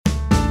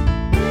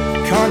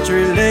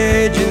Country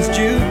Legends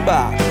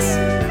Jukebox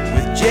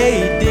with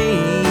J.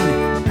 Dean,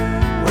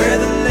 where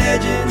the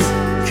legends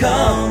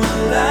come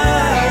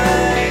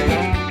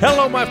alive.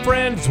 Hello, my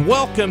friends.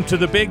 Welcome to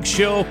the big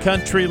show,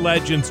 Country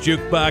Legends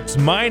Jukebox.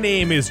 My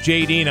name is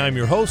J. Dean. I'm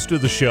your host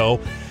of the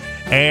show.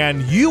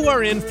 And you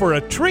are in for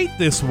a treat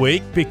this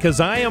week because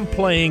I am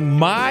playing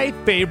my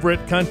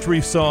favorite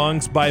country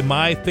songs by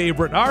my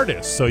favorite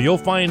artists. So you'll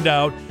find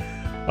out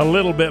a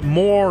little bit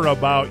more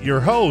about your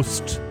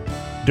host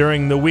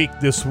during the week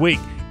this week.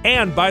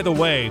 And by the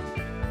way,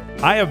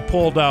 I have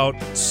pulled out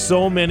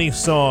so many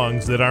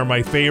songs that are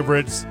my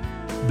favorites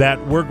that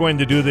we're going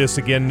to do this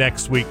again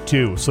next week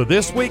too. So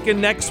this week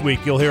and next week,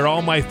 you'll hear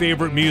all my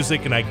favorite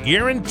music, and I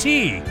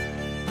guarantee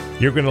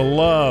you're going to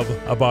love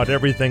about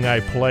everything I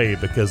play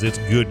because it's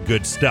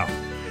good stuff.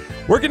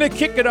 We're going to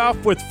kick it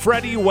off with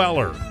Freddie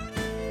Weller.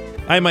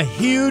 I'm a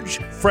huge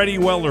Freddie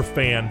Weller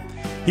fan.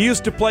 He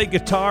used to play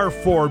guitar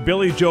for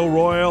Billy Joe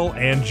Royal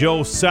and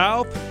Joe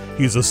South.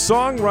 He's a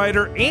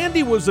songwriter, and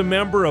he was a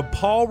member of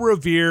Paul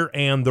Revere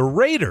and the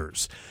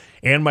Raiders.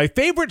 And my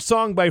favorite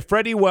song by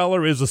Freddie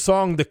Weller is a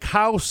song the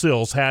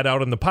Cowsills had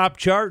out in the pop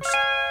charts.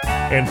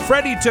 And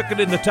Freddie took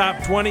it in the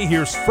top 20.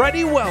 Here's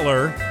Freddie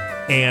Weller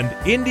and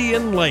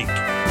Indian Lake.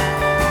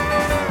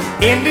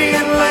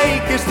 Indian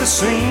Lake is the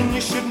scene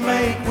you should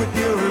make with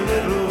your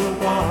little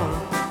one.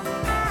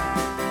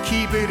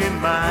 Keep it in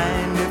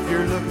mind if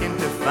you're looking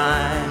to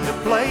find a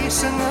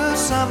place in the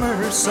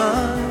summer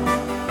sun.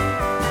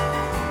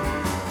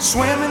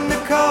 Swim in the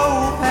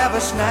cove, have a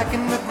snack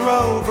in the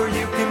grove, or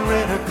you can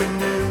rent a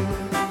canoe.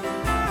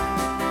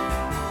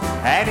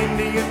 At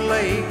Indian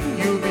Lake,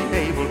 you'll be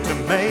able to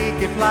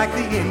make it like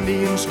the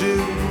Indians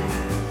do.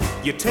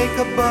 You take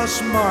a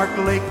bus marked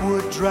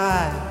Lakewood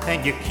Drive,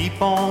 and you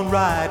keep on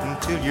riding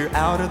till you're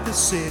out of the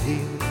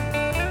city,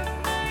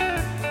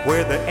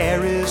 where the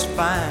air is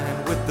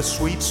fine with the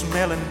sweet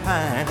smelling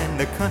pine and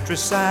the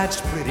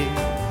countryside's pretty.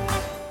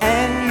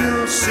 And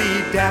you'll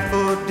see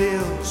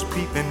daffodils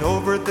peeping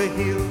over the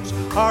hills,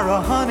 or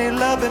a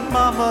honey-loving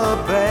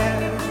mama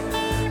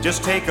bear.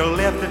 Just take a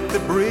left at the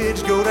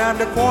bridge, go down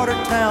to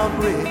Quartertown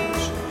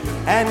Bridge,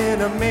 and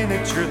in a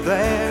minute you're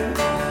there.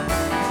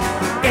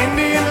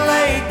 Indian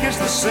Lake is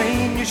the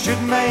scene you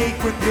should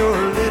make with your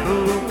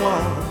little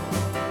one.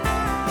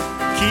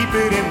 Keep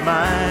it in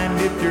mind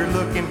if you're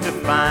looking to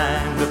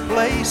find a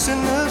place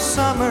in the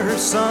summer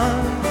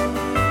sun.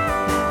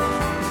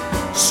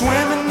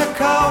 Swim in the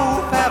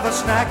cove, have a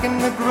snack in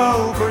the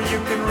grove, or you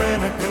can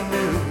rent a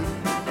canoe.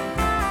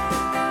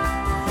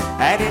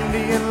 At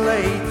Indian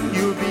Lake,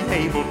 you'll be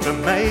able to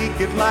make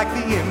it like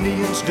the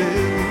Indians do.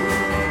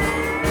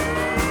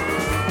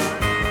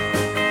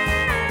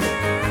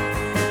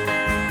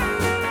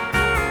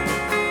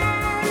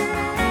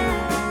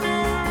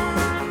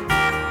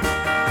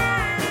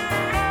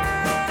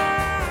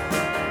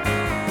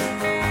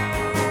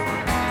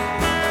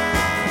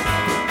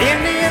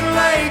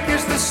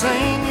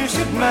 Scene you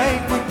should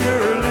make with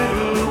your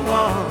little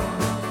one.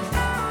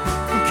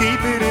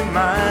 Keep it in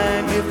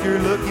mind if you're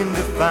looking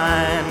to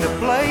find a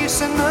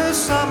place in the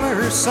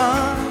summer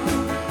sun.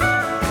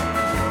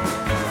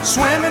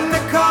 Swim in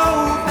the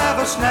cove, have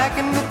a snack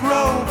in the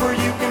grove, or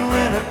you can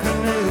rent a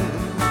canoe.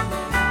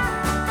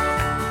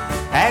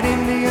 At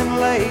Indian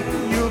Lake,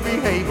 you'll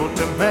be able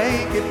to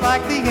make it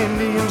like the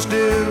Indians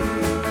do.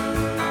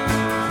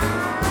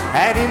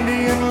 At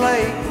Indian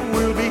Lake,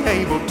 we'll be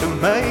able to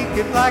make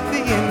it like the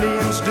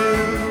Indians do.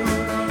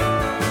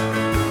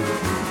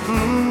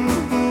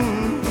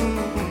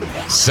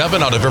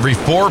 7 out of every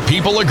 4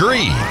 people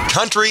agree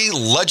Country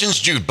Legends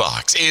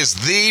Jukebox is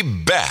the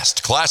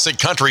best classic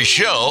country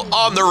show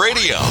on the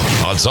radio.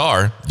 Odds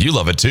are you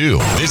love it too.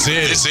 This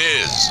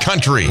is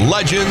Country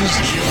Legends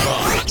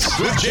Jukebox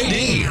with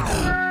JD.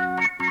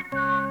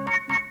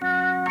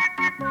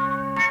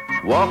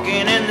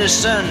 Walking in the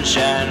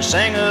sunshine,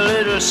 sing a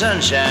little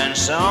sunshine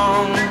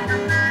song.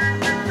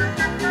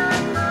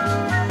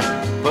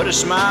 Put a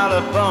smile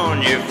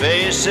upon your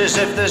face as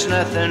if there's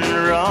nothing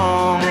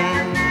wrong.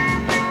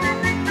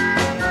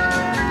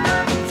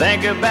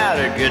 Think about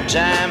a good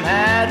time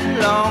had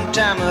a long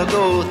time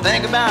ago.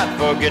 Think about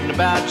forgetting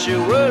about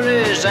your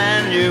worries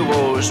and your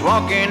woes.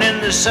 Walking in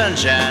the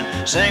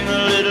sunshine, sing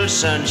a little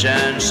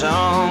sunshine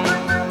song.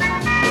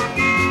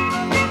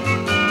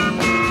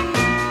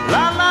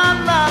 La la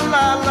la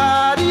la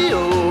la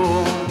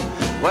dee-oh.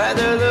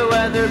 Whether the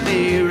weather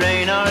be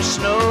rain or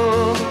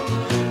snow,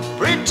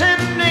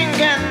 pretending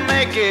can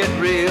make it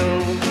real.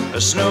 A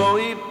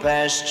snowy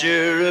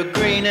pasture, a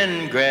green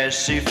and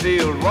grassy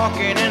field.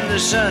 Walking in the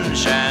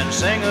sunshine,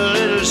 sing a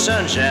little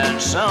sunshine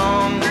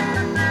song.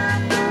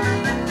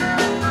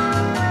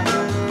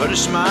 Put a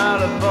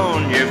smile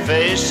upon your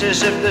face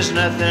as if there's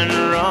nothing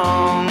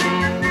wrong.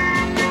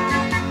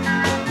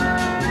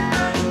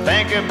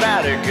 Think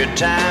about a good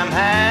time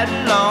had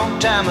a long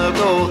time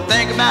ago.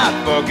 Think about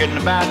forgetting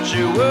about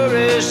your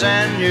worries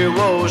and your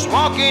woes.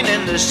 Walking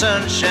in the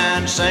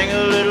sunshine, sing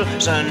a little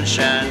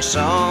sunshine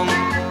song.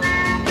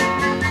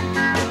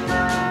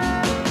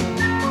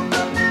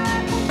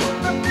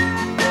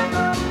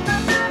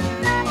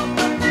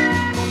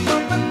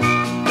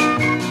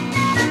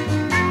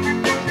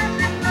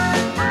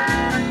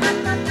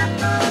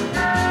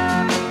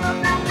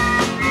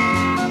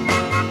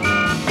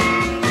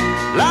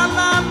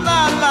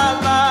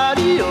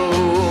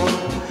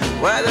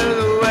 whether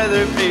the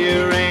weather be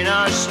rain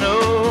or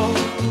snow.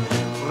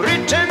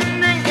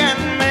 Pretending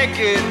can make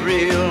it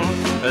real.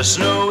 A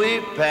snowy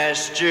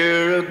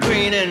pasture, a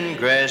green and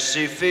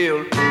grassy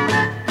field.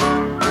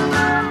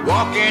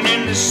 Walking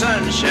in the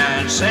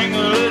sunshine, sing a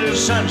little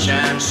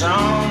sunshine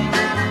song.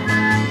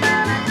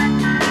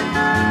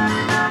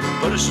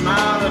 Put a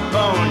smile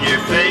upon your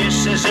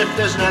face as if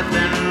there's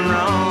nothing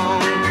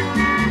wrong.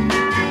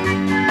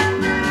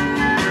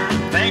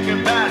 Think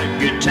about a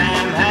good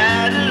time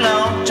had a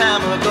long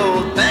time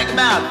ago. Think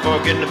about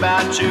forgetting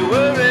about your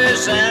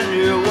worries and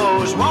your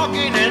woes.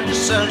 Walking in the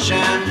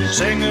sunshine,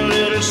 sing a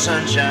little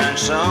sunshine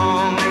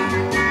song.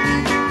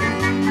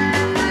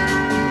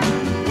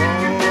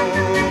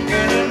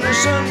 Walking in the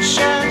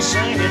sunshine,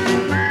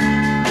 singing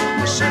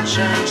a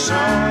sunshine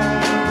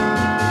song.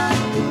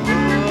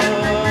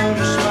 Oh,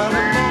 the smile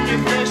upon your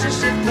face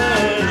as if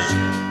there's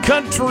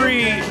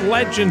Country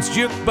Legends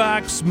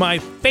Jukebox, my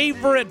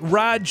favorite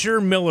Roger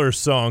Miller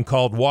song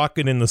called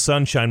Walking in the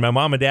Sunshine. My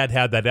mom and dad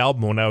had that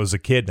album when I was a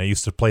kid, and I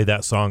used to play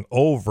that song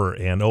over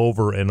and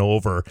over and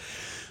over.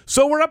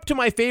 So we're up to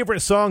my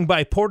favorite song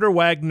by Porter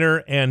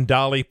Wagoner and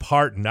Dolly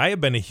Parton. I have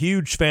been a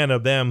huge fan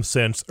of them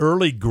since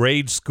early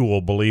grade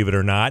school, believe it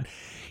or not.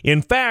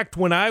 In fact,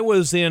 when I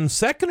was in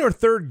second or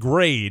third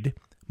grade,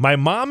 my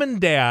mom and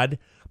dad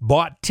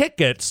bought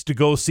tickets to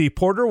go see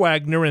Porter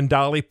Wagoner and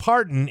Dolly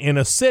Parton in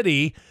a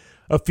city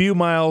a few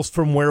miles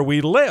from where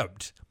we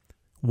lived.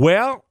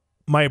 Well,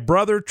 my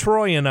brother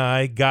Troy and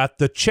I got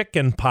the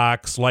chicken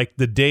pox like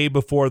the day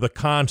before the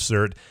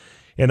concert,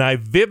 and I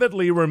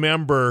vividly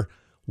remember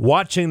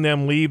watching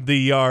them leave the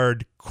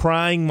yard,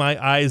 crying my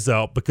eyes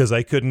out because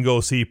I couldn't go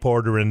see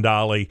Porter and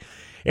Dolly.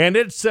 And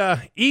it's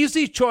an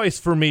easy choice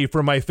for me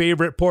for my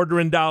favorite Porter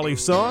and Dolly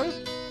song.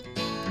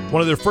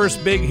 One of their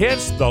first big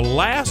hits, The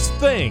Last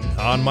Thing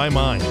on My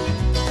Mind.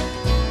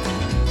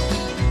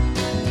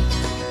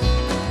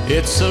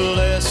 It's a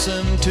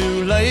lesson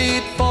too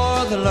late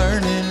for the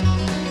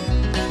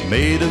learning,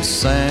 made of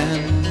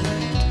sand,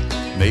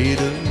 made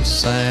of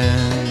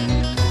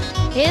sand.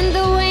 In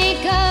the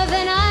wake of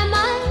an eye,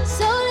 my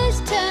soul is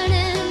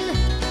turning.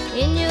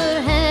 In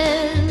your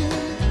hand,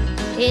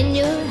 in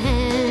your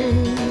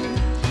hand.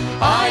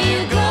 Are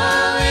you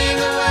going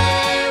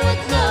away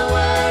with no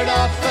word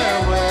of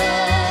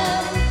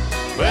farewell?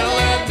 Will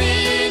there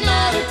be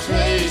not a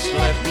trace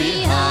left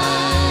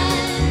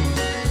behind?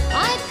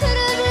 I could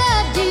have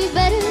loved you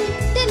better,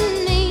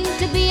 didn't mean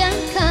to be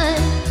unkind.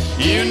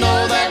 You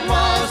know that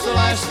was the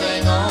last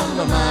thing on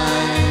my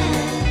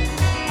mind.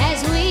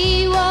 As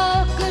we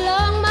walk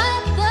along,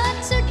 my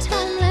thoughts are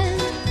tumbling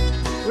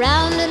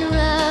round and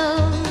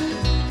round,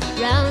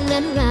 round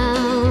and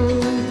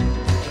round.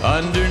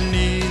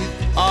 Underneath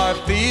our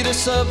feet a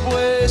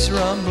subway's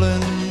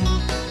rumbling,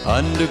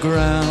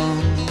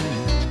 underground,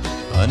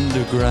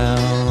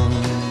 underground.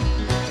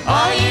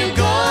 Are you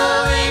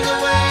going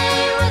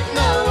away with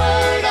no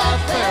word of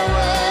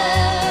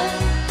farewell?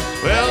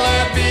 Will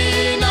there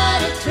be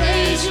not a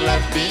trace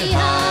left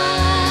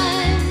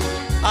behind?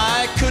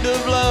 I could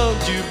have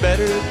loved you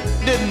better,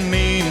 didn't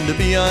mean to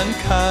be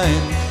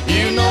unkind.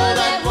 You know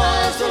that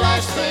was the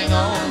last thing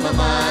on my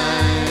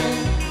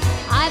mind.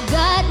 I've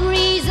got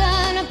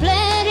reason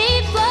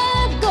aplenty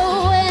for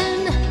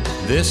going.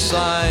 This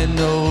I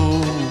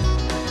know,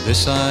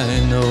 this I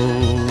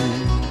know.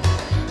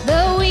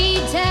 The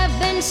weeds have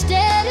been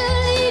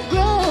steadily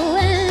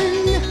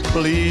growing.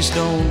 Please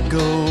don't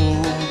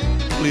go,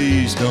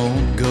 please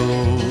don't go.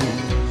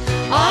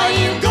 Are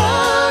you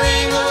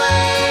going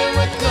away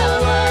with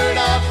no word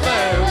of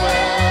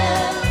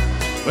farewell?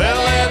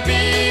 Will there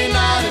be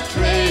not a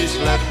trace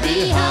left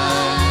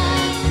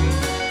behind?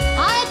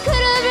 I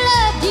could have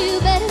loved you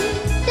better,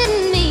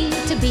 didn't mean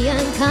to be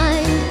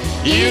unkind.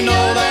 You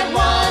know that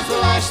was the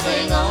last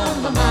thing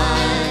on my mind.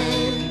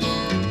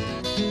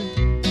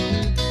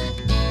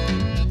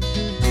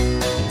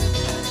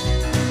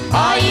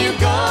 Are you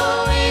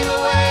going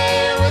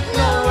away with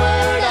no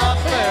word of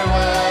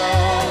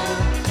farewell?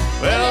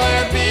 Will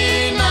there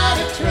be not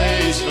a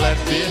trace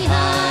left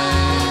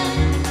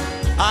behind?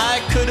 I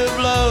could have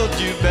loved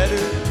you better,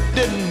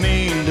 didn't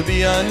mean to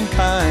be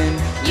unkind.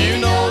 You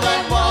know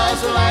that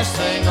was the last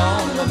thing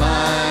on my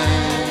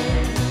mind.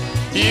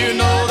 You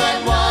know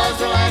that was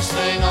the last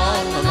thing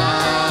on my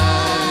mind.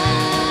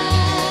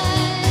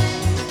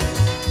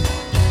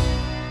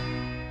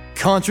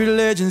 Country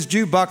Legends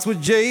Jukebox with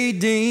J.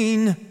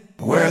 Dean,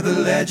 where the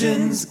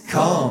legends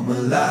come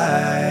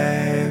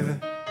alive.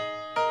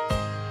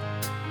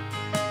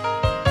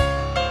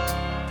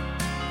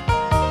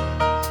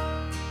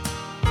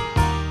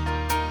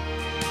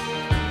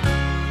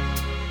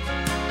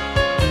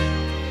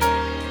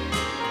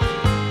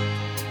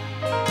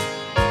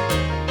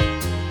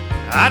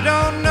 I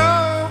don't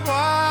know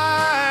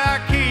why I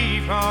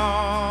keep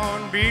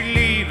on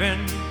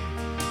believing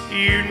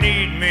you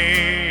need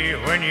me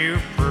when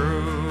you've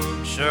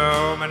proved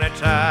so many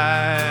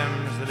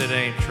times that it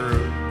ain't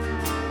true.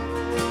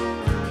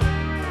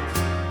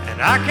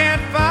 And I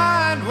can't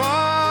find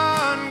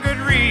one good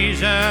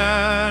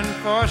reason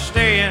for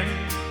staying.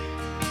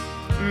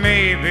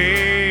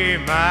 Maybe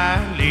my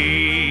leaving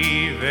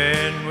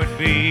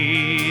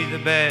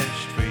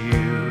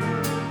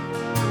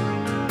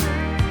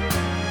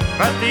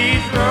But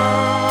these rose-colored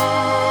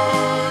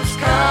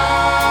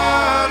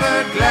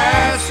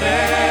glasses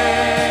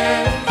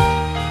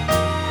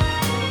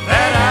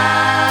that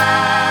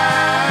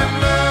I'm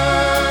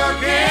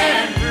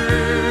looking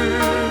through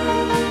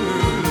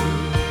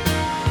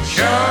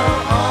show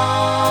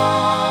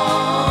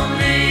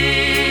only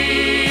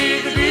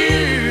the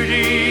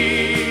beauty,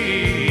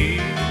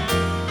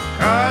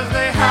 'cause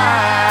they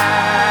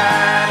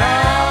hide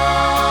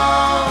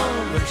all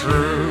the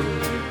truth.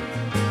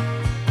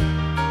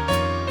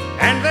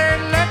 And they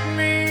let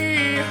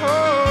me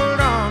hold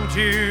on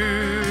to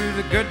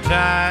the good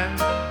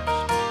times,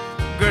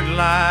 good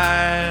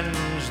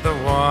lines, the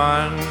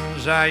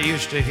ones I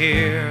used to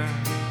hear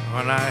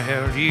when I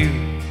held you.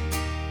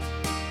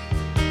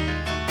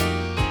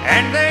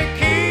 And they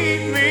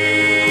keep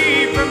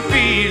me from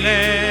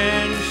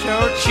feeling so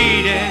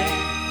cheated,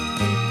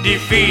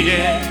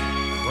 defeated,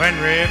 when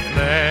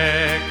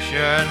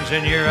reflections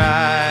in your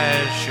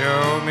eyes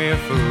show me a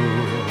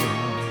fool.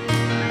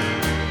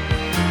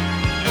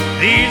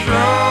 These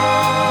rose-colored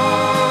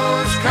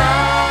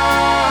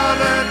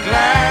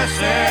glasses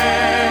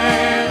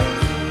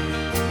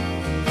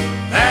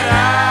that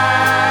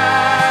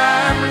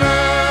I'm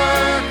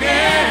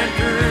looking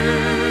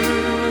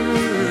through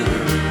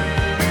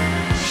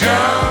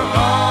show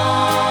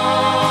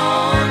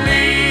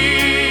only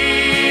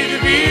the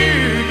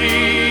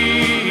beauty,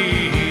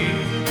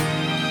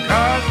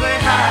 'cause they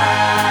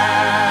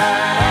hide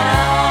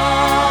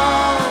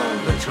all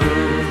the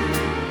truth.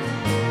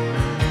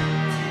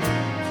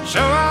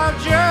 So I'll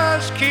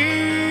just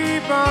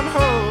keep on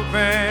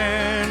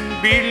hoping,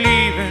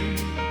 believing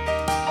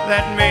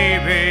that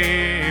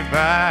maybe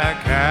by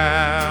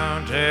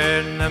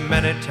counting the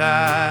many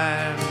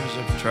times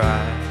I've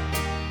tried,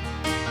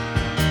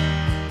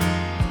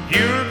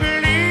 you'll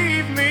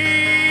believe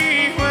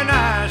me when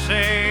I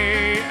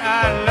say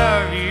I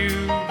love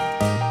you,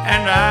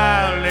 and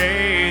I'll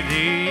lay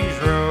these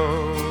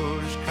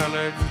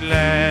rose-colored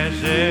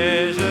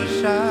glasses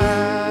aside.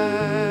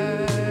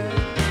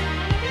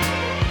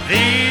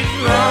 These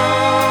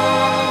rose-colored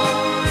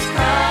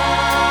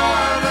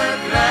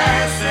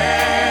glasses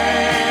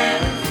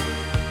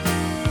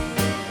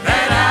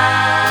that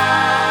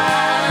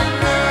I'm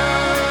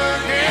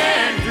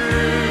looking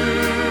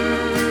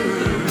through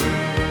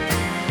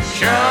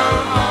show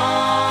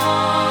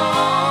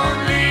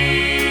only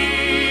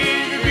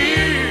the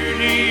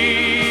beauty,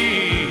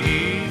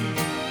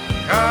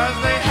 'cause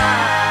they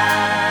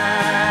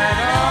hide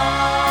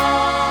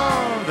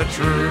all the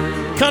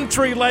truth.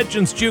 Country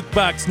Legends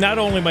Jukebox, not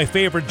only my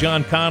favorite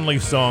John Conley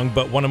song,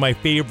 but one of my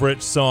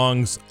favorite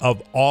songs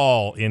of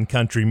all in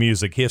country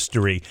music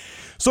history.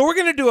 So we're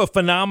going to do a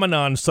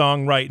phenomenon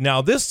song right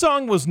now. This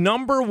song was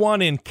number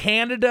one in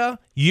Canada,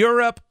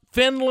 Europe,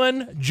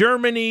 Finland,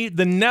 Germany,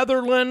 the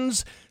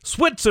Netherlands,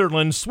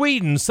 Switzerland,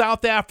 Sweden,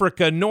 South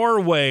Africa,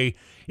 Norway.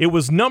 It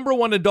was number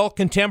one adult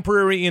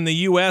contemporary in the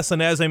U.S.,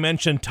 and as I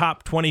mentioned,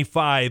 top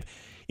 25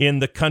 in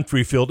the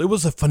country field. It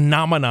was a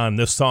phenomenon,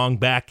 this song,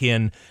 back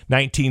in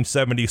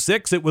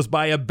 1976. It was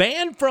by a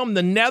band from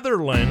the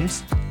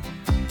Netherlands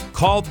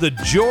called the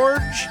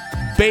George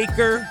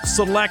Baker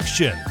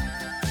Selection.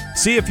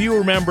 See if you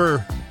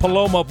remember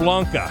Paloma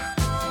Blanca.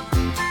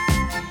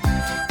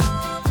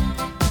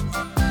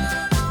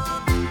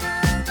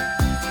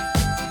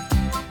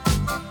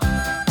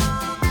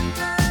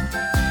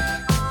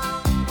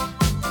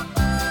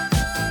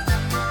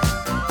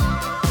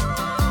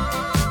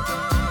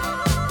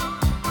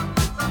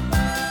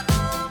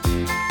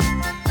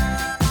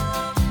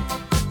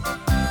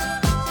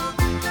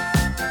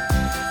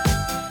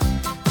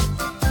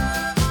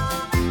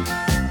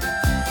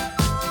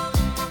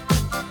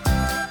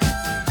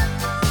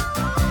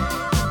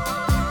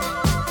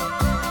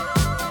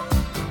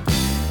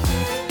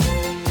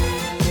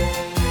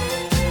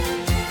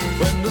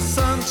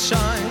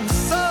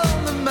 Shines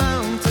on the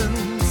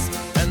mountains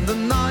and the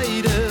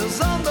night is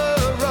on the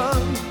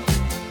run.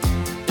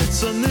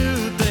 It's a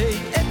new day,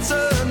 it's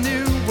a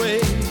new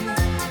way,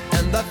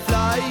 and I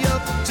fly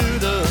up to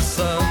the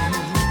sun.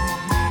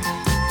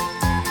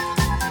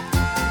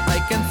 I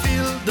can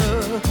feel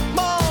the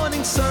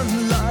morning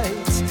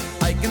sunlight,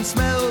 I can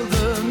smell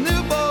the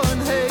newborn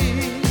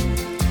hay,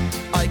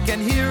 I can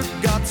hear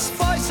God's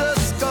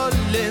voices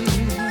calling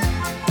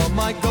on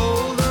my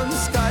golden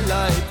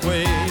skylight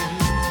way.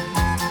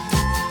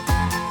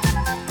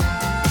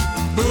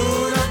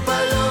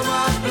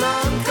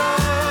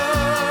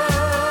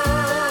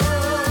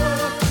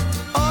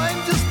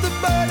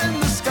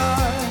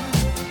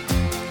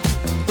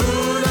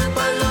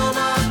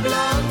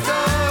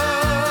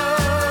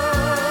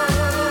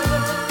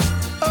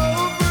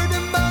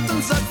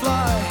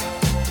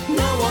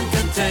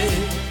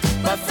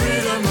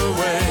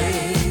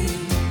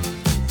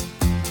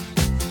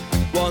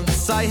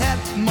 I had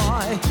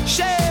my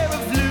share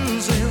of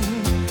losing.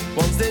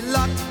 Once they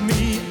locked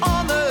me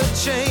on a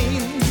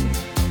chain.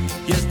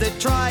 Yes, they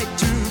tried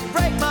to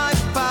break my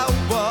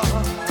power.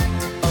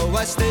 Oh,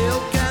 I still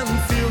can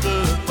feel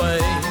the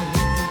pain.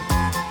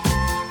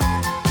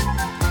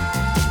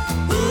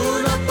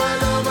 Una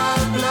paloma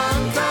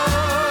blanca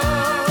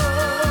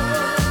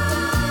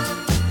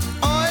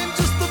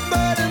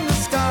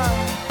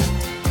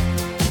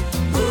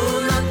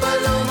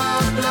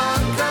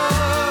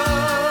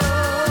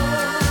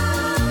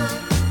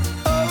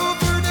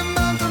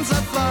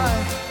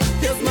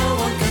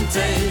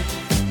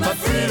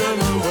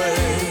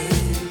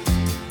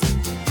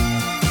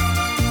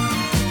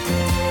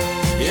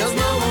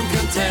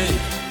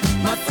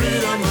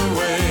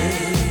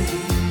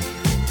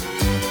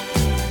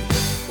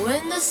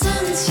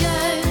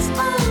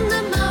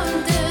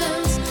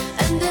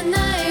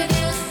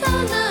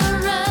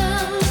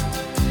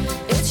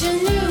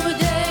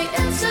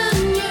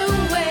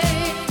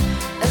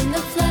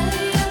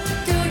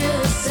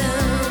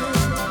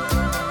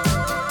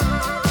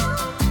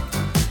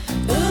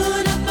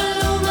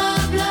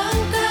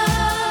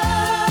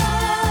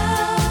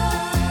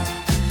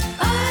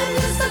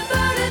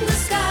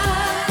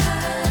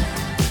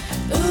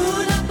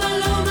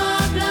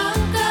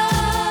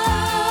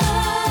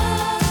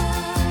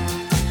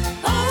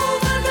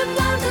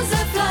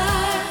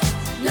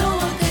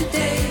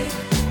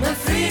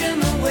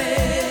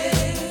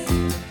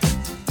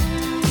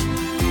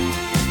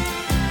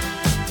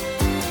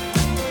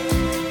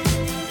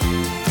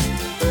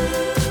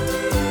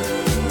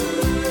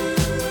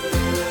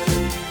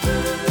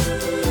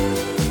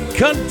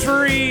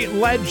Country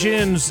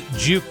Legends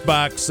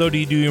Jukebox. So do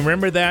you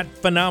remember that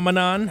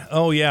phenomenon?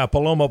 Oh yeah,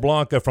 Paloma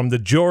Blanca from the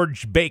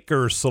George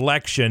Baker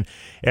selection,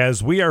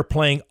 as we are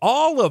playing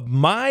all of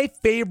my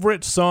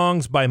favorite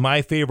songs by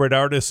my favorite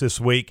artists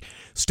this week.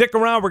 Stick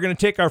around, we're going to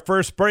take our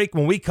first break.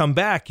 When we come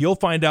back, you'll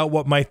find out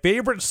what my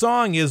favorite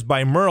song is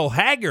by Merle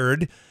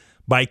Haggard,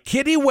 by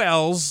Kitty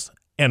Wells,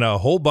 and a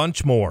whole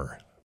bunch more.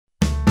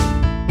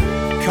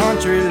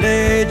 Country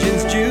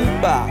Legends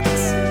Jukebox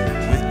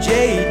with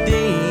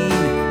J.D.,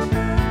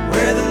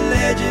 where the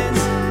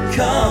legends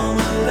come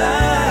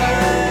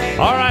alive.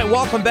 All right,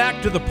 welcome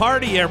back to the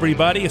party,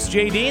 everybody. It's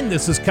J.D.,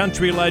 this is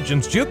Country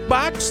Legends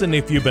Jukebox, and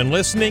if you've been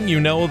listening, you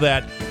know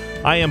that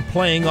I am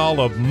playing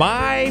all of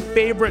my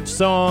favorite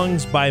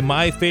songs by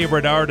my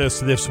favorite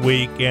artists this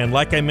week, and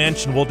like I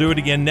mentioned, we'll do it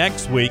again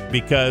next week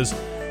because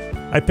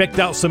I picked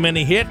out so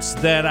many hits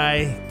that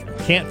I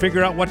can't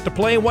figure out what to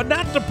play and what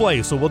not to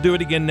play, so we'll do it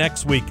again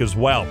next week as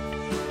well.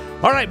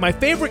 All right, my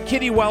favorite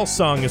Kitty Wells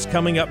song is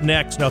coming up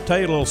next, and I'll tell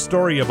you a little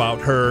story about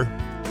her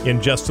in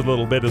just a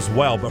little bit as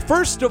well. But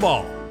first of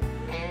all,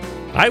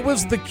 I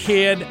was the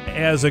kid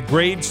as a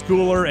grade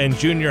schooler and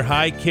junior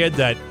high kid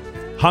that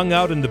hung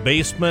out in the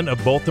basement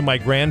of both of my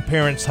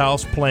grandparents'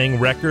 house playing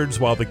records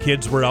while the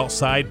kids were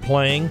outside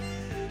playing.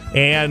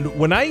 And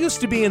when I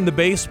used to be in the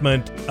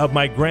basement of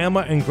my grandma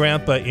and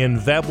grandpa in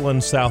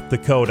Veblen, South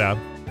Dakota,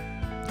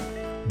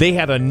 they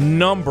had a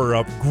number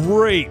of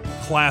great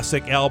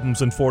classic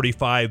albums and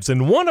 45s,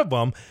 and one of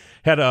them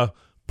had a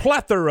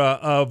plethora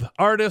of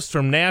artists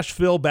from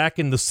Nashville back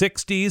in the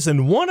 60s,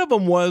 and one of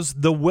them was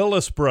the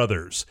Willis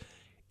Brothers.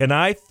 And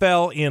I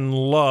fell in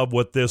love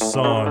with this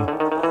song,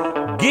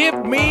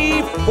 Give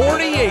Me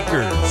 40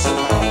 Acres.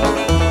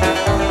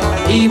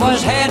 He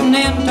was heading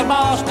into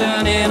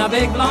Boston in a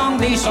big long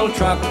diesel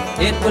truck.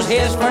 It was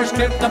his first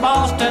trip to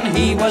Boston,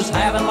 he was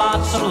having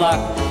lots of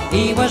luck.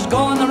 He was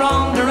going the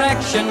wrong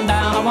direction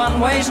down a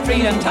one-way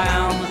street in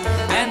town,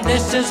 and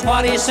this is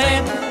what he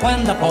said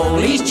when the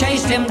police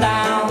chased him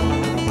down.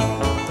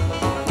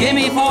 Give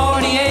me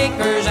 40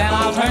 acres and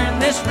I'll turn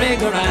this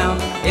rig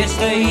around. It's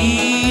the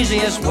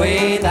easiest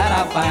way that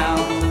I've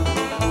found.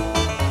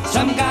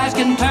 Some guys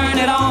can turn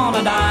it on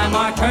a dime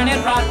or turn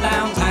it right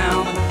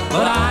downtown,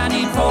 but I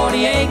need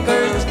 40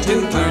 acres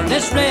to turn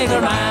this rig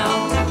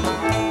around.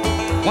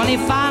 When he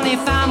finally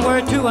found where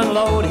to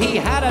unload, he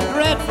had a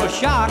dreadful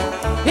shock.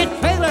 His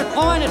trailer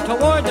pointed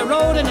toward the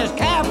road and his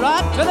cab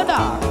right to the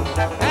dock.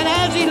 And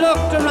as he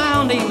looked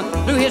around him,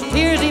 through his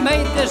tears he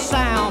made this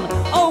sound,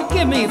 oh,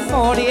 give me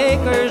 40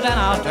 acres and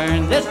I'll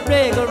turn this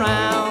rig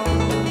around.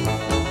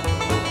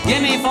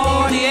 Give me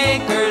 40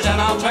 acres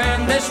and I'll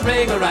turn this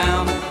rig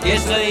around.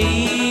 It's the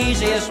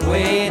easiest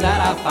way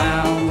that I've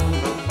found.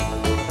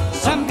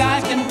 Some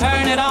guys can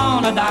turn it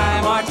on a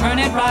dime or turn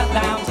it right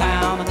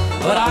downtown,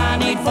 but I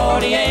need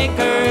 40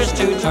 acres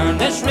to turn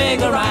this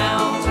rig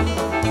around.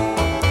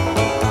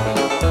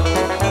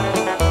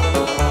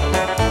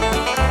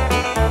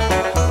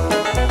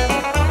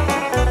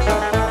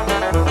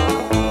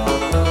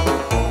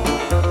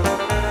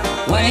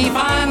 When he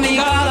finally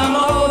got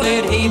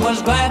unloaded, he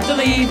was glad to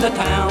leave the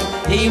town.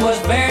 He was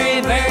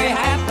very, very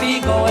happy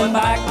going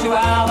back to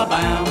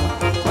Alabama.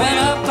 When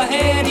up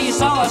ahead he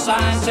saw a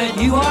sign said,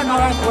 you are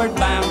northward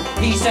bound.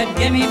 He said,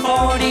 give me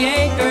 40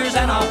 acres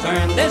and I'll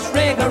turn this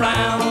rig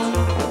around.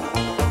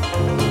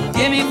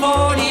 Give me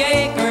 40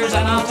 acres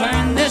and I'll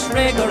turn this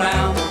rig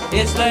around.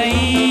 It's the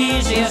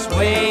easiest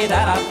way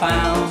that I've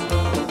found.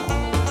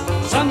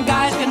 Some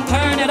guys can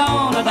turn it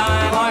on a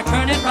dime or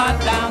turn it right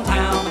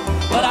downtown,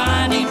 but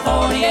I need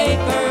 40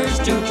 acres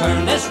to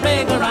turn this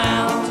rig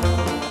around.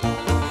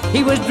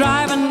 He was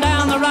driving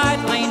down the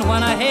right lane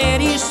when ahead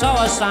he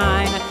saw a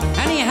sign,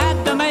 and he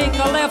had to make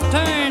a left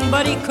turn,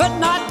 but he could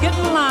not get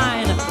in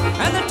line.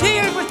 And the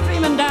tears were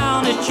streaming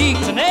down his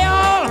cheeks, and they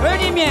all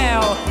heard him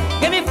yell,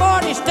 give me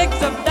 40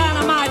 sticks of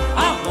dynamite,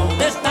 I'll blow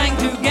this thing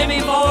to give me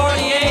 40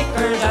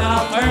 acres, and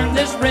I'll turn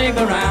this rig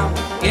around.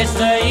 It's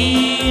the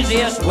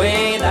easiest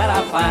way that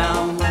I've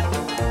found.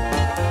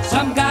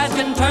 Some guys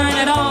can turn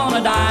it on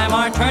a dime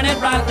or turn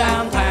it right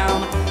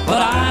downtown,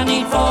 but I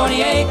need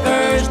 40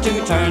 acres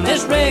to turn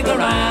this rig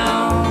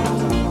around.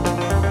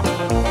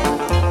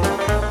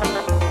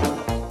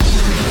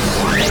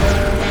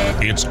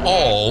 It's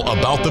all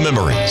about the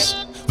memories.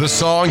 The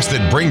songs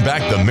that bring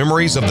back the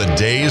memories of the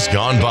days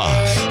gone by.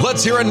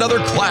 Let's hear another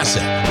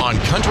classic on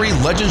Country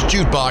Legends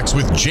Jukebox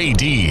with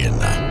J.D.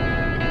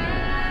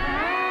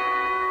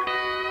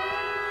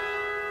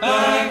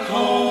 Back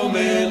home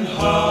in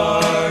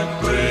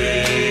Heartbreak,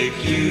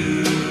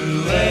 USA.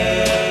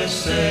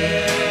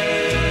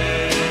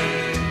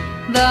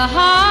 The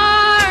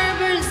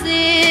harbor's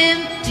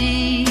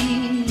empty,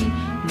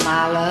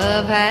 my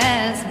love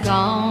has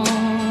gone.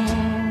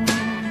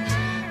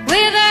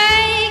 With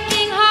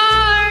aching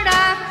heart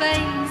I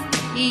face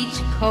each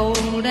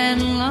cold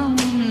and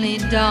lonely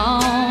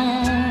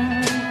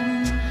dawn,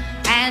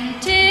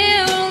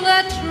 until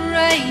the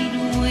trade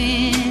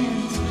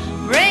winds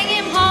bring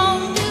him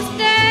home to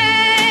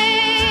stay.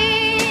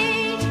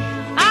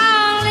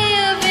 I'll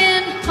live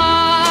in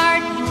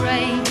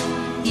heartbreak,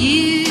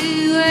 you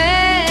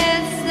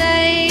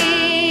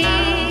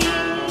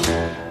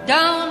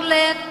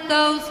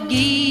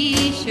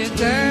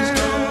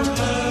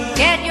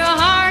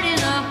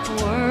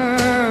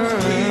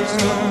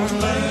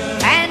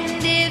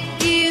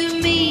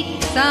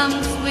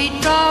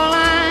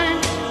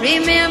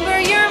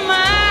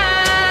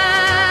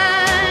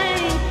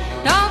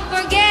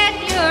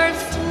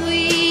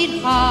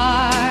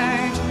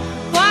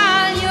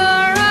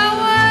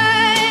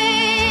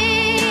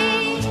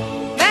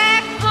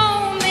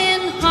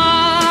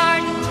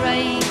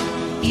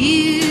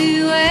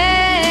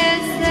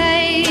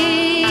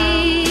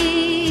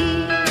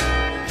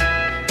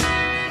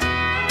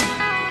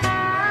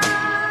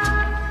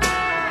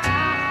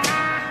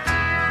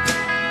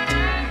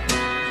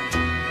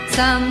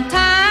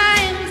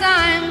Sometimes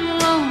I'm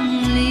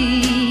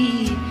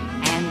lonely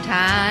and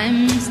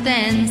time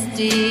stands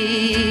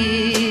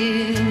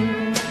still,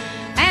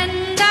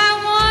 and I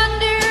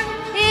wonder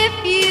if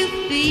you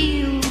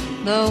feel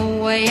the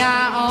way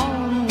I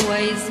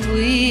always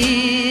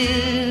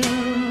will.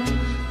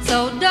 So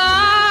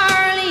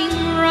darling,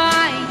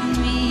 write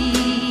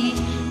me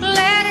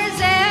letters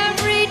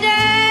every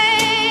day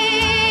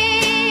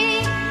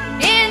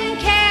in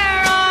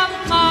care of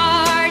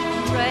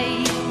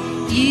Heartbreak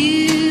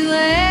USA.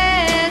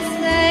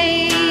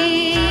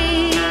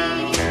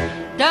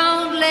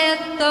 Don't let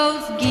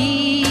those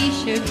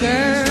geisha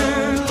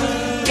girls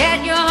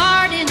get your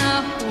heart in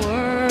a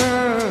whirl.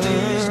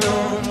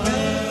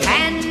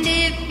 And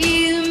if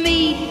you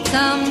meet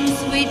some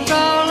sweet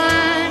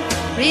Fräulein,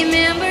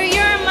 remember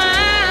you're mine.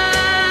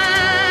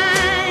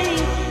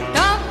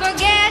 Don't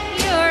forget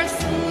your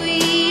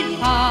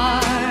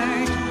sweetheart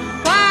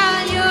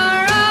while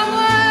you're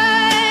away.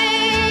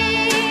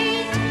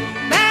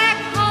 Back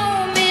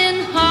home in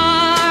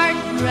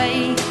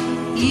Heartbreak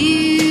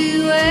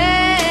USA.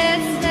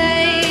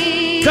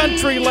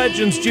 Country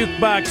Legends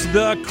Jukebox,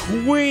 the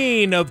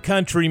queen of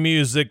country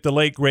music, the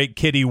late great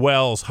Kitty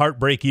Wells.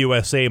 Heartbreak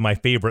USA, my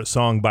favorite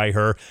song by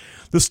her.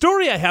 The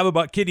story I have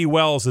about Kitty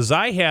Wells is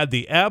I had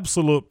the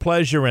absolute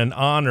pleasure and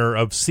honor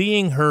of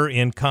seeing her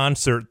in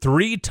concert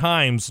 3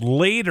 times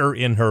later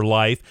in her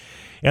life.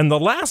 And the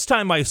last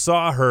time I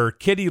saw her,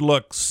 Kitty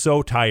looked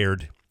so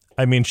tired.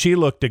 I mean, she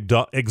looked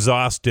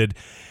exhausted.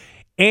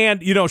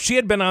 And, you know, she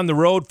had been on the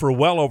road for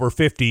well over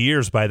 50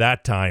 years by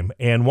that time.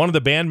 And one of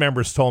the band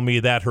members told me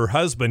that her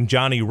husband,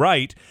 Johnny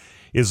Wright,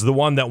 is the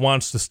one that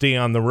wants to stay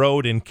on the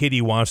road and Kitty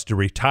wants to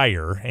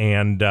retire.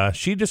 And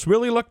she just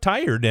really looked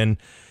tired, and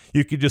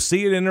you could just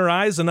see it in her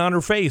eyes and on her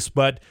face.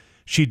 But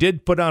she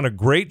did put on a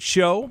great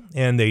show,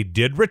 and they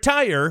did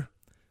retire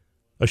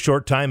a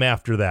short time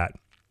after that.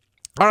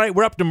 All right,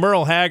 we're up to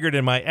Merle Haggard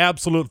and my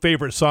absolute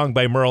favorite song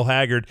by Merle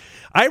Haggard.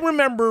 I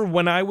remember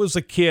when I was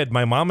a kid,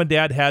 my mom and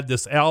dad had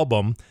this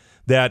album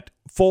that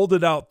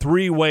folded out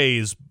 3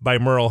 ways by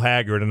Merle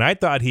Haggard, and I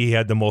thought he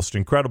had the most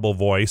incredible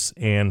voice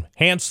and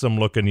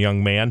handsome-looking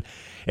young man.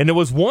 And there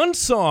was one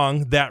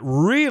song that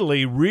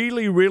really,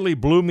 really, really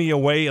blew me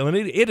away, and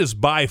it is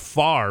by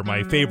far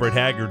my favorite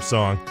Haggard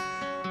song,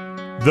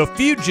 The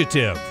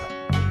Fugitive.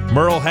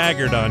 Merle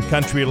Haggard on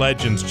Country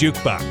Legends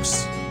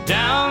Jukebox.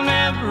 Down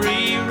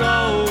every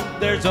road,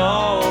 there's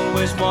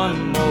always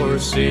one more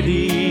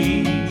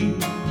city.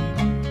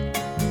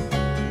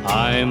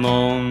 I'm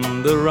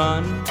on the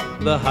run,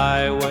 the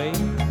highway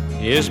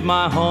is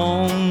my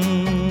home.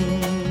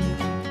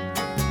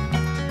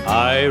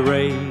 I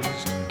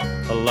raised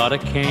a lot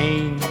of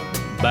cane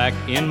back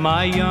in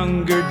my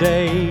younger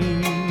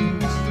days,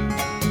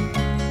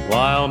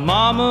 while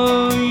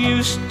Mama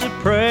used to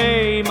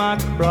pray my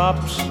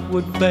crops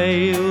would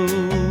fail.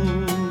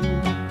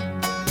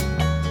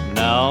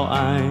 Now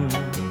I'm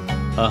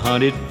a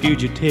hunted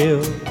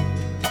fugitive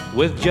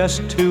with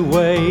just 2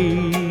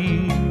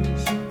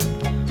 ways: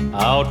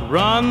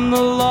 outrun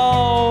the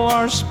law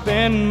or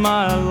spend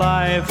my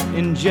life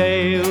in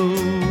jail.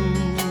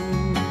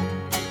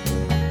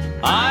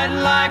 I'd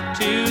like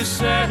to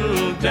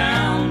settle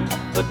down,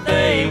 but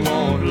they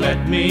won't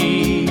let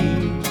me.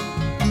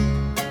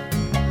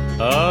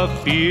 A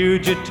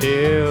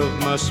fugitive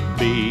must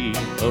be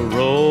a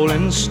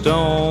rolling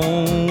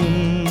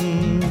stone.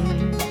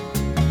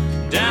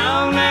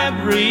 Down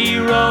every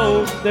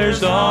road,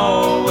 there's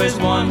always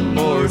one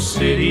more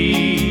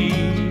city.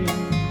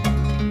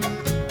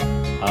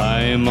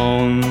 I'm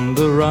on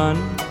the run,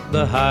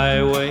 the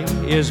highway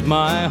is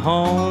my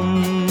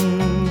home.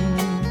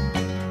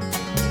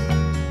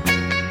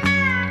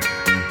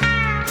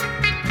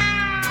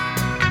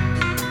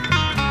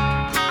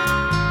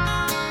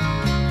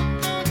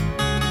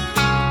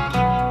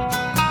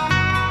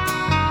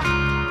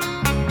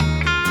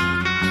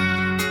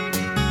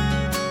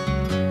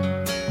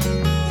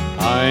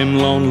 I'm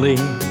lonely,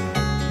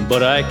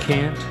 but I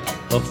can't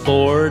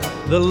afford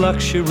the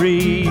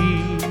luxury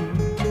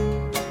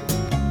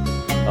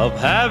of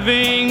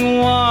having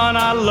one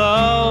I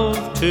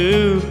love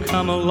to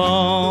come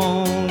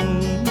along.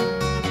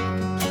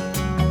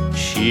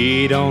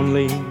 She'd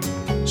only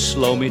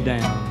slow me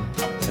down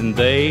and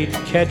they'd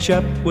catch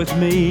up with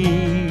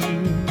me.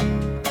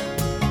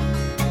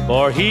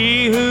 For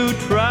he who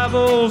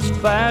travels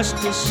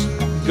fastest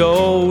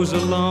goes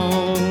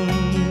alone.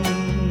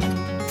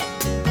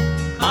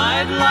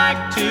 I'd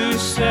like to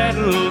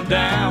settle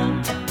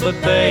down, but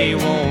they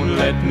won't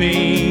let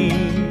me.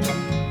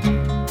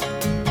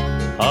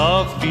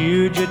 A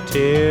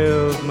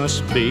fugitive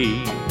must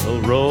be a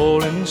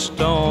rolling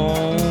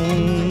stone.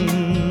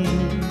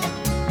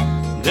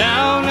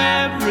 Down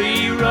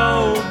every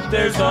road,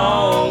 there's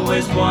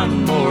always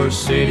one more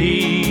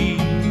city.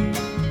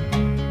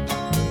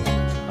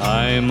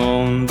 I'm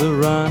on the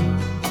run,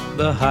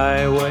 the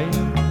highway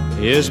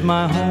is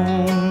my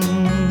home.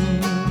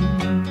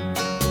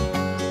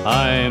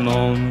 I'm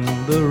on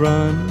the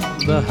run,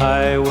 the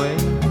highway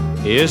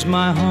is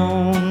my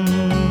home.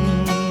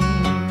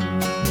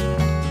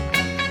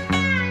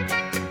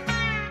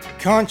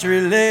 Country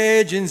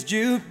Legends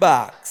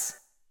Jukebox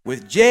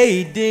with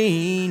J.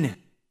 Dean,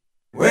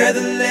 where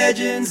the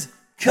legends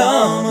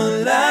come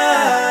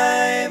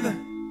alive.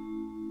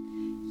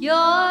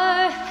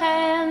 Your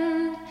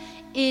hand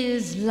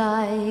is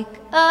like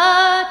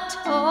a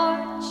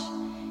torch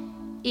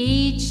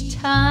each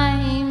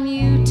time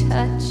you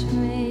touch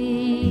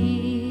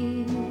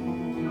me.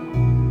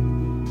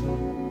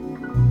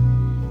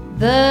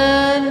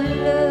 The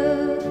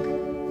look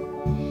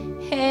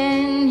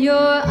in your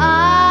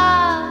eye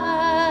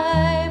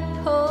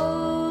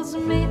pulls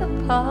me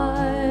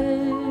apart.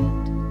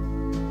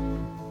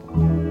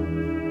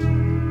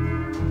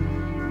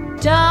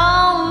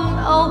 Don't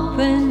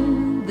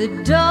open the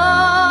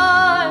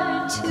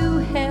door to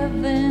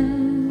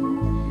heaven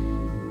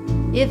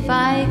if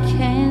I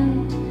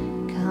can't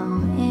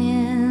come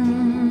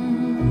in.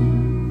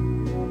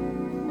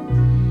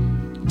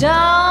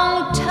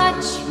 Don't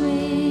touch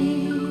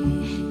me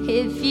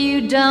if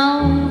you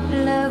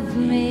don't love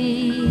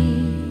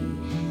me,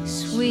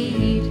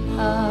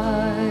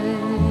 sweetheart.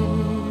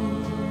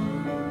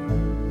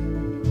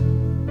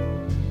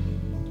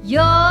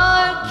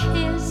 Your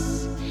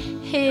kiss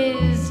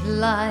is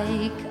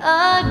like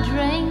a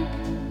drink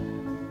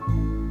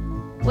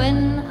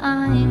when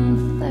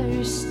I'm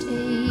thirsty.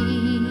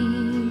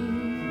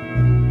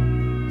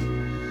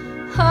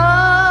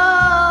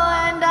 Oh,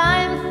 and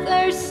I'm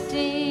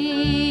thirsty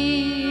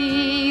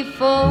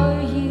for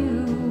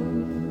you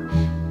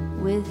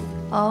with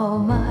all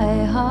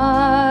my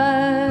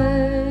heart.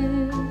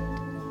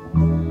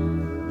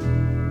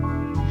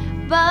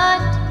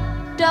 But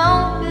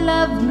don't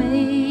love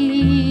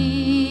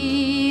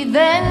me,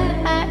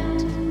 then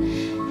act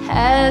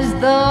as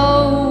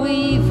though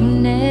we've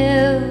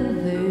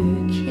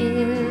never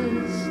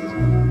kissed.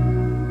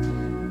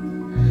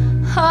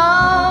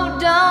 Oh,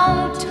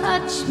 don't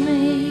touch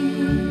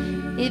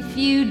me if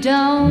you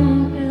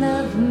don't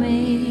love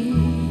me,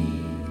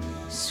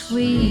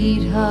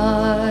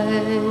 sweetheart.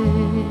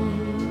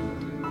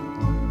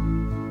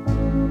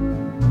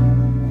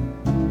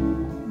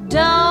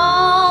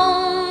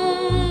 Don't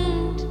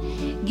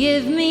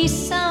give me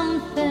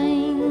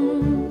something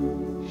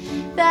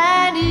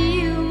that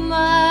you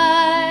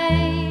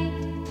might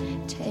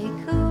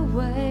take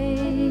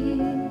away.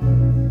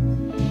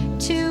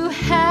 To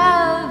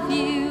have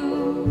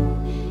you,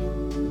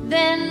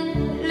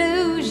 then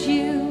lose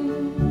you,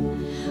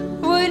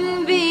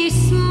 wouldn't be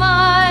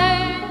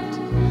smart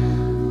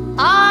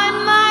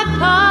on my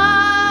part.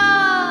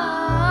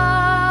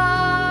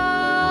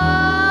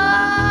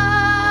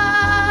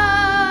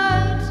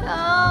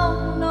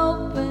 Don't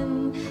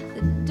open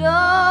the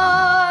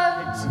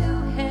door to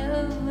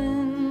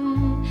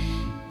heaven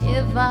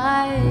if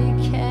I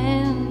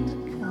can't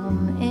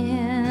come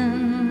in.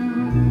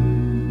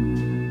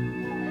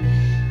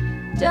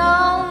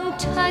 Don't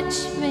touch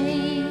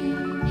me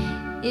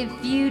if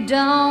you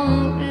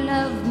don't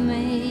love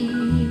me,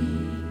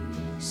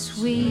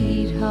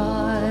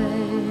 sweetheart.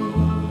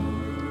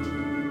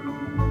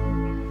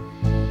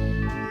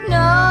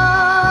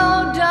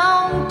 No,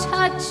 don't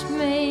touch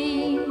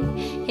me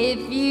if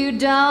you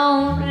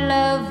don't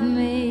love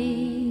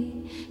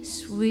me,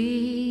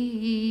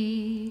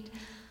 sweetheart.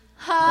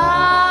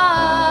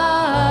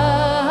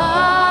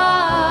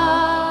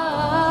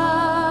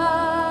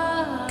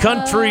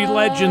 Country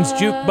Legends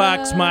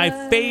Jukebox, my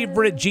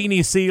favorite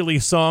Jeannie Seeley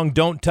song,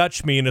 Don't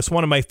Touch Me, and it's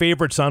one of my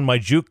favorites on my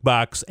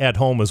jukebox at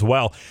home as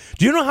well.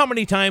 Do you know how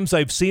many times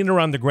I've seen her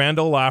on the Grand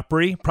Ole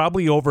Opry?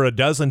 Probably over a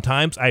dozen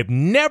times. I've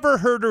never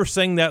heard her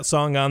sing that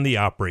song on the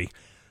Opry.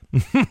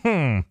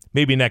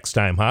 Maybe next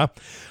time, huh?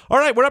 All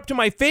right, we're up to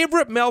my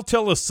favorite Mel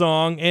Tillis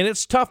song, and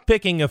it's tough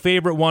picking a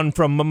favorite one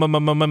from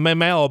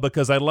Mel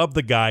because I love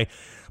the guy,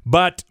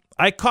 but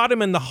I caught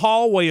him in the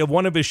hallway of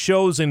one of his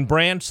shows in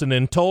Branson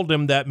and told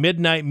him that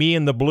Midnight Me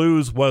and the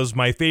Blues was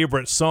my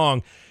favorite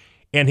song,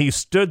 and he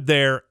stood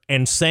there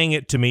and sang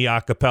it to me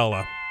a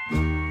cappella.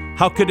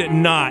 How could it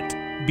not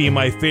be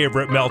my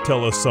favorite Mel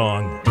Tillis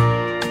song?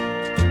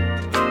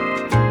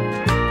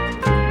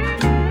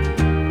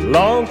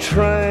 Long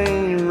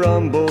train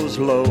rumbles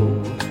low,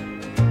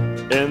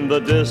 in the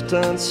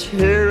distance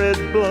hear it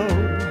blow.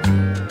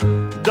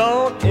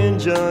 Don't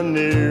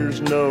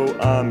engineers know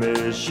I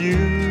miss you?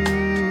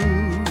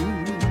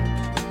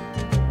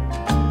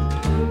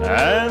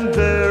 And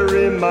they're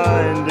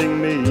reminding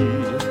me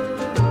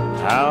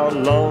how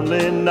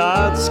lonely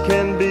nights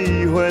can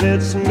be when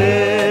it's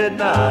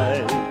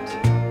midnight,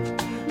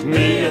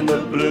 me and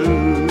the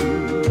blues.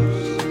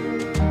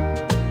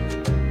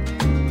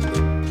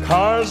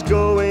 Cars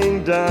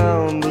going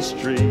down the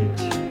street,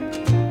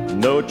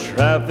 no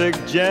traffic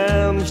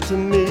jams to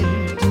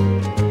meet.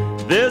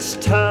 This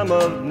time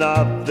of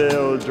night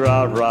they'll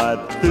drive right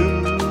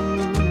through,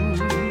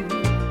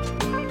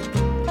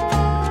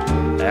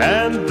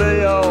 and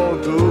they all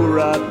go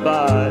right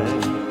by,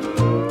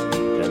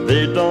 and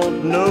they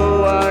don't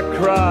know I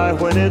cry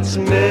when it's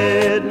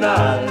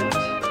midnight,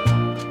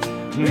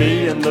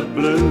 me and the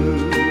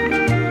blues.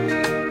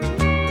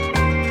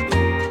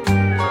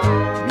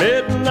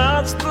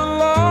 Midnight's the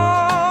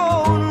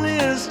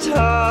loneliest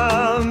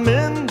time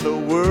in the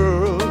world.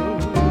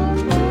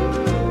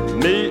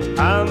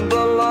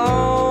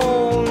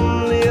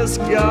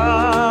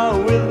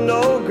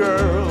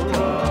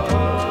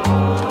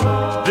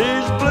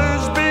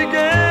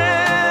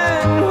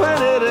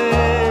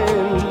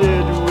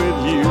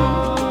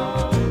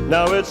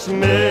 it's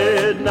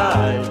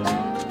midnight,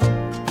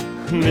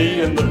 me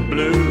and the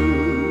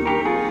blues.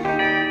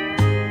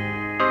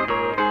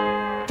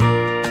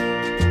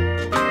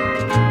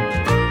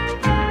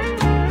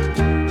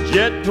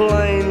 Jet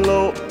plane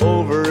low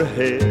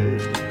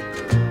overhead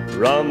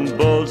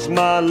rumbles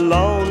my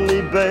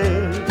lonely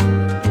bed,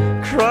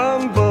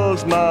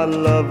 crumbles my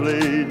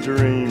lovely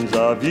dreams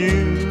of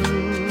you.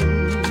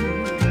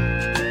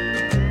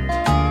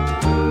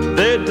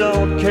 They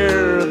don't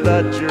care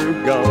that you're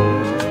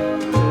gone,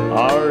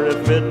 or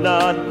if it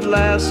not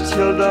lasts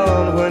till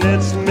dawn. When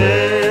it's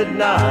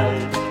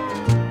midnight,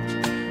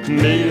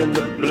 me and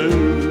the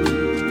blues.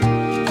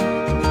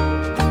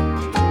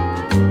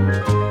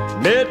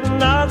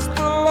 Midnight's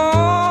the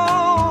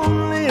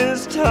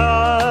loneliest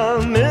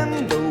time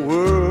in the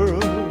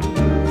world.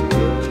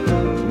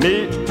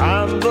 Me,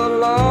 I'm the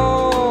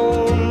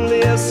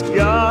loneliest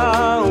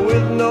guy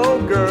with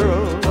no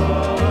girl.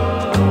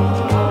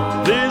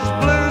 These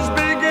blues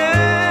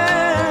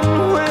began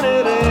when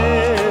it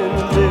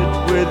ended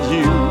with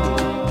you.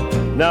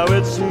 Now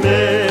it's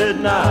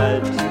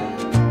midnight,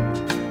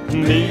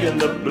 me and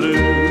the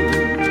blues.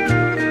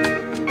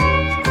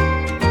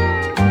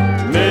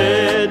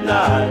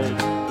 Midnight,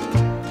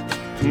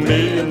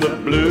 me and the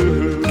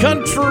blues.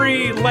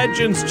 Country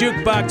Legends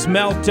Jukebox,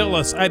 Mel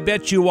Tillis. I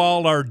bet you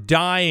all are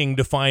dying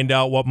to find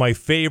out what my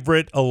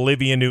favorite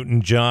Olivia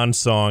Newton-John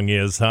song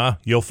is, huh?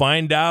 You'll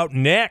find out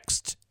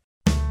next.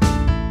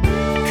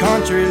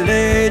 Country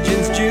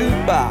Legends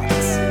Jukebox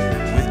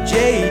with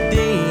J.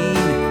 Dean,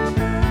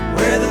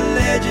 where the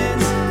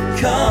legends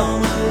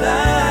come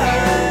alive.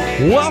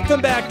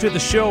 Welcome back to the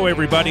show,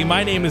 everybody.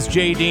 My name is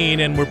J.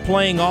 Dean, and we're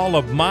playing all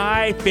of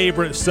my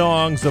favorite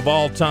songs of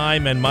all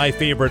time and my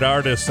favorite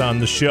artists on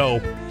the show.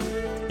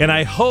 And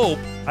I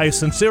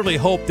sincerely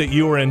hope that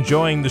you are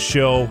enjoying the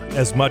show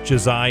as much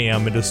as I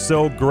am. It is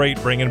so great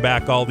bringing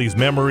back all these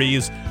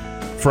memories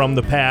from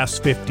the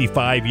past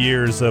 55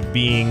 years of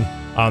being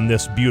on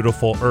this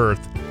beautiful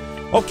earth.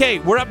 Okay,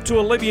 we're up to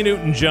Olivia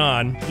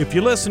Newton-John. If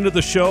you listen to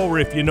the show or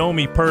if you know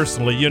me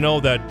personally, you know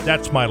that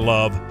that's my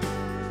love.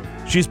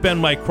 She's been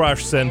my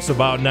crush since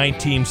about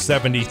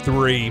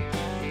 1973.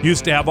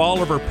 Used to have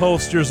all of her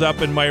posters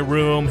up in my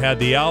room, had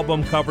the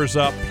album covers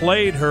up,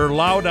 played her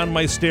loud on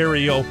my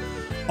stereo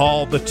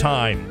all the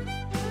time.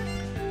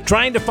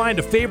 Trying to find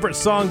a favorite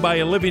song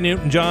by Olivia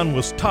Newton-John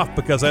was tough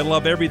because I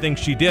love everything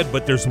she did,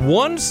 but there's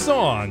one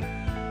song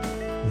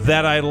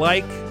that I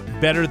like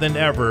better than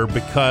ever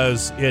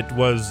because it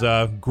was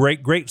a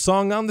great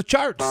song on the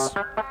charts.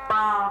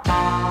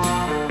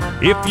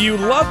 If you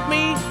love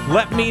me,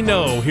 let me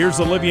know. Here's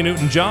Olivia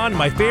Newton-John.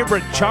 My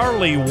favorite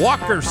Charlie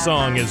Walker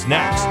song is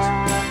next.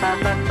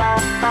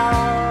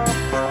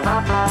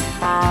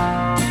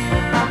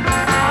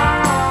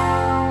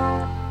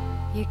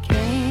 You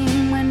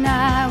came when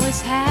I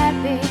was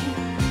happy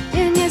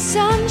in your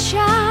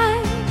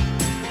sunshine.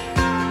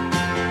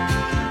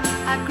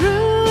 I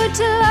grew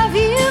to love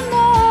you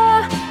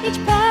more each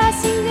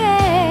passing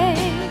day.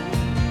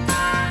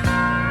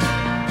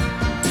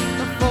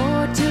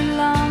 Before too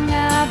long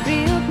I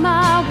built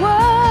my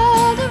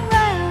world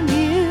around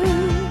you,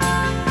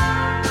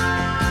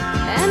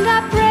 and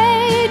I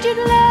prayed you'd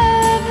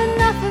love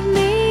enough of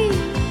me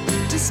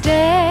to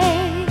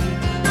stay.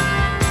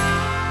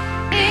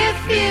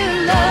 If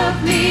you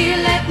love me,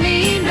 let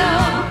me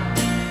know.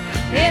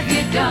 If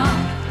you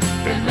don't,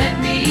 then let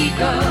me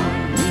go.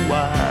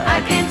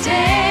 I can't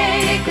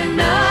take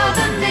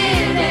another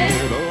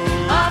minute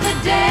of the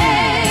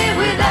day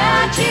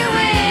without you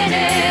in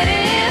it.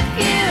 If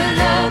you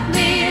love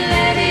me,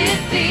 let it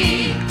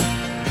be.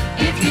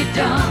 If you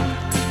don't,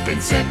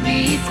 then set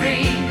me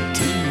free.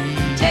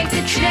 Take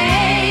the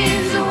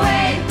chains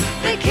away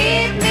that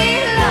keep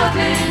me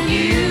loving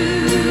you.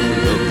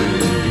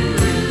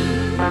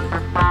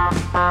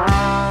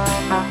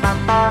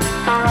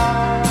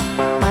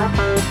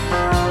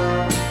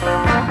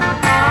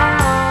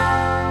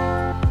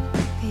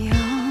 The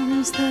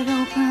arms that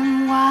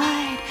open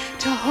wide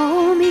to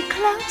hold me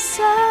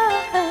closer,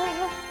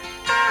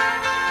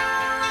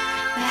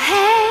 the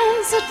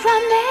hands that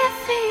run their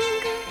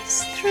fingers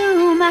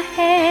through my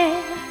hair,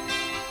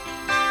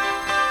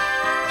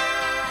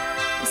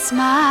 a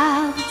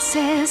smile that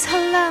says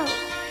hello,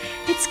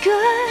 it's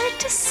good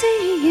to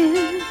see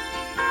you.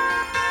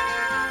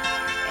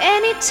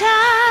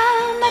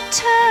 Anytime I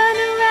turn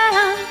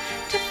around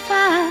to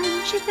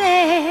find you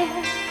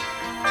there,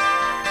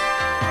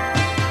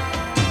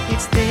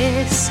 it's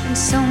this and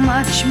so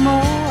much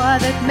more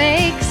that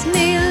makes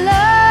me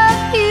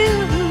love you.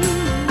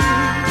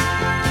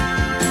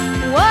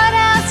 What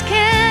else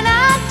can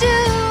I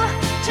do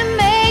to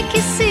make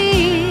you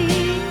see?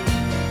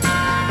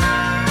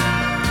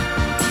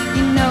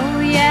 You know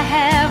you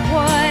have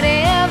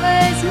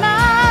whatever's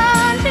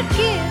mine to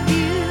give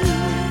you.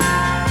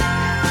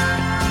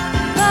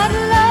 But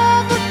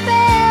love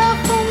affair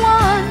for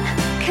one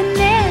can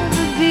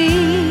never be.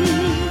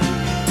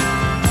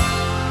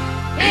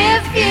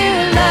 If you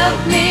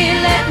love me,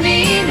 let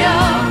me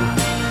know.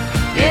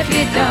 If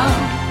you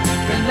don't,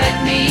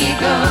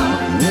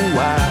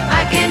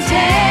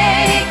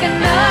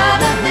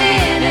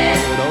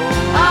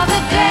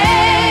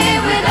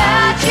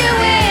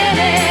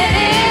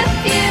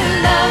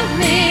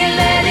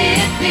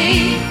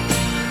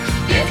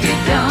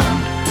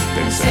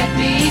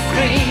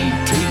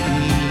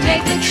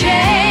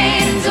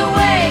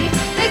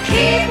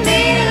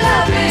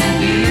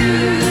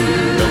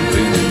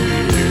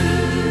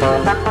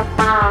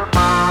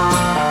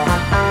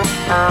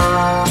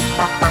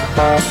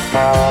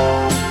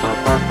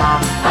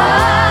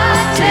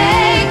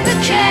 Take the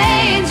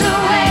chains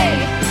away.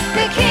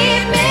 They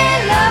keep me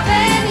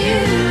loving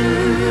you.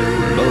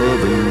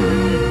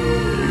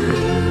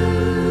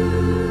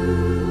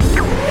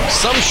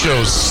 Some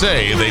shows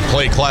say they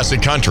play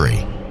classic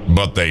country,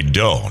 but they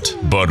don't.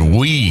 But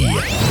we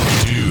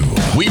do.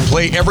 We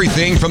play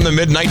everything from the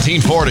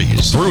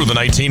mid-1940s through the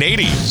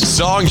 1980s.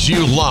 Songs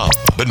you love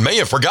but may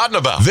have forgotten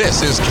about.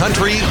 This is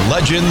Country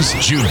Legends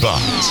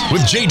Jukebox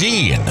with J.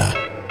 Dean.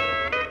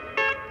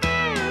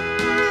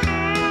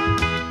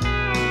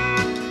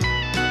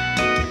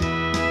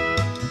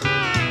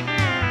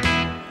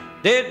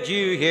 Did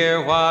you hear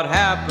what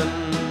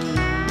happened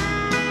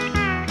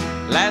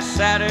last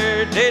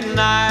Saturday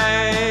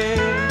night?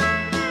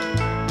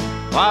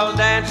 While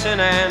dancing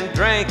and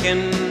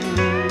drinking,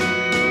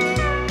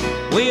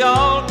 we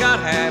all got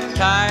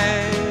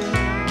half-tied.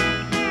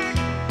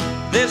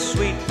 This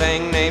sweet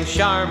thing named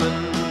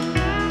Charmin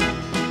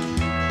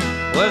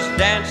was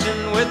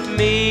dancing with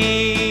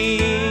me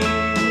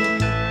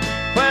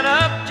when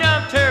up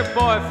jumped her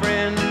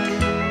boyfriend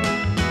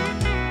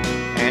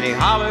and he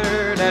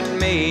hollered at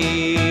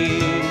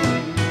me,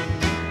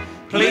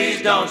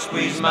 please don't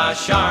squeeze my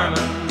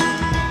Charmin,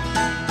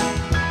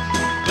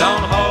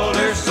 don't hold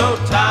her so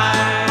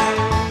tight,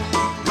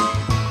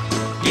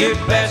 you'd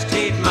best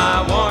heed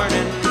my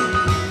warning,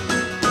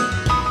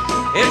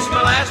 it's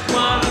my last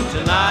one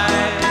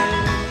tonight.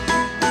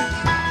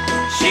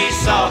 She's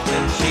soft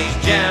and she's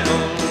gentle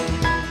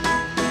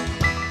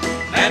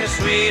and as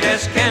sweet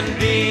as can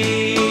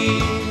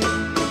be,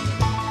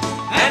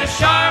 and if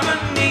Charmin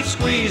needs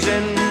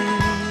squeezing,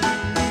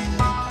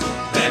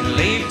 then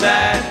leave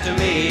that to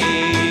me.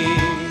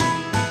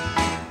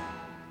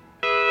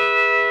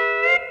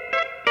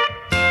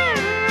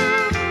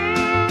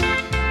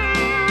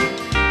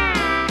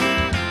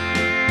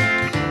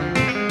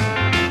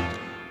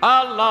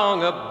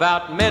 Along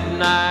about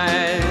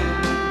midnight,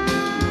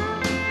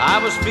 I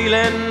was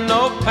feeling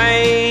no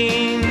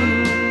pain,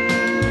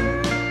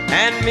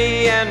 and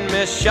me and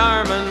Miss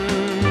Charmin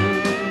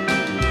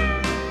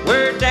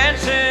we're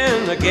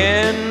dancing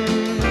again.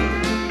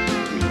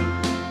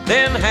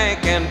 Then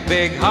Hank and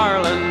Big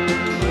Harlan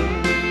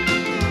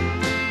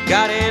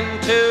got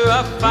into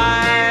a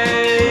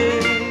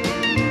fight,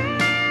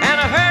 and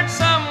I heard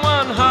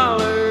someone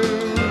holler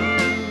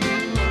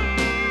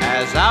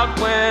as out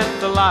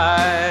went the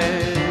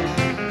light,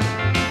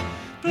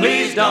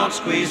 please don't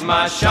squeeze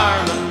my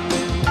Charmin,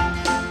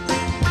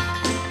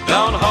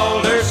 don't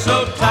hold her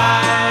so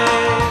tight,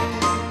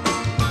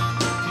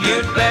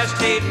 you'd best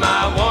heed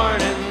my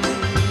warning,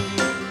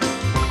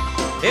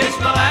 it's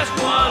my last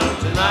one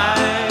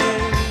tonight.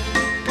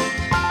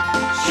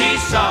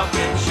 She's soft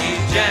and she's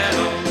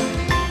gentle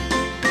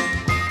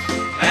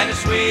and as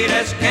sweet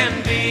as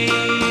can be,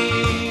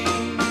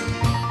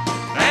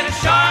 and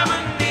if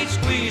Charmin needs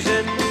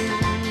squeezing,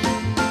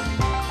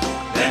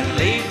 then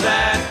leave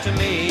that to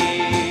me.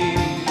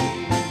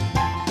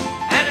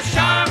 And if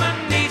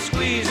Charmin needs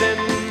squeezing,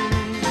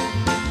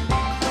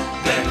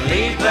 then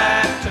leave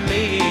that to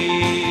me.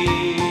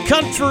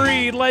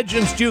 Country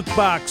Legends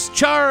Jukebox,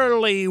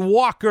 Charlie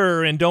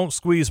Walker and Don't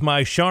Squeeze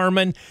My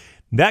Charmin.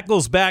 That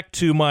goes back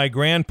to my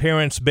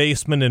grandparents'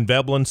 basement in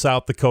Veblen,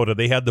 South Dakota.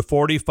 They had the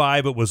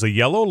 45. It was a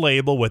yellow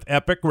label with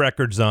Epic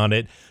Records on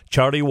it,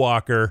 Charlie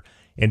Walker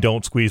and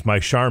Don't Squeeze My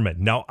Charmin.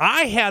 Now,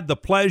 I had the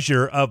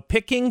pleasure of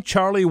picking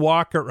Charlie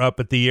Walker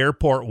up at the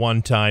airport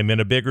one time in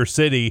a bigger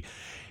city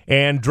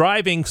and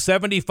driving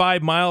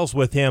 75 miles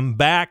with him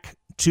back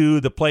to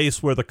the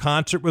place where the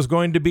concert was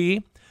going to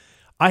be.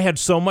 I had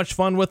so much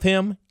fun with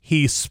him.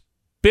 He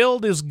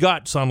spilled his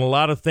guts on a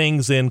lot of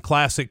things in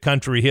classic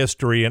country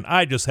history, and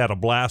I just had a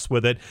blast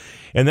with it.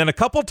 And then a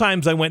couple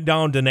times I went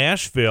down to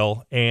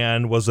Nashville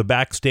and was a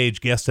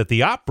backstage guest at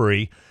the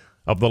Opry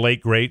of the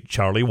late, great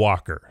Charlie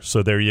Walker.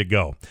 So there you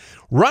go.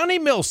 Ronnie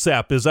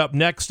Milsap is up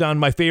next on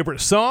My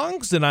Favorite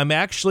Songs, and I'm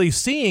actually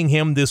seeing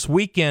him this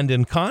weekend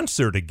in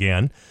concert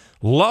again.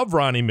 Love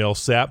Ronnie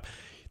Milsap.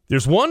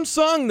 There's one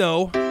song,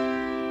 though,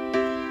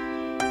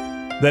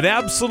 that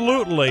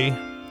absolutely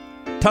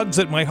tugs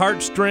at my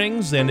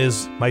heartstrings and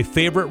is my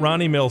favorite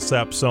Ronnie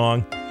Milsap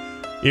song.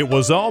 It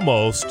Was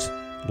Almost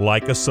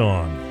Like a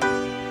Song.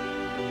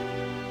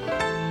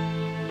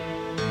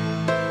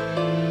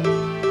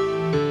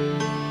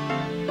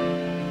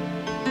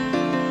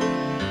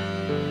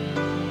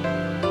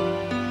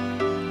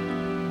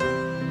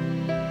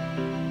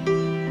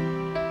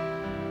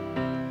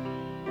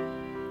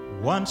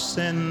 Once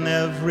in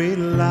every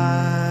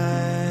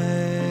life,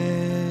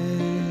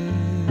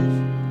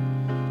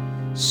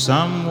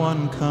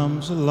 someone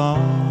comes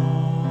along,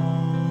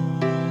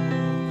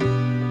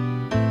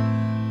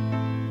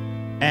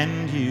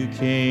 and you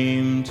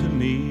came to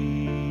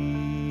me.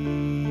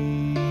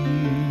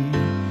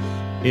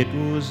 It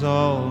was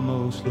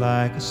almost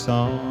like a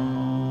song.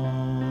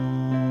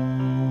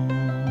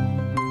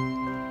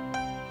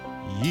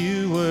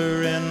 You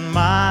were in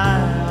my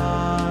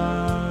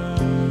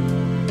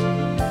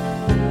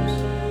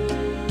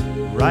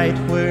right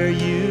where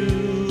you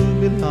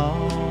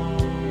belong.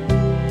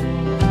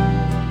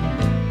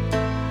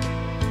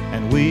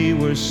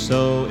 were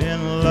so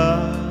in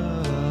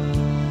love.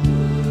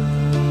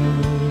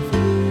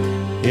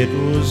 It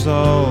was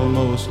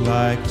almost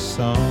like a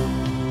song.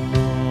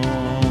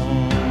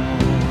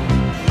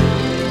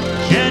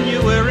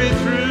 January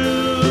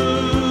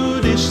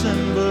through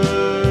December,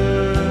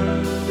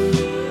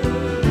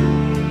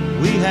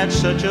 we had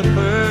such a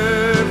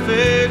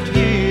perfect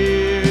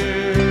year.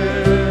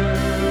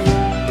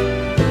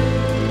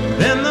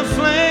 Then the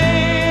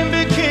flame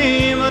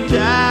became a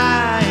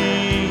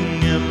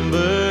dying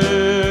ember.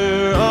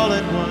 All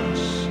at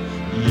once,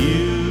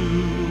 you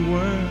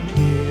weren't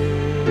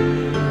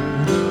here.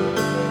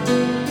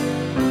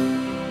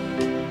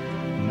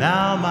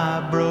 Now my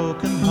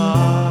broken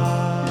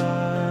heart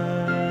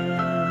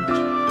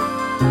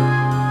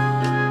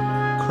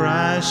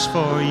cries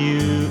for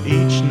you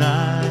each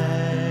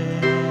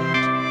night,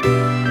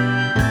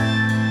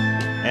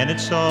 and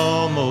it's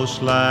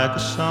almost like a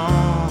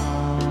song,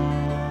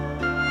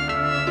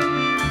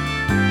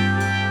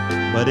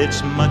 but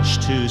it's much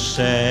too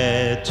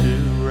sad to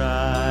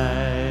write.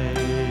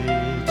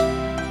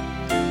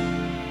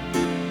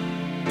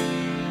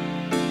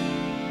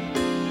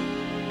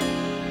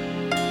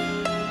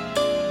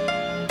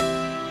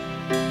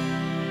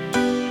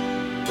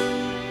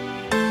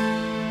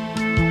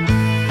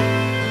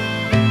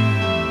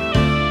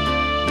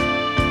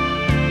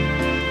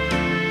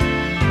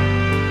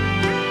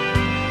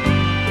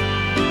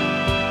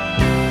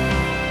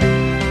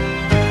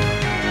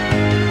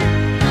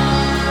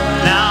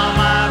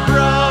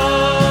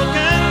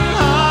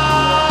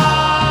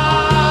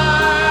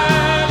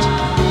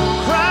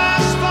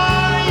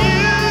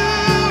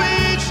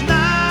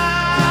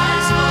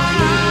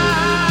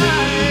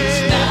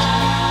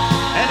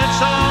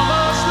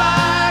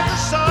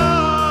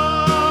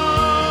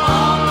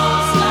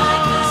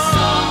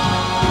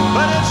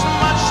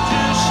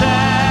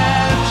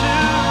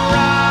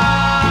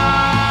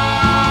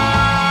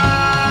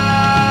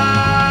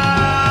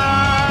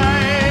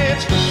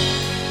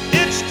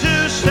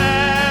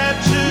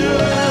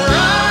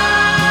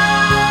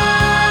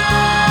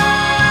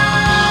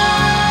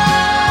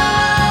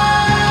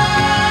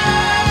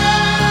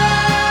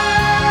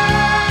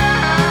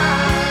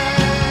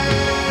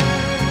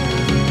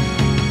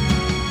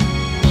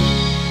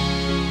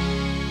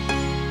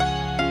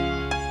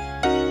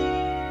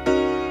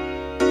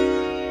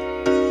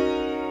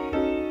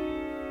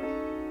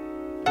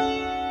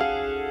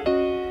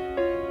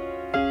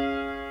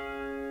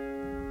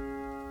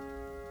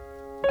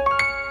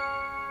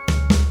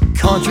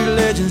 Country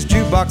Legends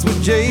Jukebox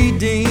with J.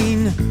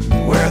 Dean,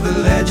 where the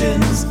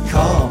legends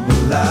come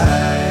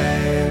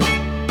alive.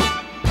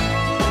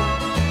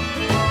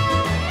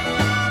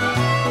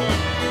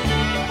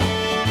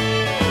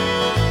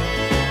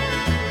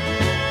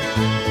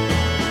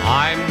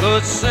 I'm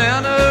the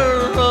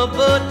center of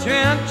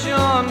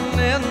attention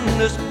in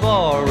this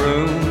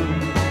barroom,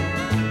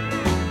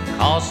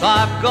 'cause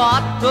I've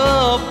got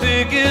the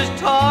biggest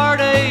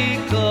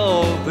heartache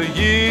of the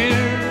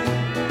year.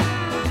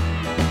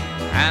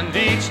 And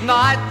each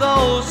night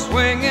those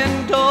swinging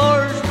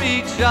doors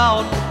reach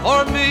out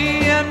for me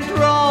and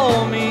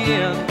draw me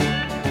in.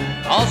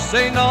 I'll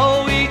say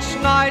no each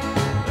night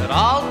that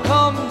I'll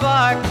come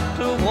back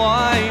to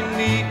wind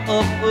me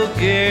up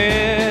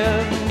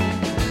again.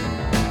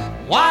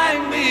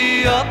 Wind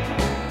me up,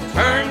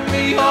 turn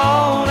me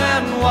on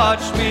and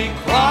watch me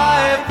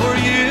cry for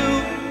you.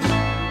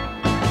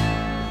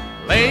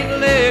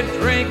 Lately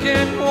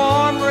drinking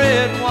warm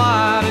red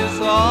wine is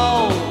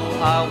all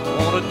I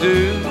wanna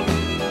do.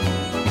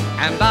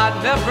 And I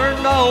never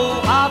know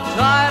how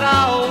tight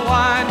I'll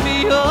wind me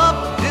up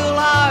till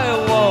I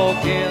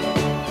walk in.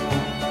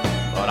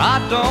 But I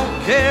don't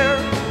care,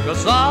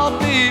 'cause I'll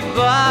be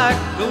back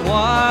to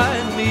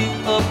wind me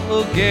up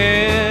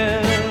again.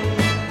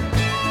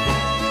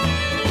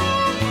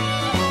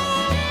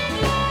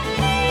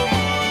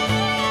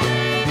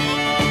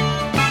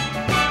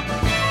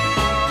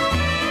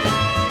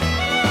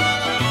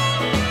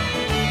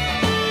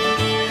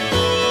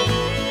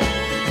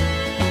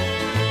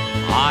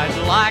 I'd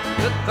like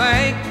to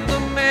thank the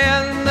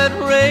men that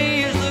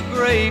raise the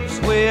grapes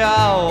way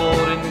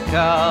out in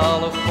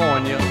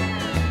California,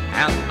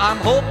 and I'm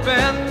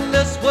hoping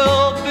this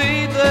will be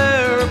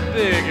their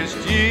biggest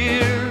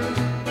year.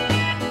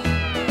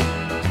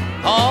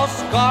 Oh,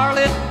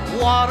 scarlet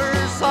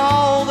water's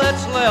all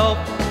that's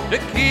left to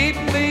keep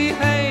me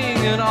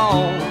hanging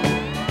on,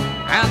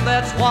 and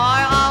that's why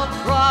I'll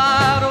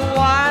try to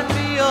wind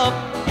me up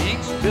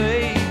each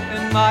day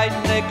and night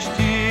next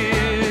year.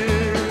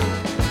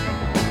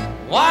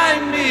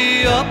 Wind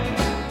me up,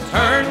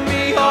 turn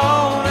me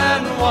on,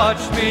 and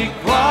watch me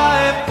cry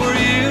for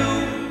you.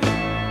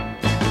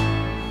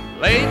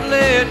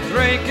 Lately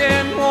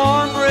drinking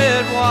warm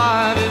red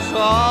wine is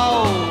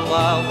all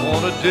I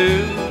wanna do.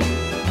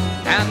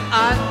 And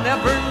I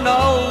never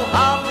know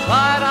how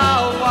tight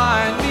I'll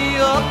wind me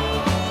up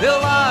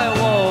till I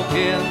walk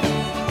in.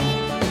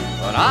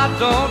 But I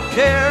don't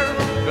care,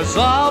 'cause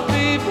I'll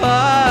be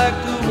back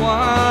to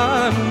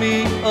wind me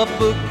up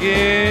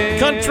again.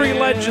 Country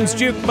Legends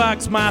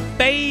Jukebox, my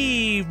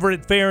favorite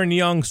favorite Farron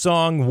Young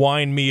song,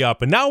 Wind Me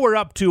Up. And now we're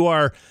up to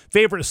our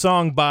favorite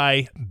song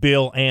by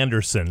Bill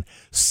Anderson.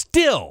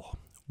 Still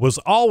was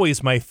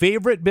always my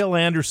favorite Bill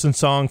Anderson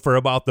song for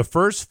about the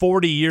first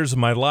 40 years of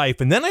my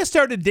life. And then I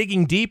started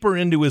digging deeper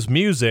into his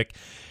music,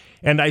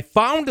 and I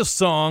found a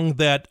song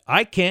that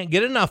I can't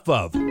get enough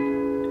of.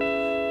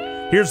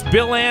 Here's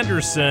Bill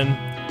Anderson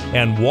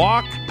and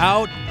Walk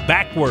Out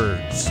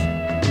Backwards.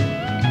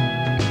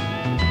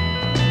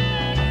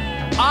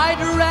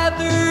 I'd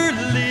rather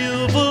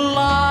live a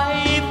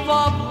life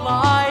of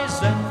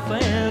lies and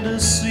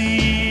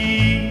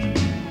fantasy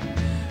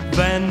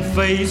than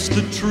face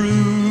the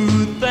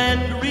truth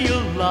and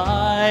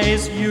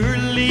realize you're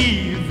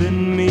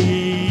leaving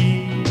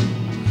me.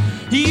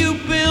 You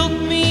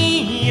built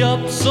me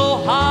up so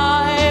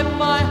high,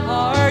 my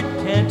heart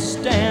can't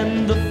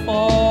stand the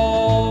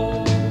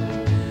fall.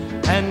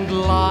 And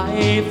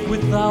life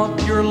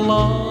without your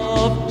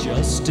love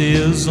just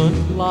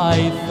isn't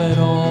life at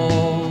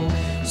all.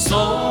 So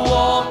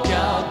walk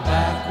out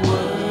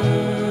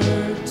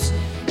backwards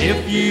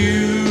if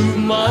you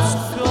must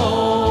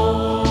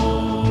go,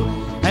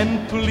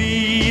 and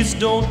please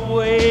don't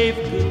wave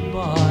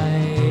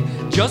goodbye,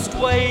 just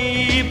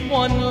wave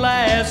one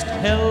last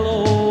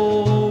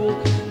hello.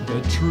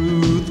 The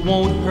truth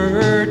won't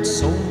hurt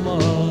so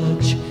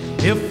much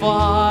if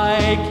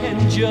I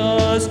can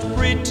just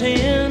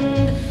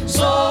pretend.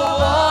 So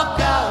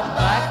walk out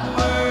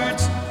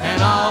backwards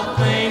and I'll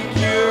think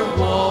you're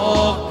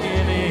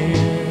walking in.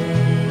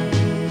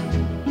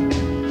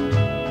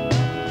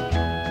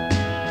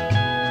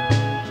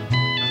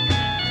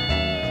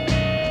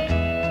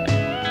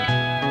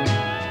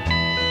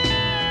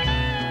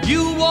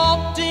 You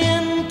walked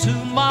into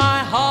my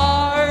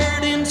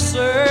heart in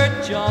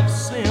search of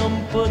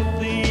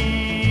sympathy.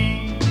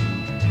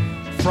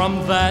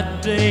 From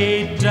that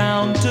day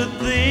down to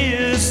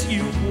this,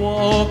 you've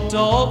walked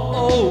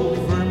all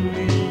over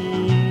me.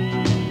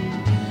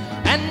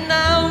 And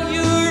now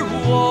you're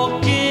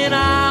walking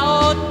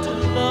out to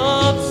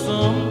love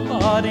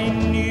somebody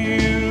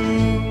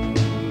new.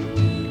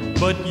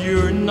 But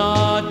you're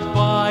not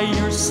by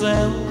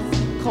yourself,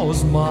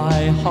 'cause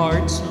my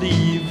heart's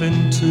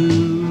leaving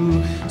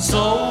too. So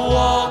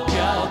walk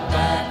out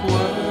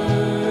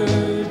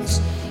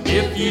backwards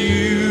if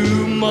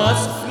you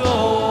must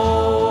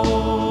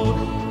go,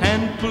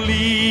 and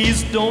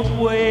please don't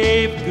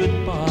wave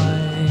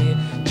goodbye,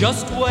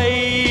 just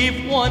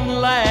wave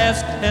one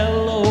last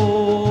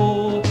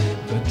hello.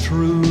 The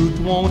truth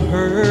won't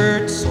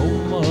hurt so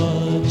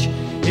much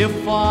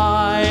if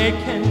I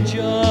can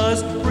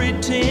just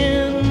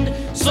pretend.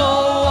 So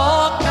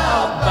walk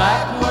out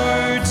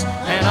backwards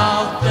and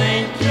I'll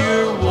think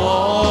you're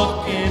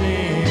walking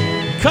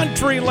in.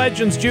 Country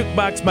Legends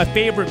Jukebox, my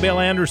favorite Bill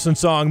Anderson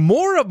song.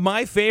 More of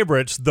my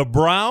favorites. The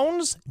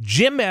Browns,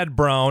 Jim Ed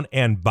Brown,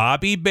 and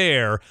Bobby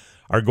Bare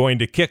are going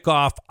to kick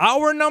off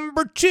hour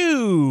number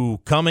 2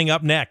 coming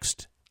up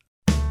next.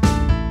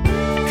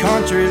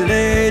 Country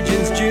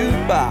Legends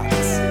Jukebox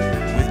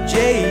with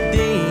J.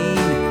 Dean,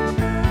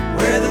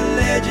 where the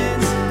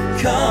legends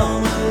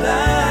come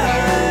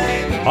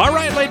alive. All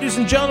right, ladies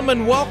and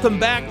gentlemen, welcome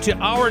back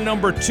to hour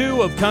number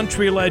 2 of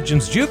Country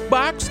Legends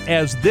Jukebox,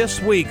 as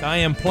this week I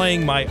am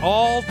playing my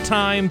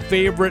all-time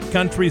favorite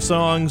country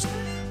songs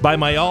by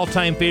my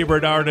all-time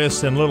favorite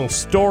artists, and little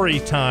story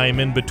time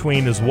in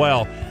between as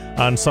well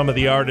on some of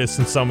the artists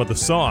and some of the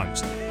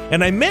songs.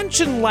 And I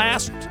mentioned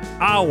last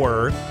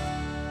hour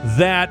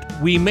that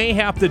we may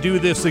have to do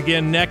this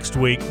again next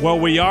week. Well,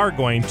 we are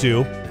going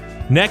to.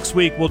 Next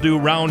week we'll do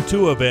round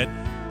 2 of it.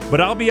 But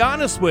I'll be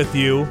honest with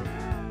you,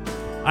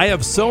 I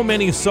have so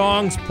many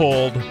songs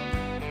pulled,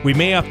 we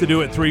may have to do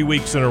it 3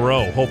 weeks in a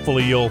row.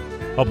 Hopefully you'll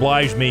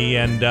oblige me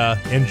and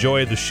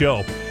enjoy the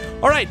show.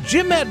 All right,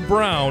 Jim Ed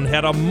Brown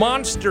had a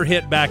monster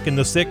hit back in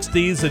the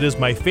 60s. It is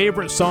my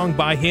favorite song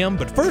by him.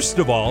 But first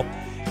of all,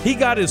 he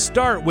got his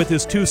start with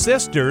his 2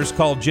 sisters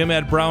called Jim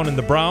Ed Brown and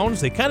the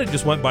Browns. They kind of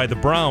just went by the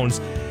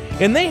Browns.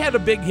 And they had a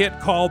big hit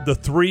called The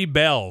Three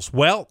Bells.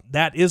 Well,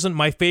 that isn't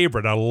my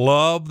favorite. I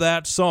love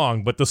that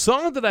song. But the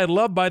song that I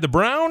love by the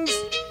Browns,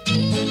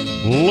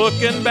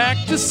 Looking Back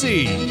to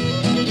See.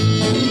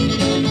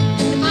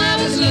 I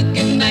was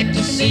looking back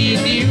to see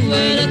if you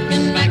were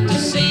looking back to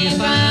see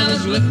if I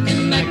was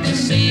looking back to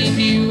see if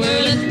you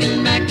were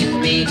looking back at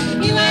me.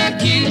 You were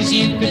cute as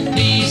you could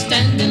be,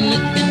 standing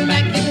looking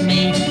back at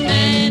me,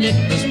 and it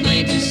was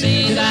plain to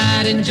see that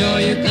I'd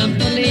enjoy your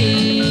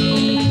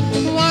company.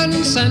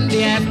 One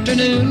Sunday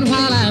afternoon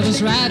while I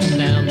was riding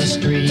down the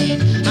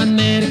street, I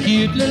met a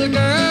cute little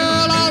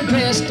girl all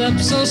dressed up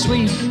so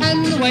sweet,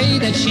 and the way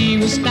that she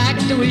was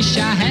stacked, I wish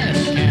I had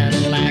a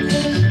Cadillac.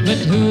 But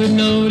who'd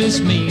notice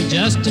me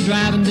just a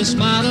driving this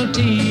Model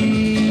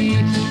T?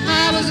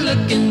 I was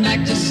looking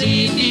back to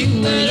see if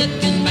you were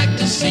looking back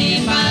to see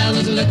if I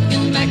was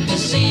looking back to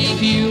see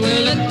if you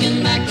were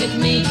looking back at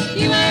me.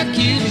 You were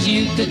cute as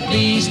you could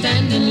be,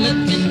 standing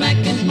looking back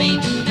at me,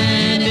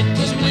 and it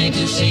was plain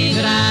to see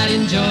that I'd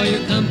enjoy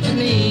your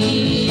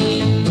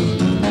company.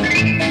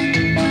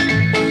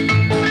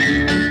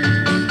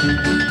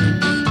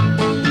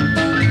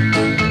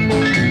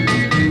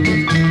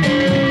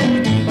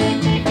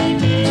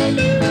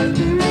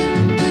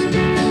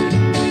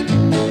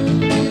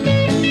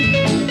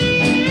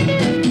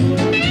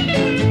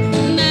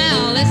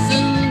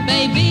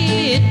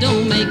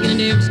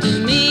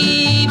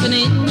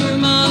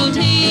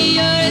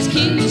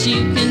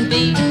 you can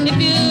be. If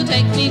you'll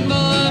take me for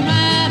a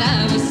ride,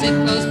 I will sit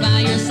close by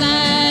your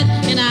side,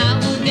 and I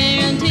will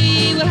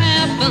guarantee we'll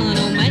have fun,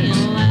 oh man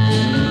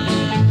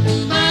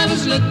alive. I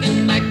was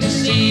looking back to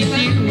see if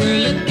you were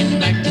looking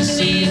back to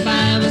see if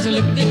I was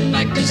looking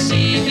back to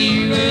see if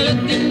you were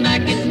looking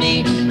back at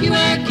me. You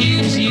are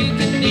cute as you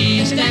could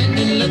be,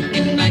 standing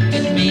looking back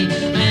at me,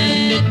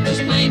 and it was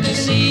plain to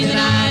see that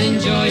I'd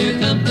enjoy your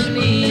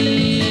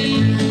company.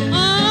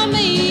 Oh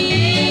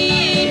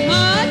me,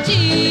 oh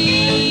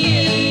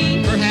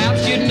gee,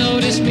 perhaps you'd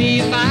notice me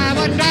if I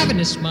were driving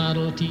this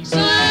Model T. So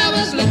I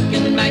was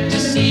looking back to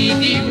see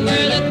if you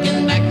were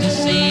looking back to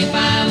see if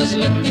I was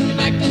looking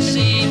back to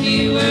see if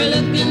you were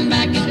looking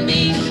back at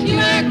me. You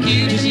are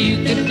cute as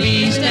you could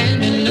be,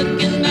 standing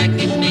looking back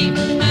at me,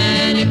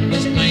 and it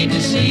was plain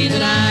to see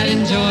that I'd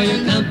enjoy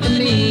your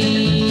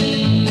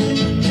company.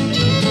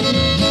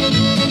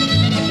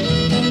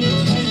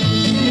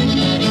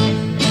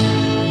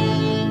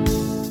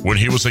 When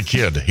he was a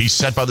kid, he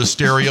sat by the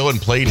stereo and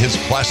played his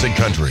classic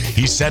country.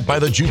 He sat by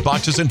the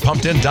jukeboxes and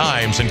pumped in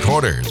dimes and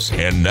quarters.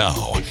 And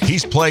now,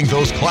 he's playing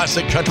those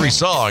classic country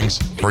songs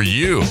for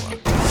you.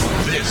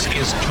 This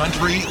is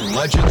Country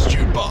Legends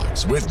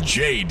Jukebox with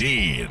J.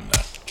 Dean.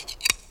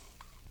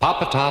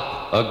 Papa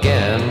Top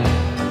again.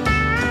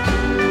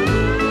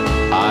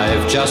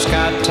 I've just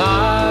got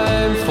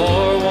time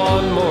for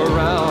one more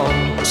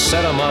round.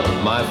 Set 'em up,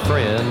 my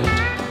friend.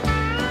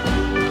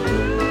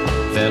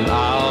 Then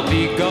I'll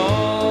be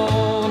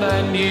gone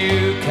and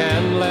you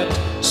can let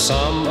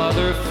some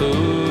other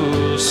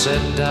fool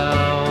sit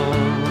down.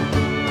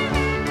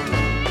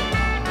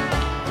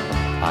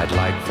 I'd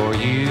like for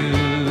you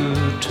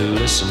to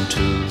listen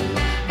to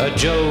a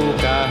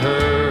joke I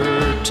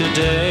heard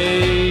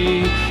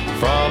today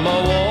from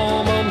a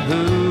woman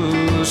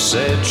who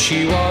said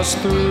she was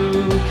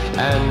through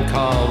and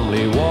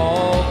calmly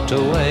walked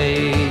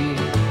away.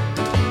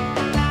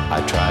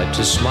 I tried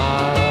to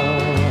smile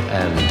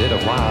and did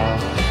a while,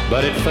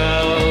 but it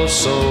felt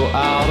so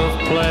out of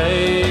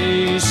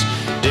place.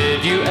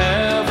 Did you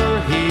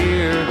ever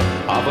hear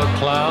of a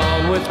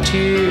clown with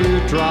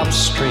teardrops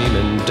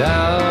streaming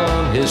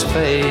down his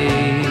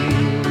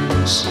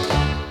face?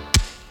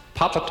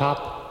 Papa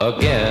Top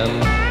again.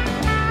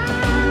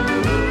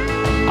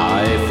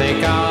 I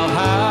think I'll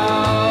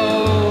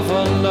have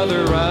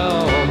another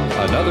round,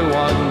 another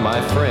one,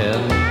 my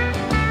friend.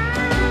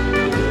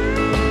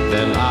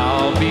 Then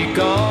I'll be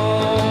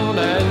gone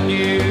and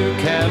you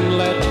can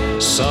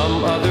let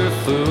some other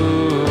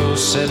fool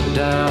sit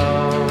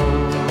down.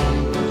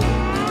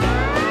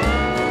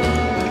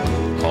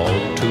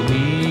 Home to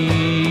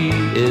me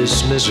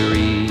is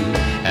misery,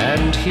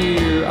 and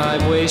here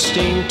I'm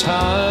wasting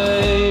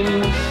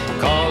time,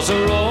 'cause a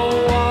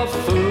row of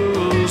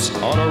fools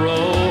on a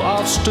row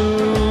of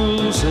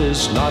stools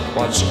is not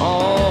what's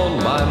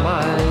on my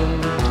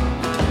mind.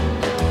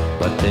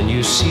 But then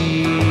you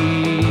see,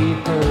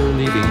 her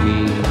leaving me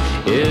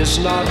is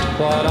not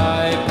what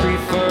I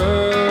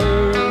prefer.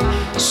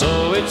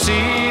 So it's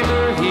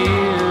either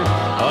here,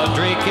 a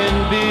drinking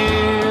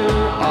beer,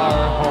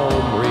 or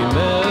home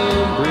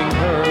remembering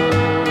her.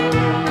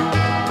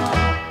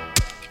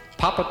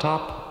 Papa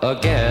Top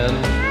again.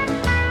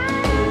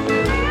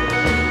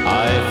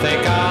 I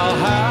think I'll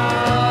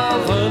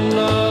have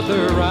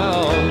another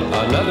round,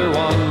 another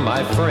one,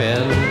 my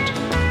friend.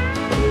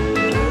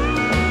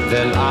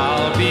 Then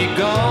I'll be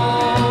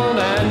gone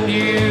and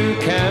you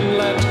can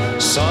let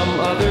some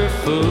other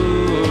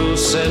fool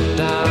sit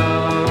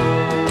down.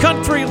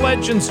 Country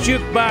Legends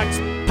Jukebox,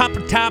 Papa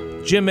Top,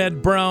 Jim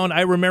Ed Brown.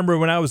 I remember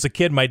when I was a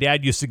kid, my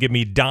dad used to give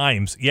me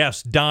dimes.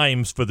 Yes,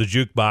 dimes for the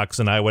jukebox,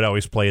 and I would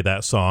always play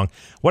that song.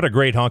 What a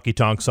great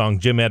honky-tonk song,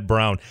 Jim Ed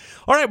Brown.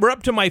 All right, we're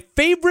up to my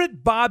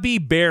favorite Bobby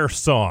Bare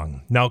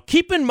song. Now,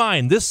 keep in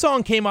mind, this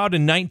song came out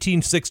in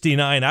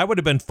 1969. I would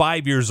have been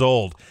 5 years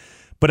old.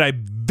 But I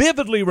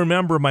vividly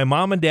remember my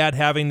mom and dad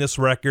having this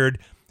record,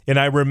 and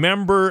I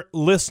remember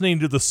listening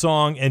to the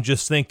song and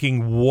just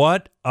thinking,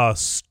 what a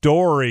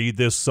story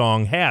this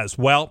song has.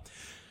 Well,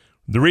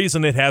 the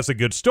reason it has a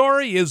good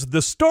story is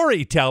the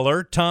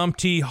storyteller, Tom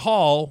T.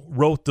 Hall,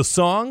 wrote the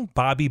song.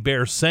 Bobby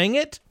Bare sang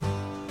it.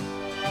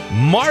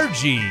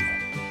 Margie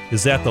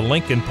is at the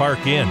Lincoln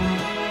Park Inn.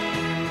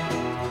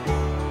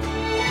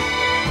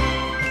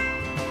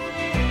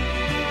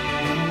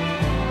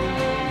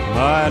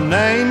 My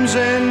name's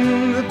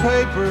in the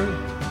paper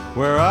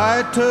where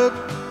I took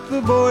the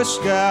Boy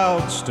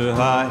Scouts to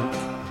hike.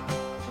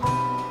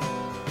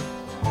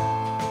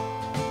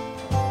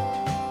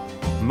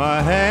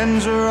 My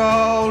hands are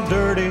all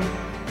dirty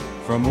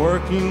from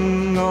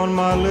working on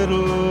my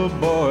little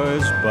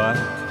boy's bike.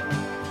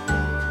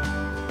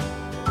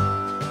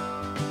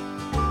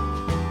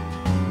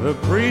 The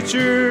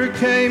preacher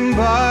came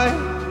by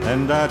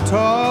and I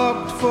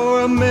talked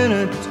for a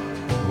minute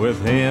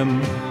with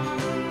him.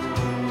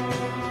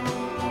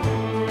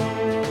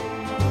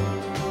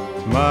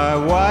 My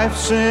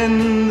wife's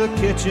in the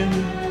kitchen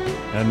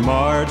and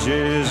Marge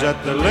is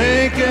at the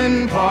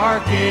Lincoln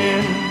Park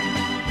Inn.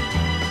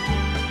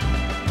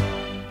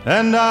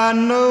 And I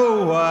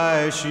know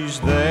why she's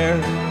there.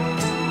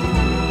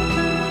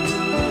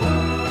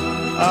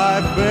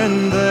 I've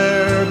been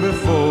there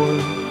before.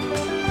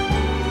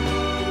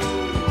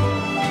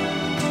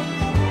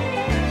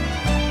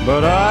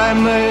 But I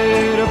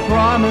made a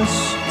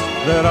promise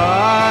that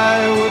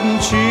I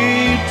wouldn't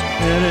cheat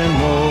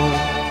anymore.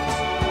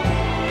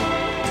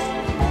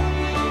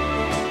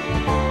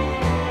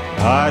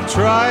 I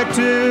try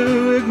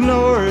to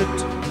ignore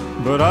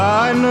it, but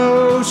I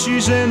know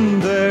she's in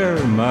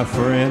there, my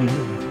friend.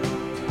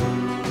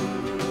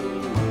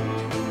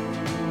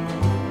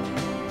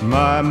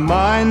 My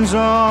mind's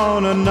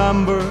on a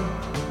number,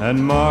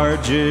 and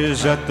Marge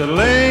is at the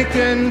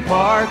Lincoln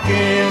Park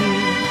Inn.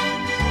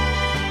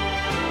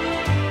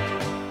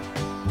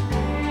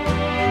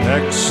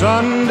 Next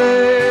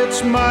Sunday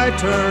it's my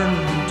turn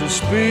to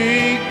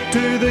speak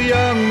to the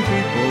young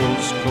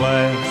people's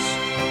class.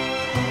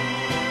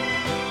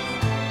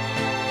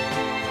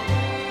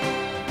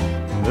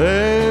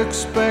 They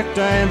expect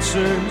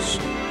answers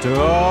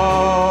to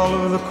all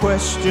of the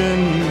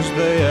questions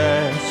they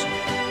ask.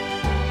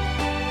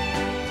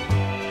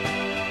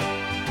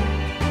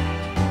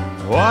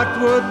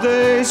 What would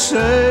they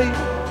say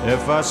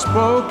if I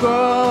spoke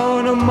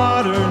on a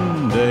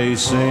modern day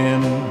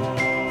sin?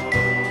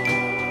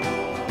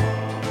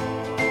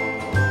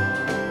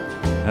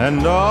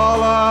 And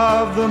all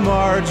of the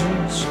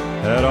Marges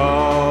at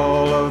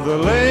all of the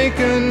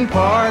Lincoln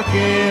Park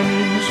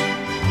Inns.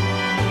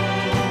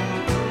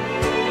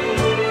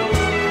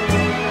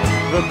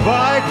 The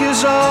bike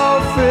is all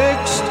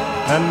fixed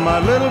and my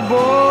little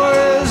boy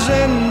is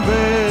in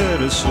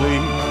bed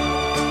asleep.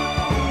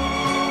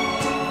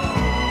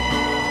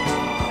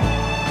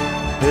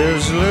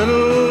 His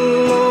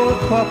little old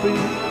puppy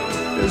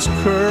is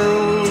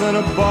curled in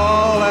a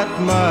ball at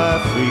my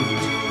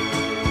feet.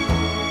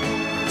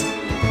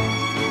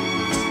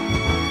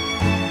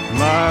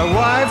 My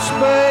wife's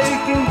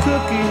baking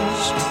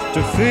cookies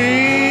to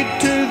feed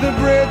to the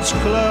Bridge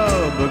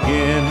Club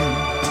again.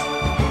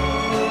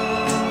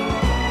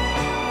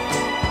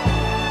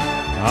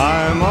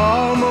 I'm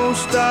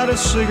almost out of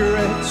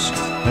cigarettes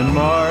and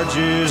Marge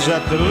is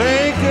at the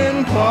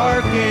Lincoln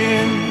Park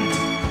Inn.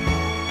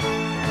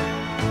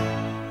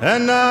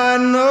 And I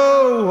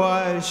know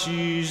why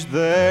she's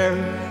there.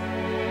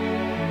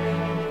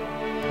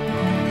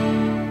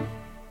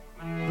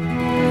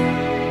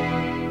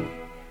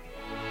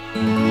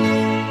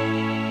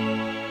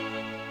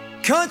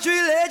 Country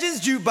Legends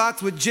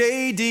Jukebox with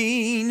J.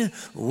 Dean,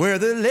 where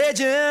the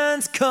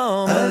legends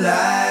come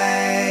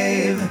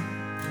alive.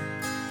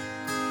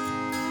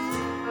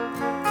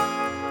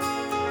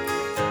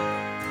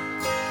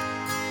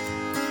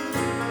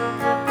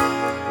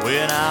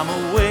 When I'm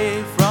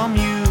away from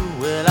you,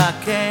 well, I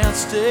can't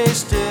stay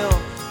still.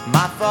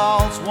 My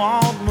thoughts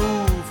won't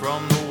move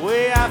from the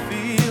way I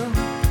feel.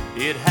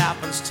 It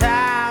happens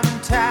time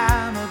and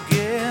time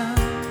again,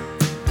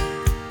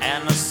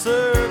 and the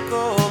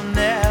circle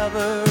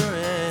never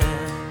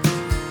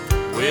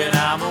ends. When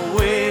I'm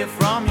away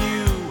from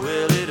you,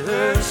 well, it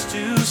hurts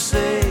to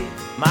say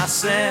my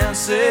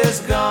sense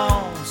is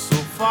gone so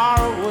far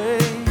away.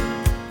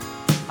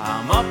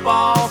 I'm up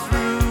all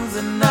through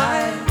the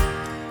night,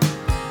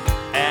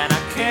 and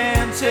I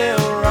can't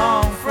tell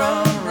wrong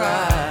from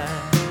right.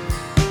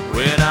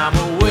 When I'm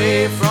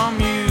away from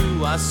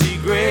you, I see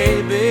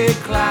gray big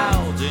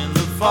clouds in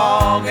the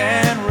fog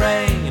and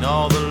rain.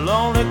 All the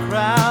lonely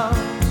crowds,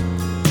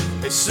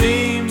 they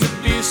seem to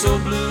be so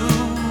blue.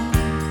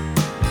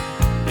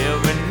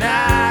 Every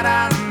night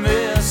I'm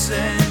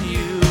missing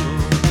you.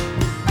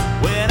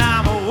 When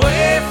I'm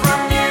away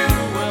from you,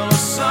 well, the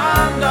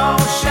sun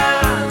don't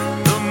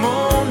shine, the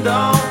moon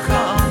don't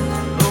come,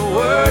 the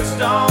words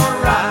don't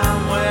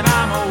rhyme. When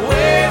I'm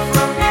away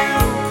from you,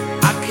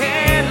 I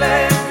can't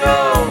let go.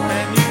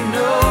 And you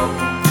know,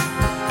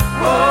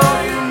 oh,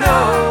 you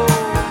know,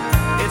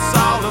 it's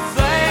all the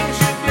things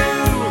you do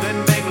that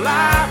make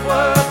life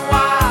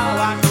worthwhile.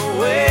 Like the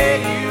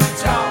way you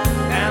talk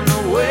and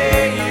the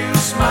way you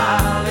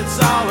smile. It's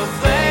all the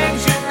things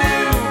you do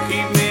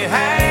keep me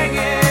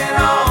hanging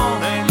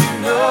on. And you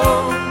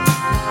know,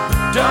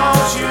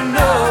 don't you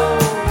know,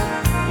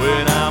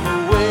 when I'm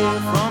away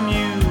from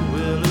you,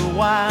 well, the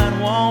wine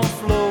won't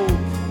flow,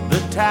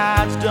 the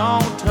tides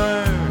don't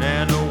turn,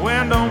 and the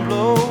wind don't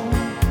blow.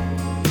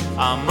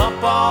 I'm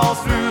up all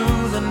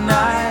through the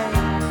night,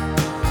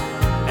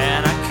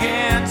 and I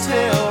can't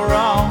tell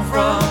wrong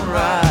from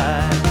right.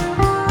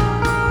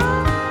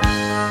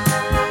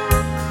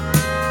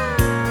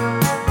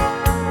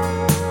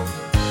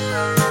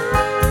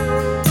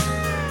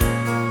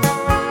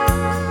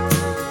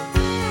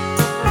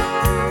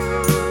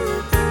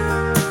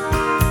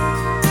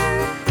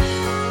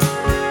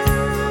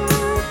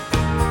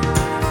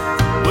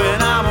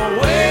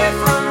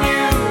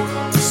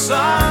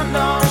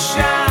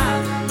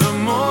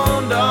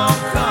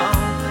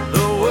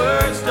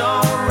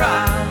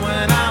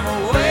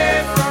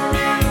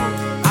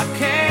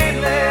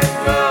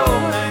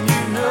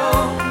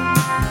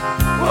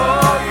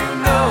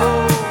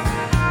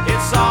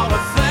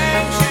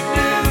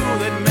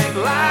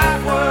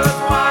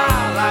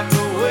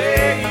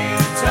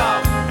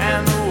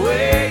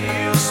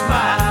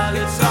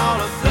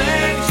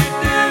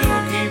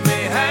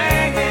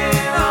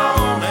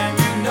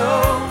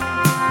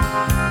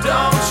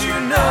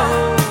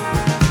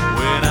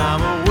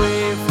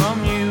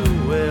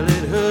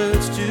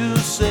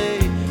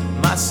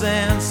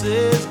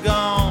 senses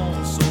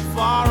gone so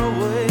far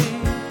away.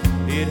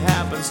 It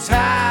happens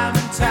time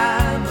and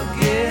time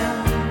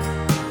again,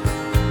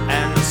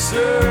 and the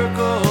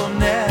circle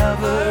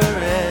never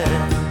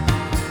ends.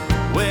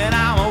 When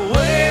I'm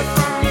away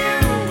from you,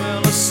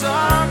 well, the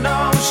sun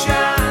don't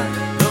shine,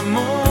 the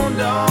moon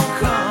don't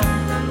come,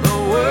 the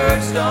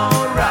words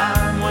don't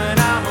rhyme. When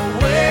I'm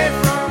away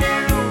from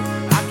you,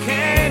 I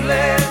can't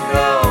let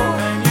go,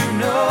 and you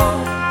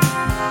know,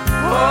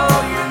 oh,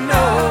 you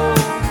know,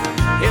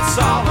 it's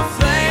all the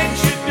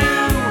things you do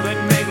that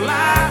make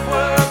life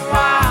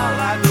worthwhile,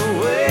 like the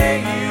way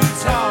you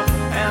talk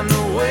and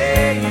the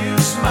way you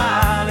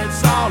smile.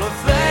 It's all the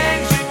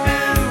things you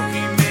do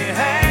keep me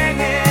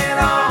hanging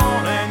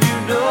on, and you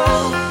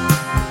know,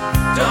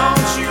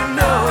 don't you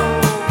know,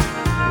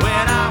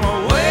 when I'm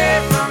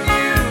away from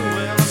you,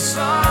 well, the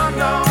sun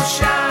don't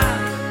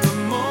shine, the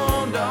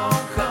moon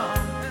don't come,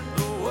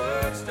 the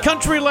words don't.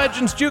 Country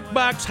Legends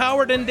Jukebox,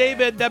 Howard and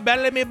David, the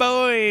Bellamy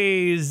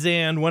Boys.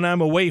 And When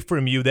I'm Away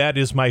From You, that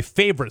is my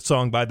favorite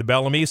song by the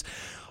Bellamys.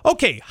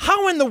 Okay,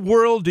 how in the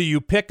world do you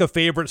pick a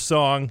favorite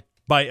song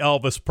by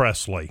Elvis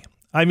Presley?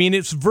 I mean,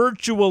 it's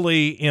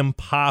virtually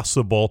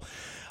impossible.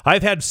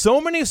 I've had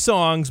so many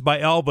songs by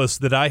Elvis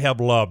that I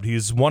have loved.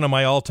 He's one of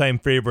my all-time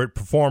favorite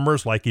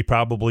performers, like he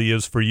probably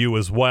is for you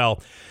as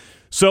well.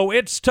 So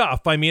it's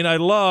tough. I mean, I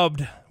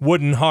loved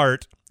Wooden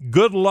Heart.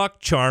 Good Luck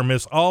Charm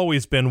has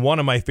always been one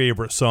of my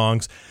favorite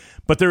songs.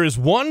 But there is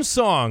one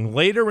song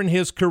later in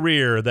his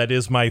career that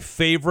is my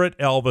favorite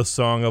Elvis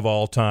song of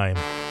all time.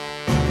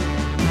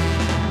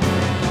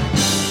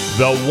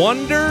 The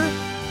Wonder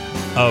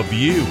of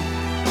You.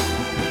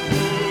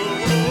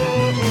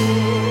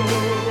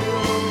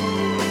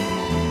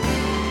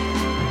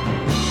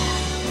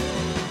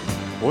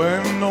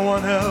 When no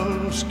one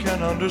else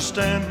can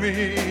understand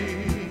me,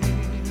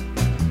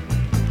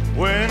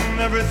 when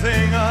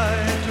everything I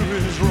do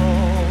is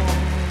wrong,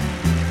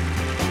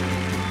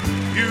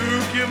 you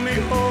give me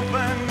hope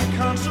and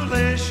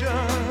consolation.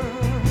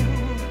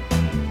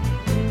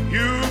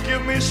 You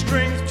give me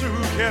strength to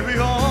carry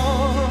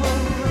on,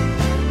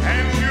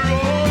 and you're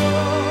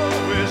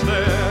always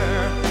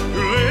there to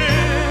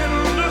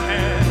lend a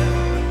hand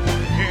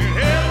in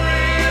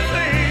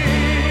everything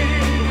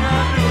I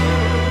do.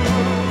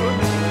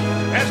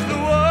 That's the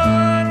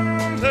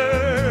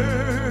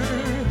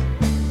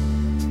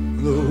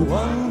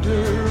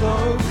wonder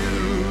of you.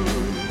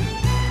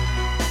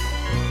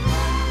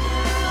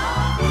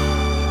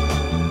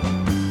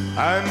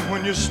 And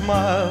when you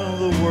smile,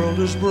 the world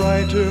is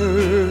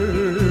brighter.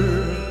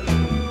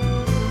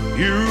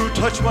 You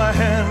touch my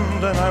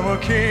hand and I'm a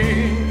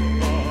king.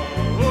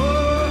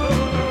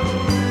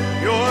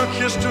 Your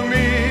kiss to me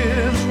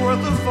is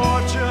worth a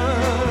fortune.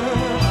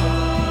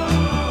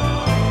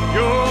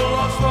 Your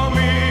love for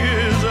me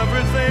is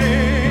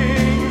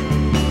everything.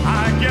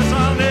 I guess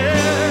I'll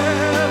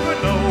never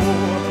know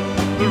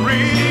the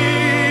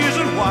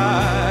reason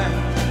why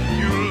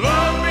you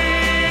love me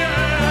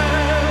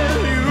as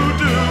you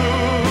do.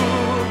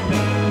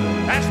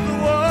 That's the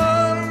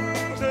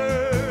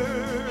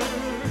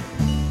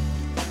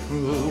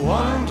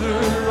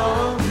wonder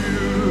of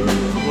you.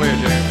 Play it,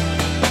 James.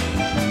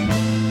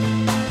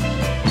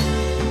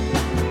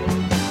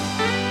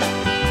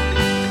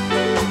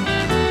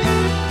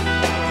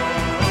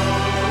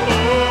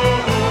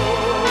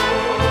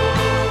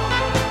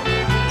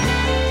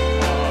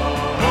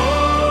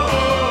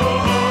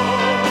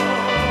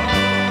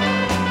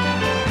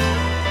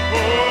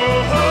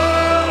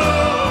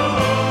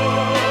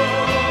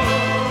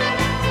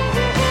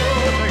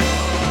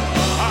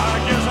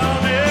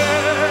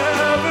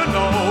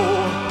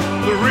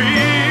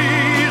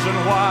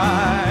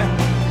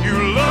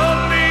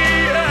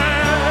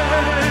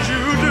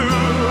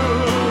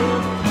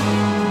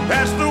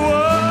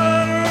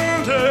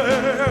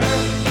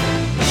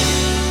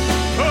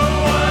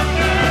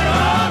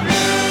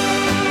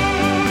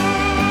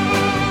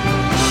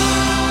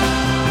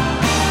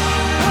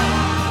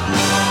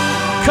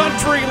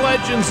 Country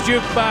Legends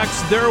Jukebox.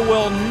 There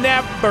will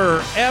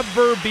never,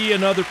 ever be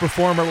another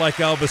performer like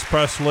Elvis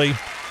Presley.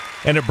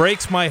 And it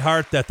breaks my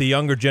heart that the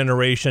younger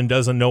generation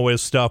doesn't know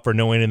his stuff or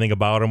know anything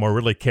about him or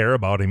really care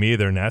about him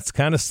either. And that's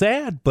kind of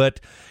sad, but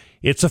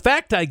it's a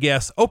fact, I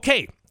guess.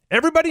 Okay,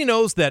 everybody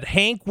knows that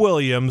Hank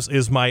Williams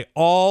is my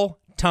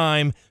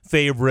all-time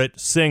favorite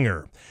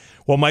singer.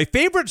 Well, my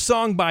favorite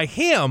song by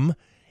him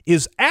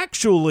is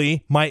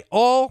actually my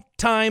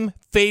all-time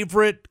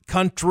favorite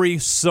country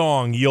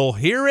song. You'll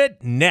hear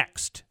it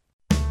next.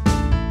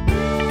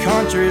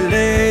 Country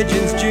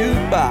Legends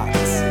Jukebox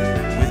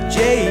with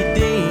J.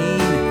 Dean,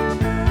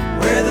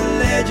 where the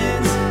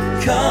legends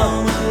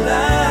come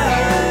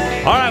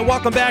alive. All right,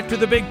 welcome back to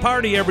the big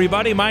party,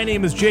 everybody. My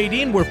name is J.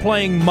 Dean. We're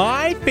playing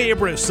my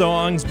favorite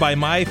songs by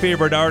my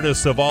favorite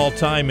artists of all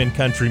time in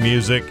country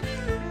music.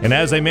 And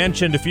as I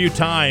mentioned a few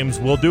times,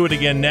 we'll do it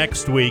again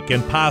next week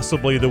and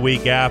possibly the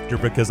week after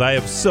because I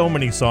have so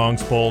many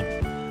songs pulled.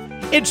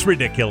 It's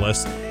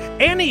ridiculous.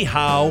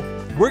 Anyhow,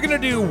 we're going to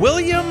do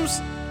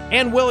Williams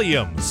and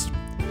Williams.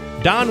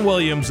 Don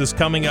Williams is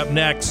coming up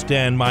next,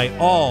 and my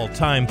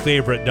all-time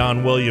favorite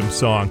Don Williams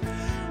song.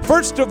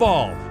 First of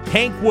all,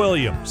 Hank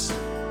Williams.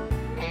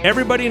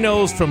 Everybody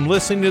knows from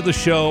listening to the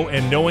show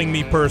and knowing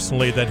me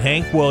personally that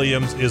Hank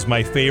Williams is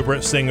my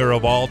favorite singer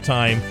of all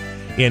time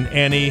in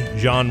any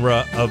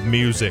genre of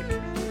music.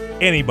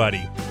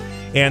 Anybody.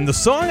 And the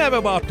song I'm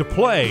about to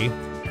play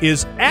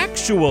is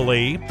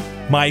actually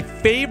my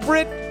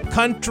favorite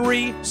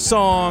country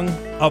song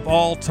of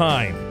all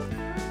time.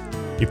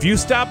 If you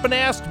stop and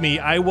ask me,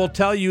 I will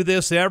tell you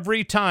this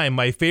every time.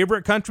 My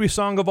favorite country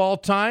song of all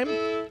time?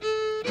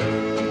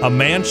 A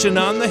Mansion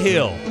on the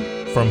Hill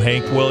from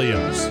Hank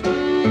Williams.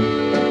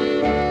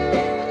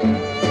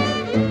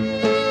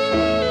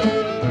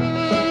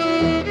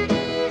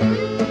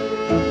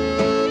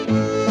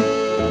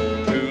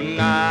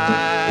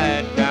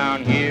 Tonight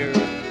down here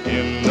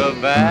in the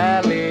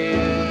valley,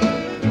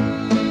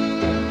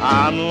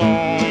 I'm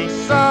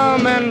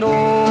lonesome and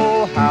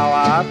oh, how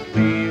I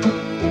feel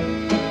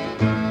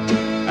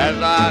as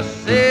I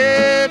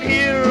sit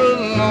here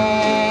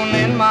alone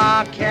in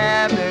my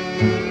cabin.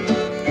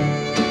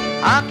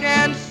 I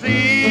can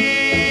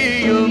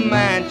see a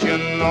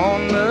mansion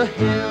on the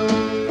hill.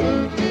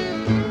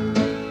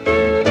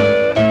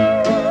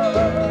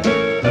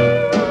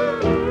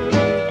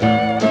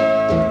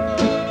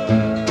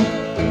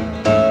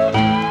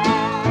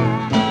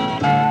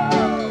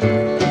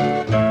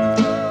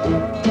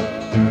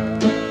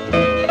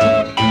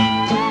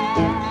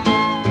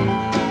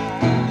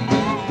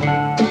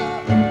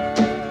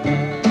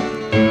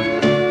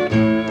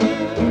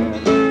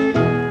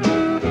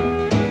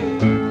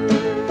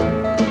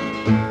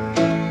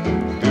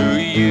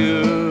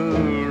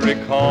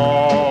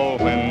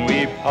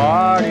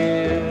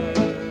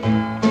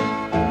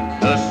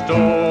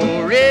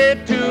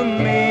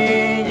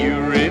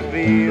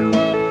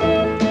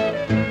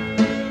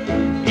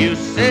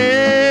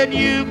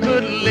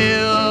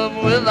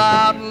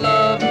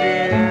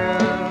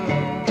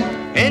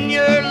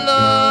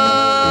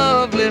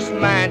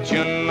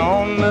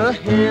 On the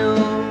hill.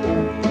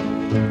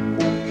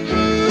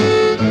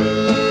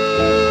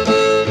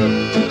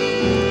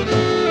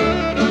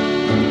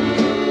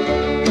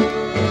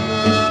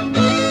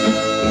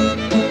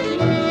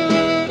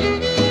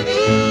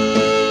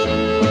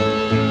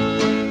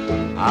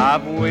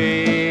 I've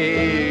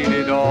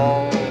waited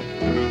all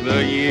through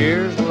the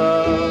years,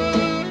 love,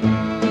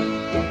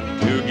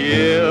 to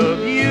give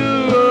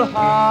you a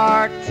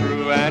heart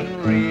true and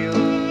real.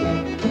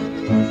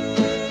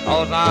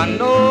 'Cause I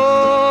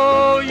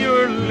know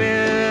you're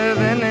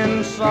living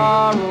in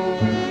sorrow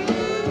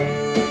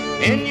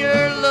in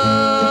your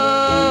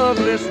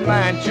loveless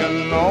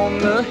mansion on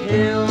the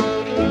hill.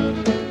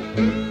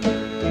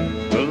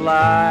 The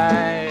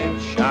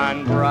lights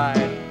shine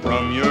bright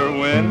from your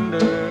window.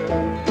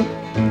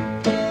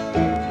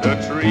 The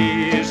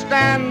trees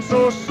stand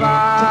so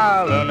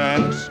silent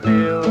and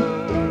still.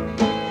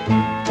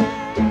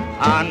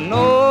 I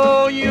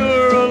know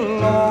you're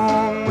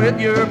alone with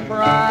your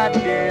pride,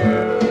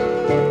 dear,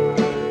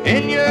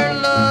 in your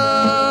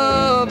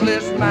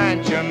loveless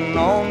mansion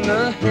on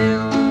the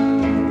hill.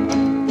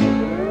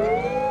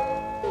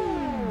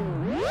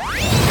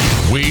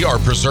 We are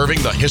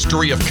preserving the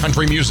history of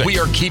country music. We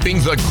are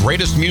keeping the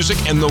greatest music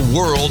in the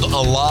world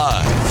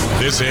alive.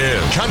 This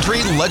is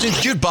Country Legends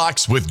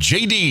Jukebox with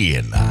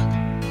JD.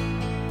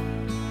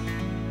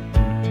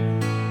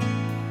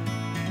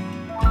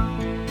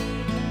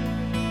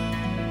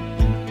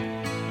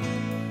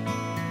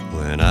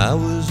 When I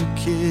was a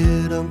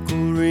kid,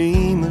 Uncle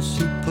Remus,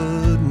 he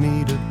put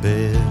me to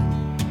bed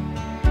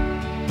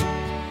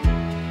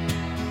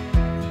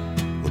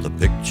with a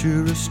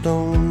picture of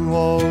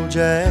Stonewall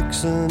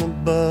Jackson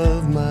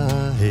above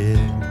my head.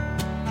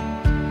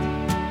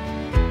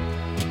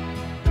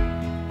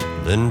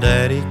 Then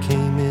Daddy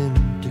came in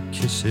to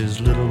kiss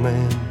his little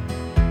man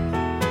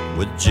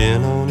with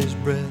gin on his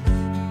breath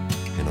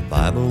and a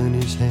Bible in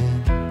his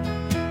hand.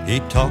 He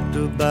talked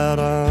about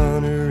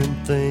honor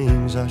and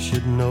things I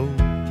should know.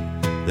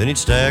 Then he'd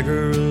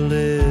stagger a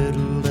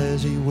little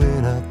as he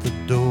went out the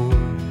door.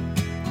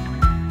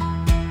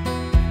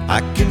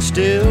 I can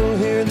still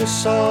hear the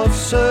soft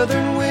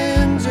southern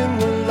winds in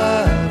the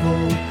live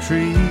oak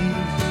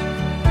trees.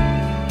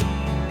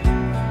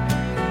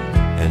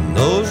 And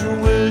those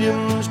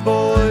Williams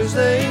boys,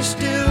 they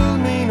still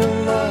mean a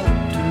lot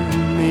to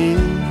me.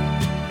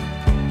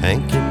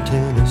 Hank in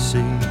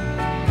Tennessee,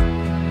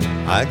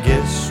 I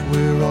guess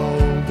we're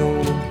all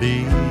gonna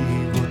be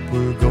what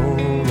we're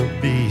gonna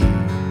be.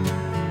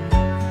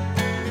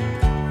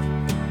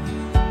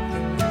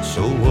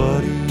 So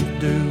what do you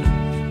do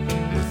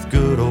with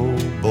good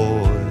old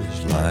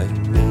boys like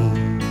me?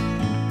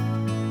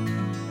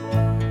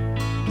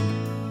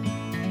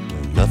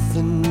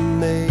 Nothing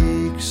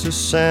makes a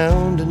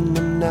sound in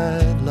the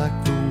night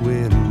like the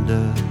wind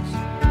does.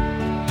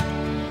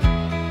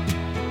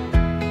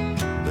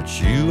 But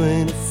you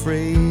ain't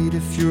afraid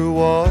if you're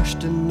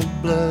washed in the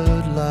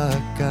blood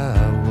like I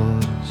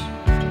was.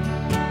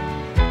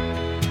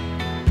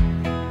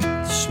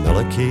 The smell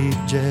of cave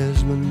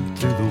jasmine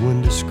through the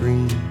window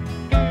screen,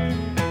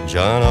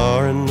 John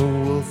R. and the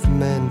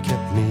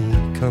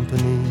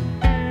company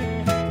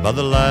by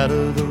the light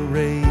of the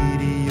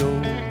radio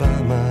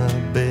by my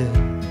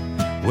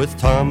bed, with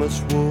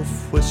Thomas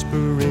Wolfe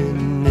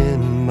whispering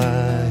in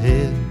my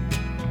head.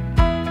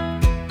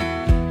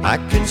 I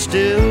can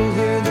still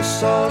hear the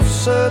soft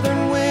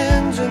southern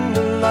winds in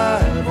the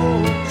live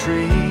oak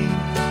trees,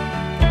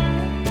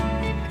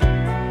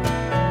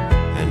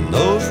 and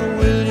those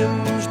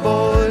Williams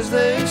boys,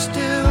 they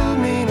still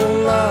mean a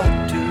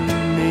lot to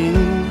me.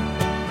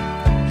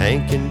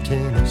 Hank in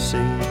Tennessee,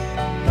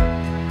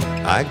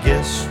 I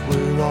guess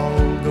we're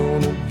all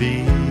gonna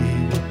be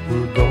what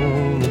we're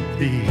gonna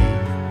be.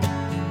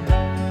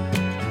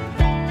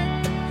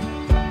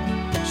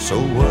 So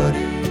what do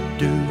you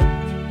do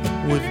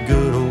with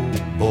good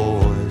old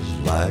boys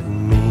like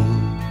me?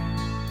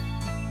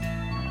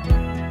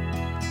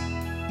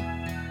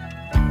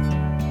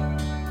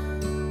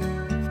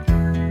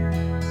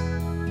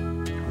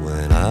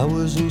 When I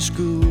was in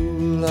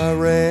school, I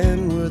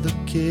ran with a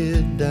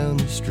kid down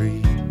the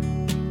street,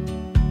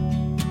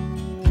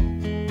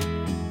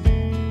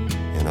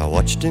 and I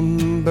watched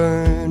him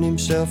burn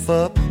himself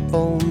up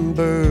on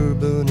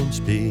bourbon and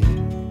speed.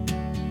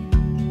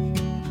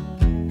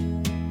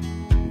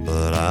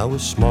 But I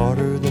was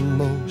smarter than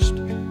most,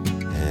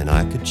 and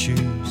I could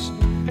choose.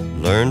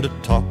 Learn to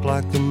talk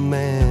like the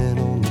man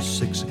on the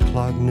 6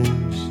 o'clock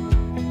news.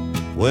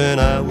 When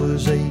I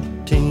was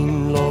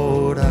 18,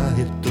 Lord, I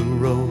hit the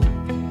road,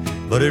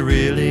 but it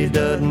really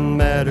doesn't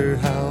matter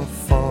how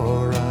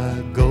far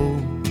I go.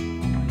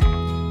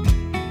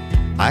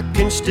 I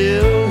can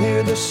still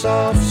hear the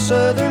soft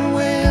southern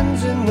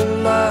winds in the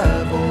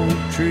live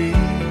oak trees,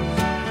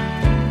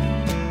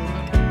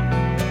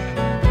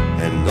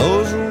 and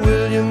those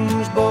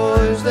Williams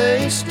boys,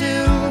 they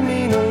still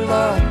mean a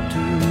lot to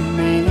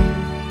me.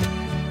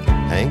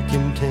 Hank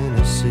in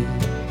Tennessee,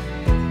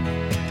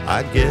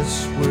 I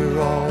guess we're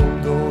all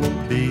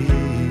gonna be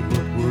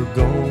what we're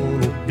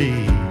gonna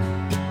be.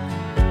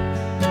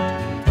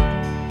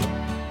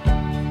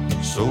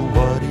 So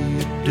what do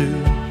you do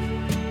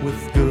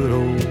with good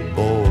old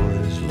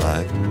boys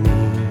like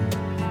me?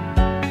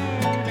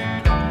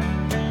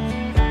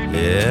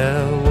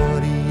 Yeah,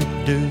 what do you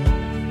do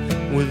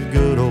with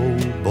good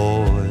old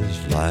boys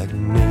like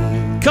me?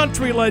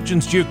 Country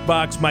Legends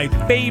Jukebox, my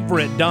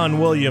favorite Don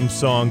Williams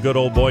song, Good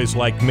Old Boys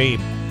Like Me.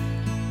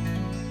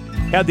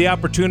 Had the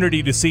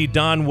opportunity to see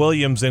Don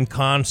Williams in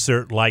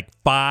concert like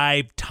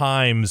 5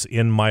 times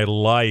in my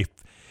life.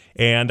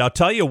 And I'll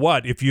tell you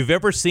what, if you've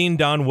ever seen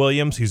Don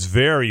Williams, he's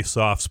very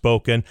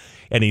soft-spoken,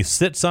 and he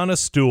sits on a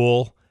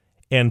stool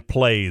and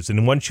plays.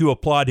 And once you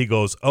applaud, he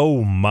goes,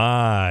 "Oh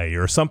my,"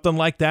 or something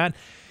like that.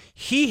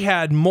 He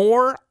had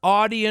more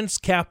audience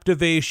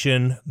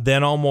captivation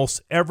than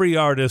almost every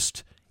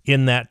artist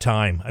in that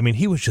time. I mean,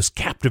 he was just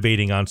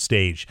captivating on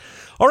stage.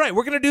 All right,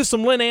 we're going to do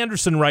some Lynn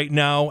Anderson right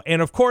now.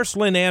 And of course,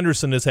 Lynn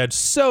Anderson has had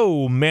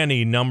so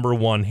many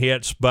 #1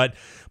 hits, but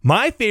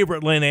my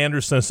favorite Lynn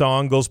Anderson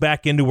song goes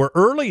back into her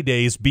early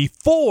days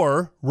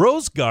before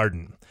Rose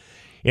Garden.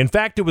 In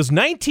fact, it was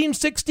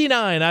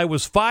 1969. I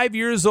was 5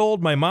 years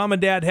old. My mom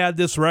and dad had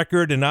this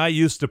record, and I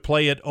used to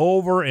play it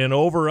over and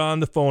over on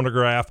the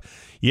phonograph.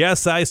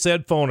 Yes, I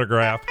said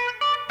phonograph.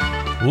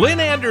 Lynn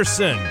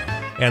Anderson,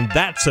 and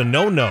That's a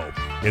No-No.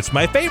 It's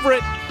my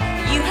favorite.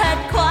 You had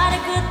quite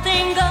a good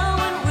thing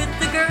going with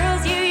the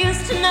girls you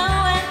used to know,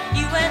 and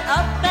you went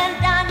up and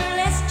down your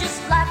list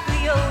just like a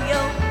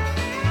yo-yo.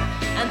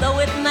 And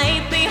though it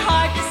may be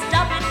hard to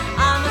stop it,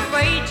 I'm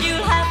afraid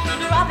you'll have to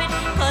drop it,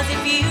 'cause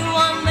if you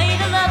want me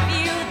to love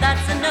you,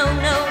 that's a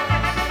no-no.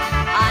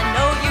 I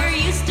know you're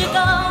used to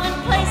going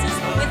places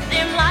with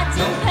dim lights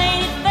and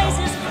painted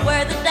faces,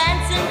 where the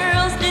dancing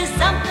girls do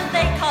something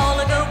they call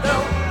a go-go.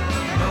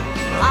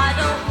 I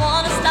don't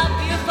want to stop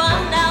your fun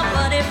now,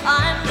 but if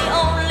I'm the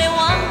only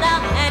one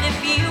now, and if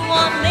you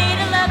want me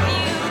to love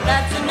you,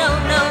 that's a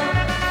no-no.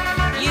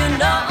 You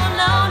know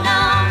no-no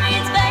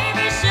means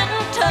baby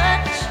shouldn't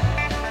touch.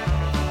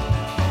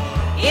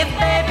 If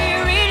baby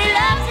really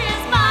loves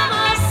his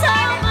mama so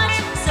much,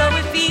 so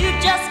if you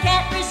just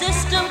can't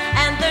resist them,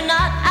 and they're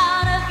not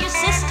out of your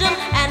system,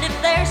 and if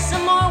there's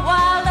some more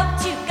wild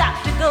oats, you got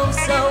to go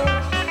so.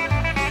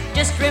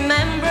 Just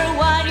remember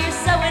while you're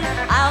sewing,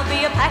 I'll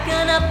be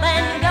a-packing up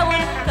and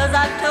going, 'cause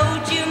I've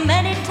told you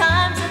many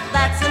times that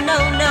that's a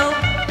no-no.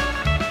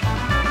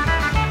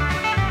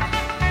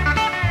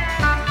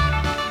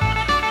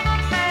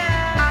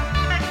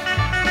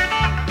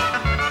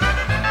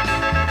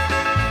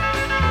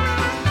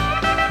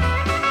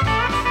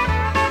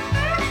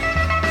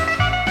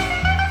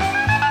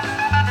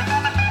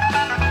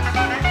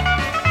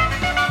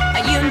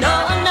 You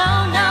know a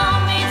no-no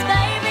means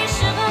baby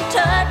shouldn't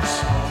touch.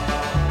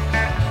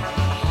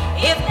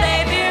 If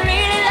baby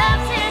really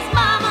loves his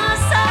mama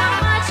so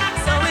much,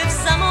 so if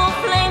some old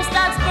flame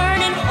starts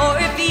burning, or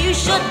if you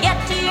should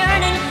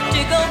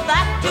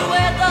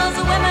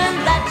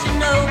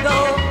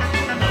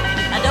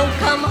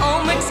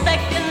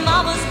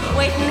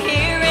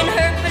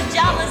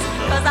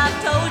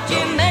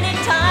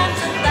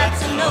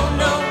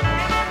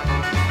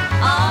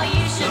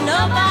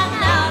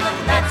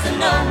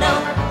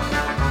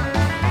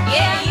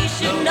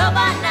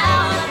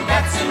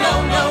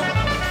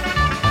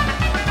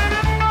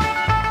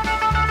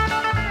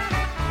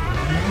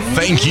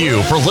Thank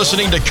you for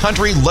listening to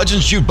Country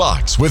Legends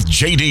Jukebox with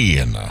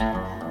JD.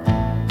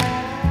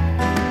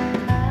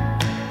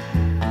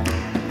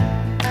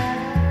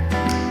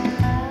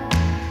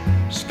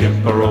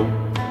 Skip a rope,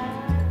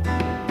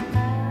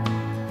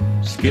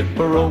 skip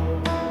a rope.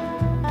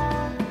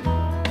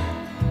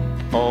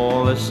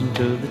 Oh, listen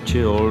to the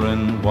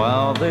children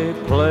while they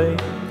play.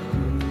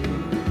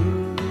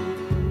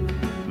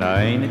 Now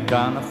ain't it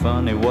kind of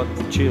funny what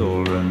the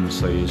children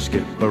say?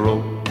 Skip a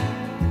rope.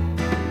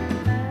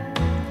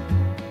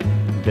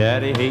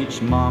 Daddy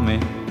hates mommy,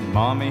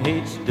 mommy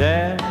hates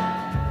dad.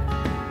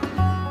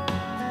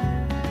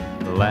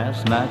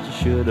 Last night you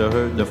should have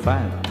heard the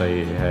fight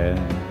they had.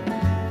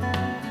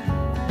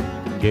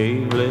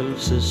 Gave little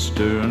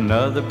sister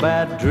another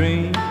bad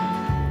dream.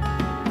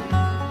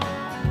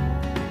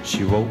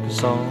 She woke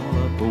us all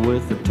up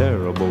with a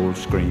terrible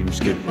scream.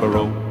 Skip a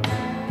rope,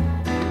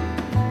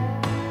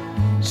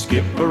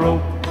 skip a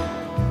rope.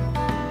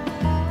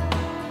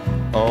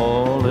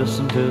 Oh,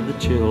 listen to the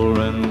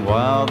children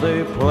while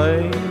they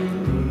play.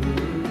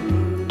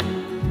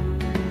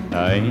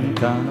 Now ain't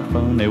kinda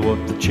funny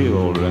what the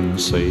children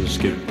say?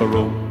 Skip a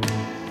rope.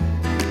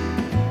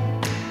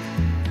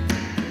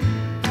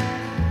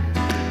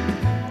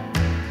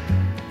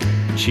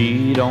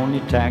 Cheat on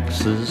your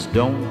taxes,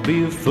 don't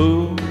be a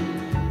fool.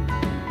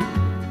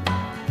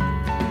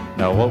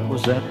 Now what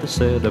was that they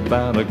said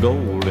about a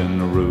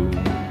golden rule?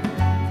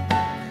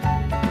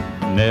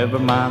 Never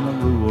mind the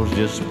rules,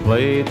 just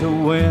play to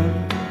win.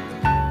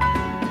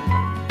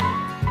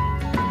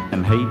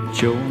 And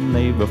hate your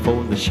neighbor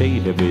for the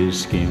shade of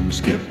his skin.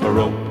 Skip a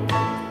rope,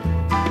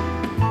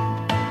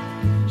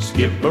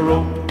 skip a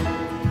rope.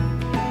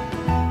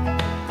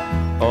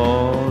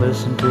 Oh,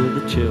 listen to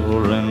the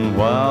children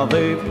while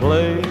they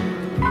play.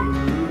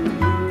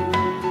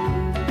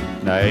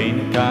 Now ain't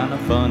it kinda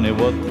funny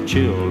what the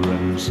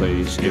children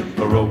say? Skip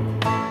a rope.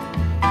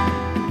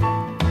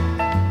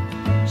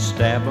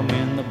 Stab 'em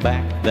in the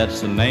back,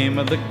 that's the name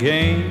of the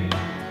game.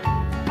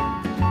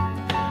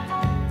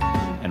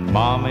 And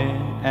mommy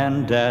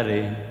and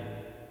daddy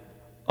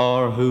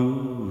are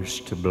who's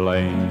to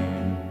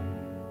blame?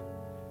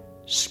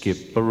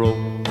 Skip a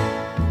rope,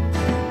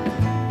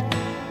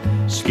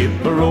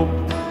 skip a rope.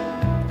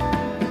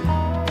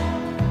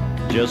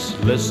 Just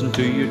listen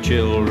to your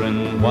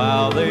children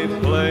while they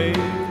play.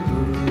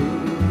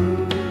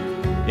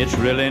 It's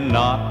really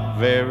not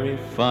very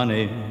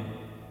funny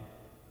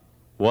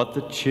what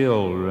the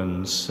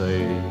children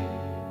say.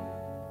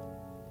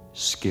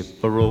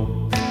 Skip a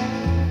rope,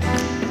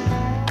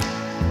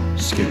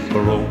 skip a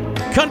rope.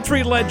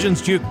 Country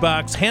Legends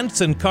Jukebox,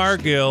 Henson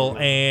Cargill,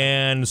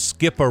 and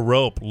Skip a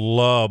Rope.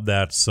 Love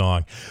that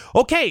song.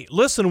 Okay,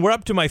 listen, we're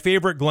up to my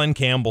favorite Glen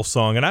Campbell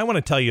song, and I want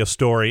to tell you a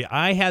story.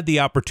 I had the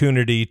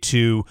opportunity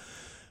to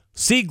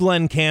see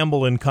Glen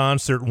Campbell in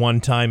concert one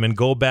time and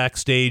go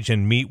backstage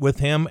and meet with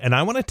him, and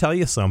I want to tell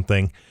you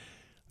something.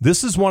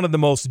 This is one of the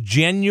most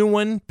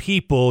genuine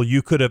people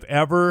you could have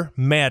ever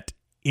met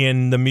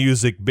in the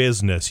music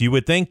business. You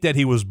would think that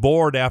he was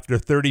bored after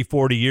 30,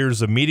 40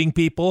 years of meeting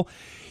people.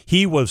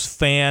 He was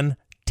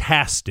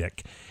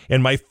fantastic.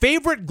 And my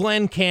favorite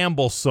Glen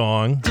Campbell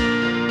song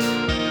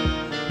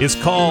is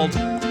called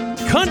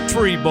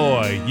Country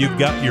Boy, You've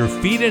Got Your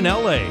Feet in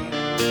L.A.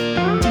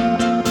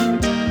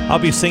 I'll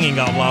be singing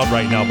out loud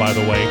right now, by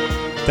the way.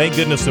 Thank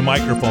goodness the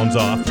microphone's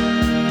off.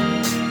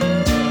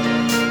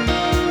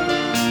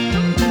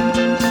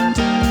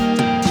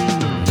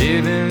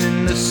 Living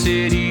in the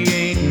city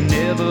ain't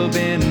never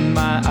been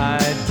my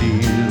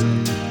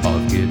ideal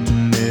of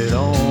getting it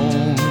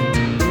on.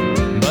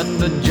 But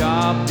the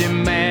job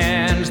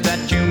demands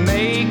that you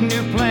make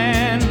new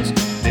plans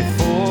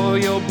before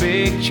your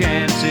big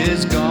chance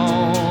is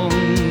gone.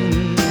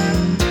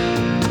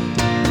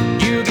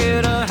 You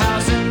get a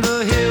house in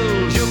the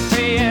hills, you're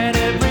paying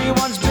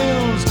everyone's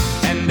bills,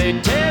 and they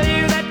tell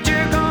you that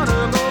you're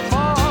gonna go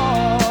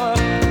far.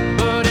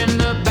 But in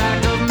the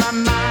back of my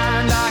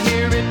mind, I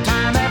hear it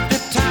time after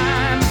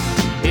time.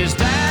 Is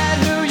that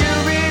who you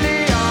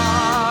really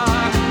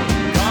are?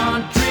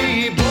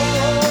 Country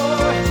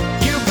boy,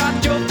 you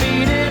got your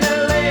feet in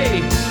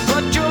LA,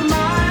 but your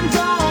mind's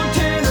on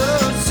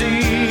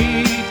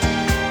Tennessee.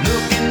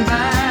 Looking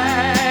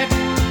back,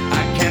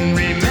 I can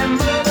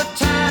remember the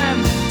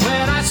time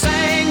when I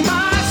sang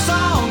my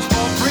songs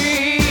for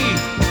free.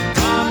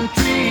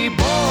 Country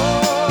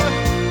boy,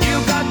 you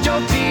got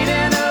your feet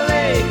in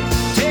LA.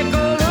 Take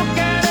a look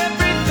at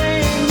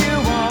everything you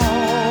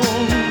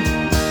own.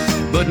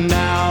 But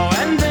now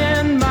and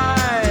then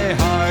my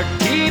heart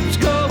keeps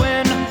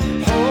going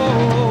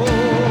home.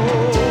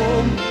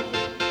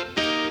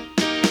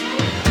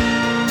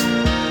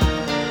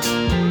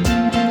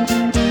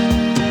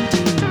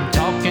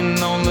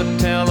 Talking on the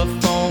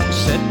telephone,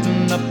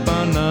 setting up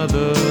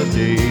another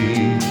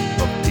day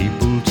of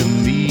people to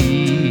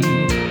meet.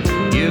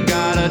 You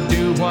gotta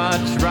do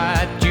what's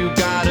right, you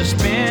gotta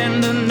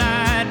spend the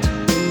night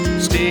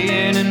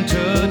staying in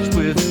touch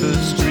with the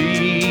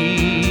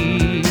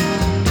street.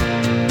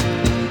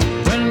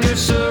 When you're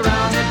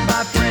surrounded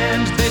by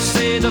friends, they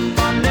say the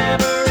fun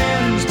never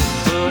ends,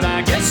 but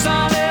I guess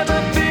I'll never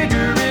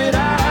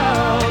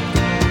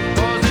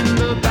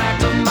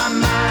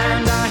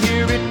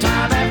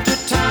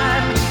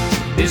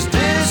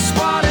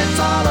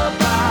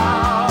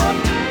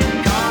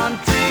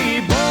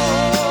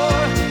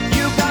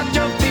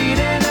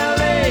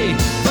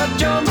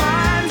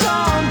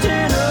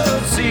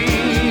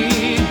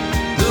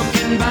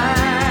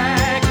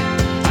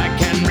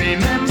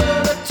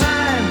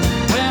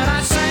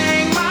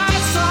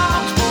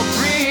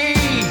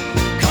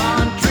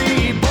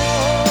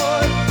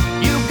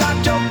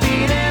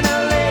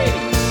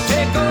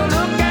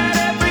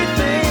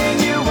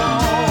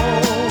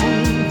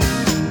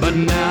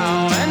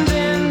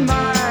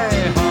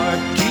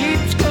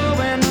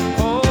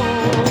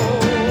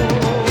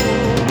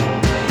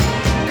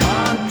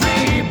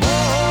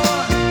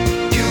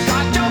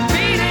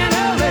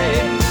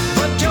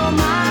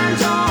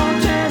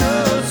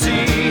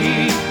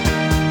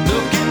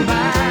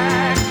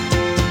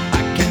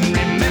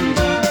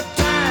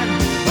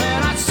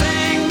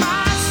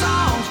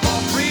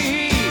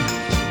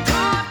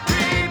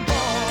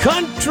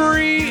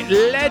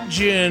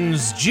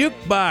Legends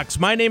Jukebox.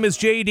 My name is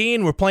Jay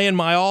Dean. We're playing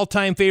my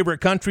all-time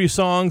favorite country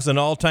songs and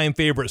all-time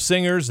favorite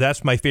singers.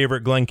 That's my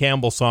favorite Glenn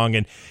Campbell song,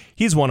 and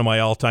he's one of my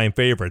all-time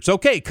favorites.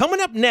 Okay, coming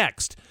up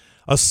next,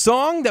 a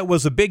song that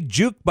was a big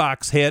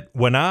jukebox hit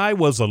when I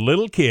was a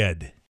little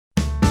kid.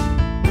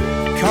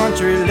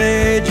 Country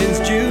Legends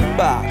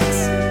Jukebox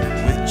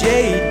with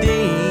Jay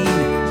Dean,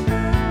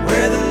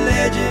 where the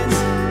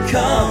legends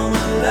come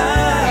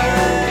alive.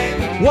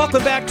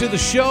 Welcome back to the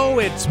show.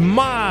 It's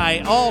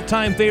my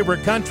all-time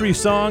favorite country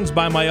songs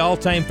by my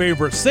all-time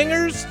favorite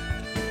singers.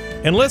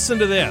 And listen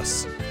to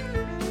this.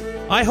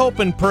 I hope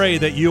and pray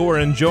that you are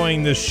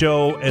enjoying this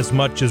show as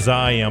much as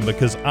I am,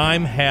 because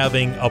I'm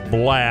having a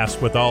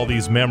blast with all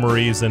these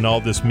memories and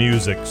all this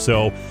music.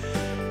 So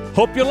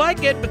hope you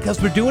like it,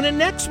 because we're doing it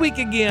next week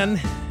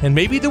again, and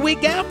maybe the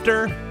week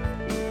after.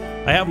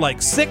 I have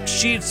like 6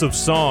 sheets of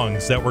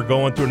songs that we're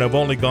going through, and I've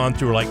only gone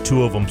through like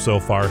 2 of them so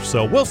far.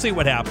 So we'll see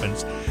what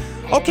happens.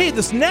 Okay,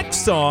 this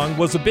next song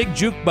was a big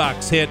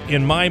jukebox hit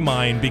in my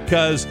mind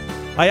because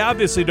I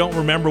obviously don't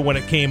remember when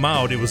it came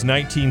out. It was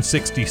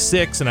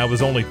 1966 and I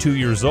was only 2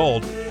 years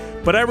old.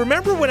 But I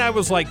remember when I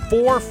was like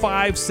 4,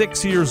 5,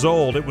 6 years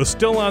old, it was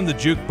still on the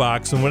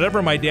jukebox, and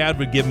whenever my dad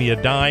would give me a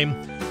dime,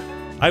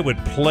 I would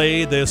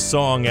play this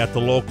song at the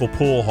local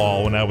pool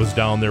hall when I was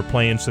down there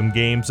playing some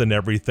games and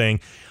everything.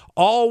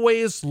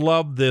 Always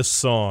loved this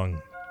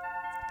song.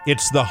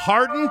 It's the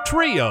Hardin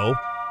Trio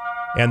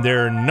and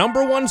their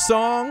number 1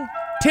 song,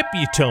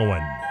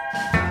 Tippy-Toein'.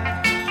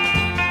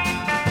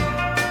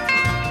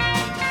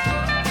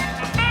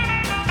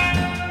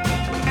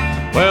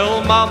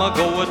 Well, mama,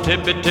 go a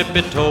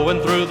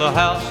tippy-toeing through the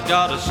house.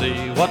 Gotta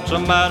see what's the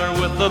matter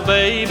with the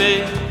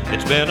baby.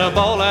 It's been a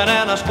bawling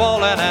and a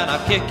squalling and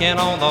a kicking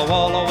on the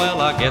wall. Oh, well,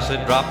 I guess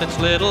it dropped its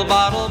little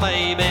bottle,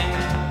 maybe.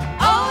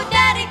 Oh,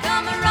 Daddy,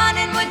 come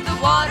a-running with the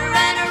water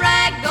and a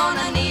rag.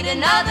 Gonna need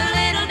another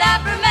little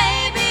dapper, maybe.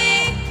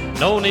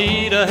 No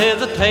need of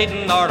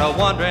hesitating or a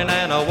wondering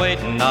and a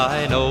waiting.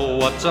 I know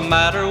what's the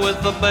matter with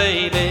the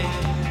baby.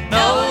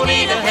 No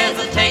need of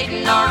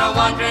hesitating or a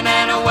wondering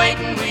and a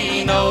waiting.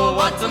 We know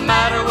what's the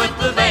matter with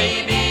the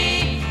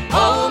baby.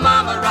 Oh,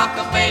 mama, rock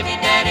a baby,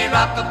 daddy,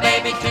 rock a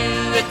baby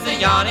too. It's a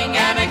yawning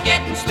and a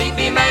getting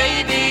sleepy,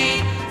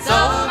 maybe. So,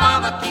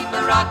 mama, keep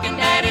a rocking,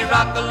 daddy,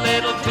 rock a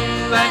little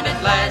too. And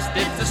at last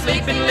it's a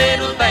sleeping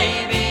little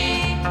baby.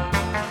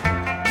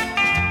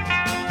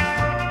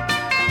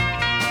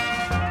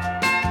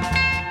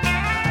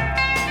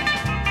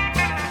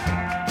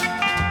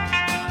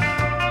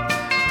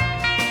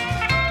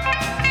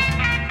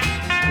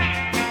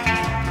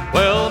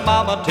 Well,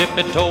 mama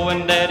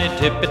tippy-toeing, daddy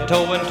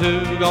tippy-toeing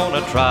too.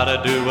 Gonna try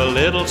to do a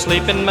little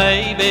sleeping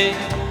maybe.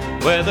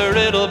 Whether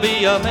it'll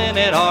be a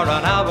minute or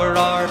an hour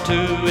or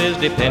 2 is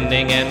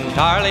depending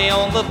entirely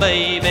on the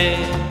baby.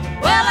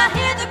 Well, I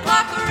hear the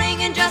clock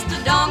a-ringing, just a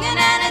donging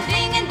and a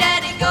dinging.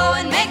 Daddy, go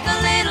and make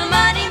a little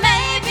money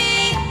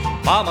maybe.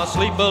 Mama,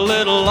 sleep a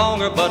little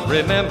longer, but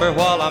remember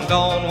while I'm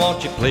gone,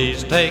 won't you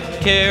please take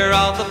care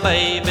of the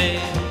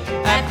baby?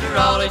 After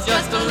all, it's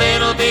just a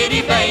little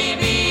bitty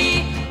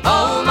baby.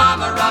 Oh,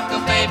 mama, rock a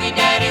baby,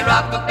 daddy,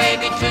 rock a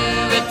baby too.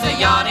 It's a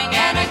yawning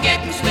and a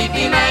getting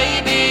sleepy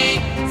maybe.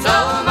 So,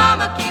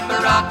 mama, keep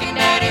a rocking,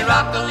 daddy,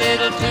 rock a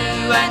little too.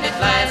 And at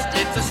last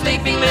it's a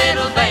sleeping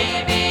little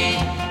baby.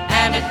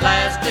 And at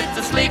last it's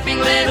a sleeping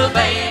little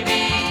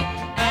baby.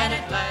 And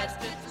at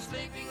last it's a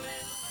sleeping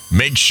little...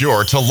 Make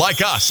sure to like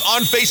us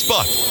on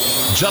Facebook.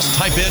 Just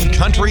type in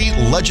Country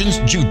Legends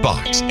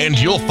Jukebox and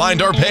you'll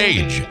find our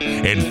page.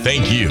 And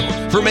thank you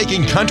for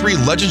making Country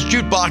Legends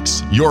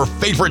Jukebox your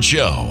favorite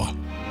show.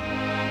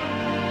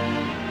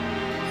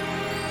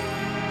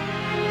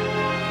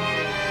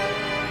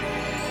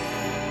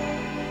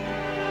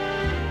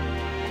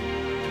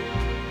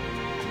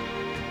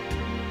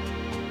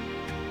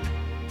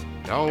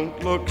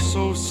 Don't look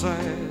so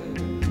sad.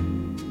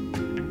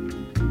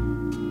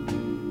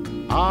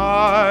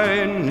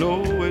 I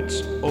know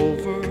it's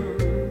over,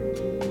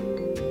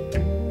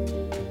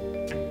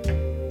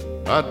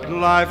 but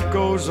life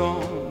goes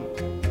on,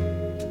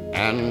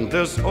 and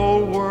this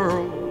old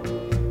world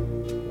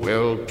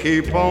will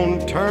keep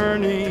on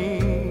turning.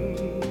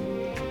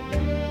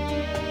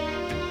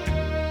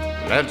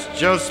 Let's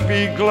just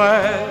be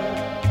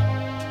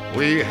glad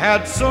we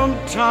had some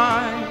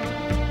time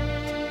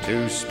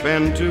to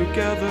spend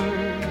together.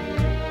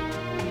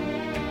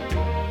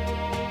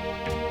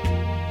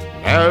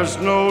 There's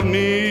no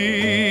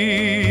need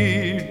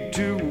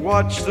to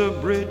watch the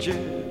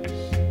bridges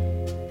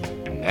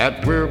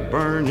that we're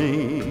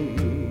burning.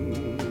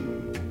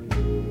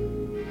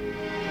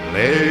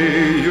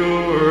 Lay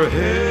your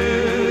head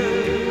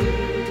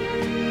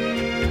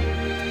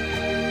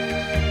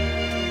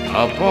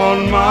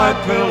upon my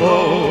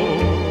pillow.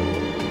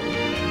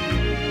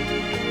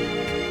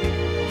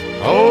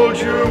 Hold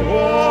your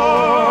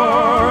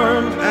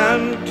warm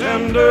and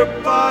tender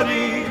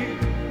body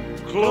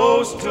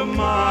close to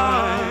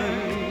mine.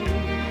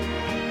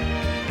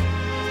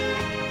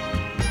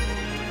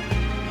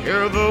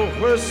 Hear the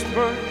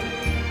whisper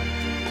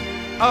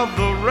of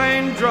the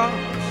raindrops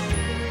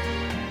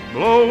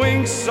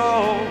blowing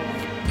soft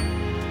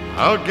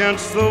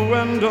against the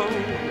window,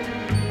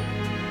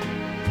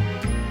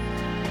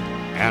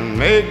 and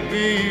make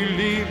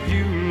believe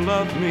you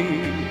love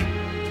me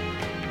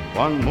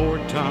one more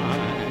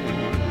time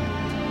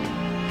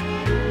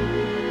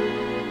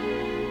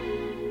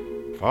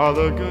for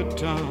the good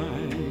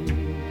time.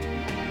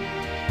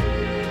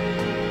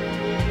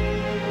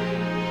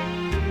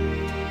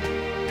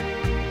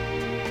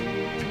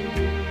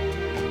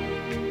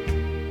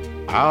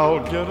 I'll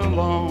get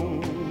along.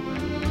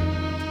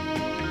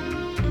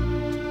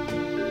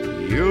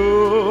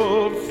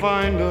 You'll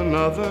find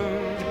another,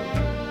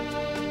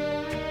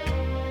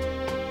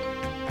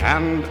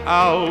 and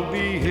I'll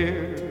be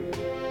here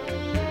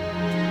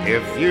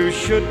if you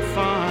should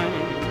find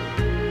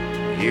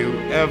you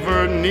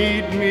ever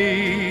need me.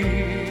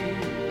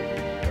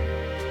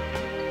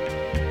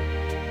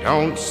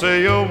 Don't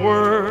say a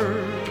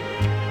word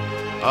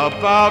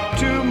about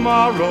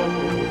tomorrow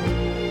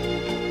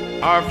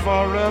or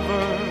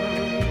forever.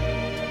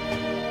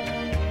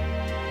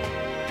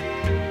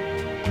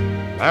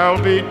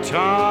 There'll be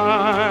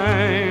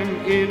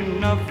time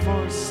enough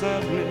for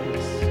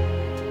sadness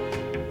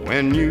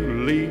when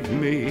you leave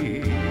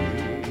me.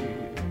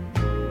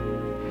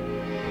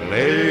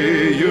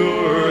 Lay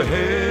your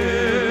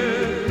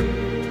head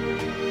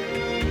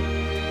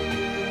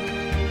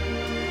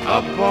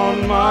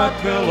upon my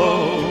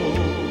pillow,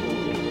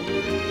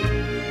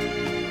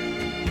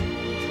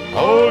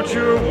 hold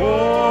your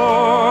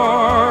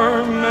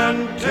warm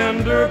and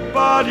tender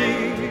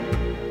body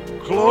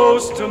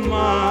close to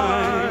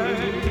mine.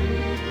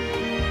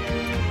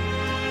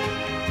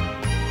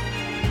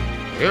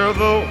 Hear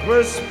the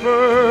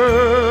whisper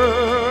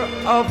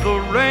of the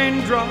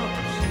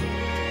raindrops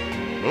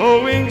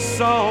blowing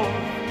soft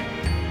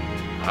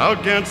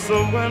against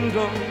the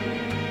window,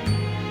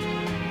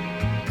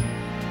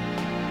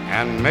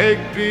 and make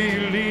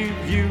believe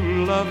you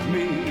love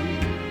me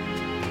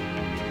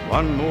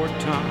one more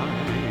time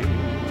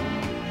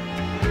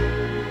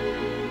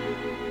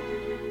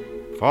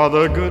for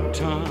the good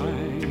time.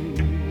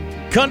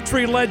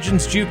 Country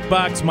Legends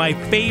Jukebox, my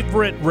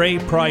favorite Ray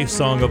Price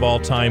song of all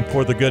time,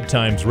 For the Good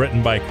Times,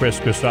 written by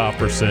Chris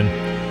Christopherson.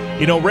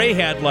 You know, Ray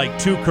had like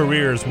two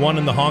careers, one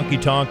in the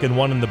honky-tonk and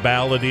one in the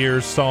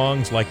balladeers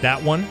songs, like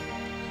that one.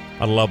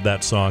 I love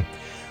that song.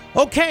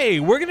 Okay,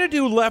 we're going to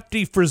do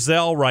Lefty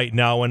Frizzell right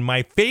now, and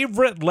my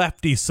favorite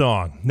Lefty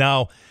song.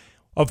 Now,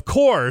 of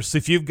course,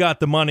 if you've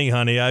got the money,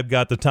 honey, I've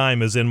got the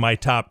time is in my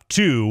top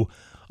 2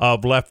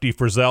 of Lefty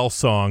Frizzell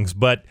songs.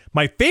 But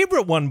my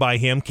favorite one by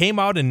him came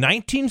out in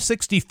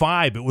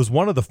 1965. It was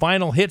one of the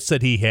final hits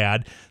that he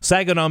had.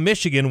 Saginaw,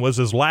 Michigan was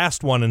his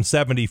last one in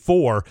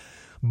 74.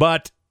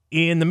 But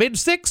in the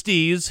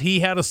mid-60s, he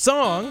had a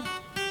song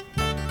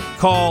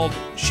called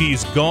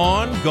She's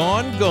Gone,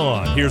 Gone,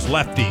 Gone. Here's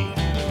Lefty.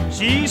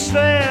 She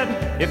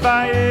said if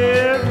I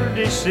ever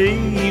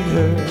deceived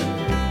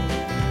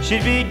her,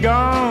 she'd be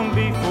gone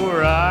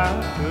before I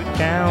could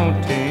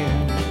count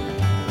 10.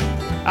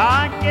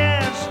 I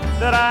guess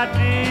that I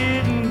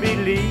didn't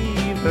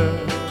believe her,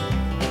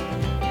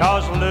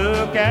 'cause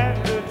look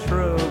at the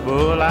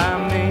trouble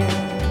I'm in.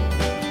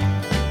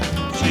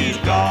 She's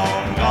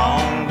gone,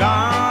 gone,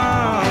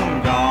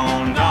 gone,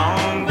 gone,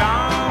 gone,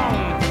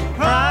 gone.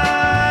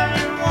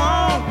 Crying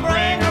won't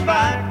bring her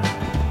back.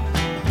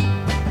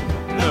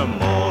 The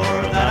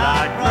more that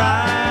I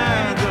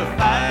cry, the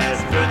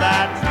faster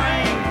that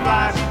train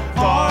flies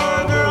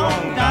farther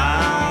on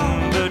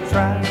down the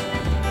track.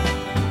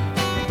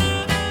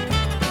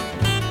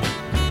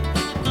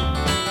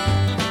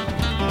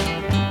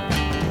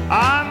 I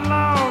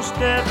lost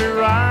every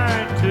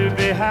right to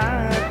be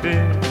happy.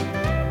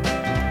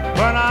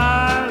 When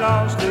I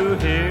lost to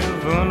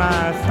heaven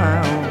I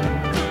found.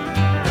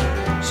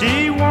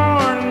 She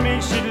warned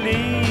me she'd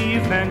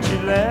leave and she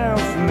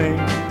left me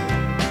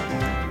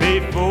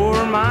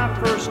before my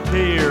first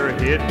tear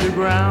hit the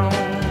ground.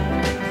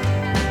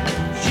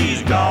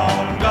 She's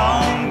gone,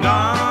 gone,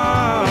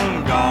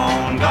 gone,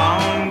 gone,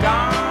 gone,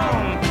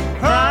 gone.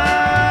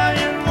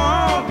 Crying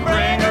won't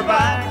bring her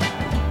back.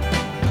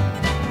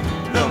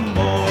 The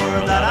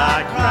more that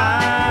I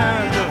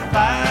cry, the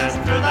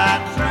faster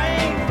that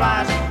train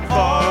flies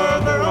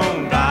farther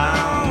on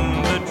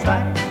down the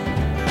track.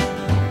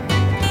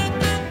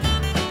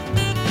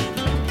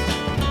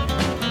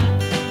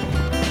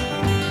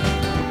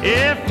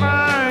 If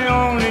I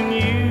only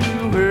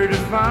knew where to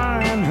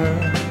find her,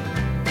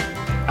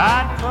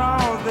 I'd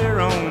crawl there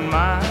on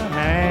my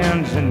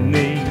hands and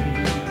knees.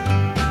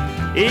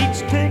 Each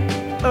tick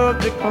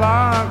of the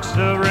clock's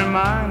a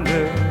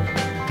reminder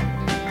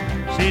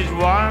she's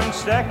 1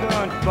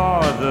 second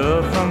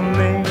farther from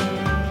me.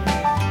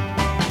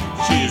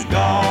 She's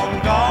gone,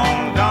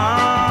 gone,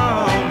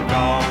 gone,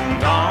 gone,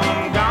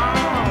 gone,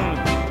 gone.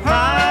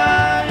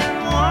 Crying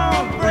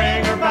won't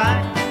bring her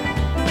back.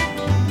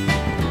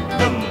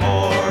 The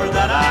more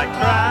that I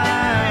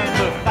cry,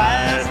 the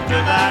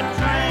faster that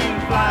train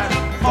flies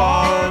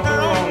farther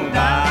on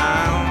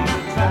down the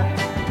track.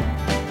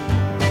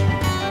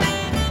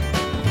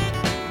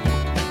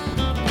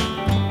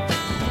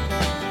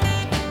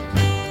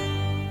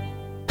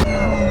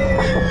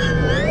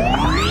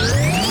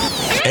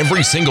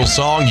 Every single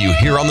song you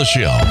hear on the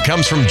show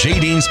comes from J.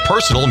 Dean's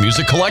personal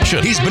music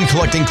collection. He's been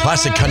collecting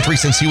classic country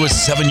since he was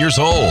 7 years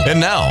old, and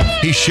now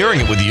he's sharing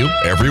it with you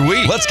every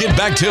week. Let's get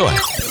back to it.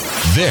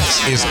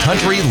 This is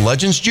Country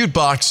Legends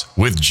Jukebox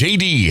with J.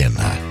 Dean.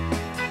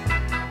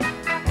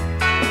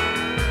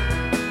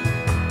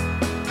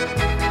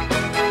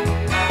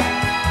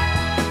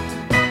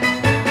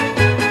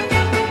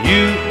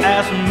 You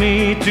asked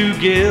me to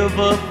give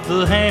up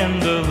the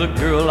hand of the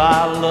girl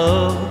I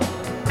love.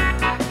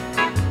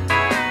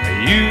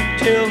 You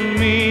tell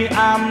me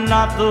I'm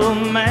not the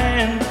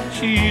man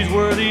she's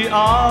worthy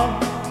of.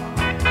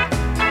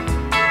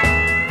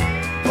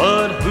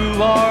 But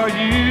who are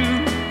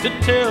you to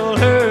tell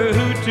her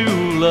who to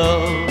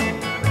love?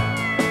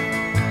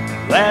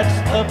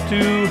 That's up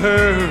to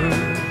her,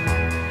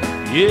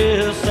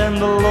 yes, and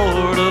the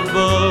Lord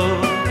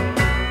above.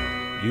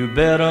 You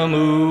better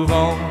move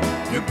on.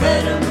 You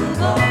better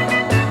move on.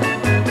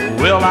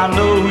 Well, I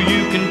know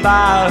you can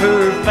buy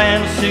her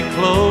fancy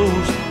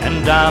clothes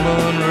and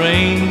diamond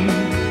rings,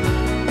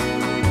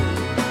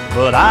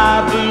 but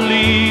I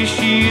believe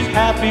she's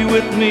happy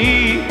with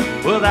me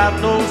without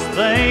those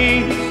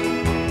things.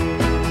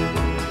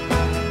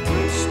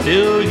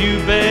 Still you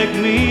beg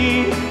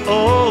me,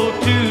 oh,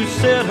 to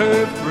set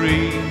her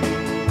free,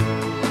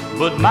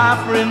 but my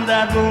friend,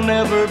 that will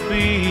never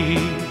be.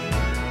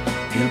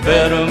 You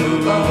better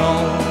move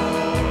on.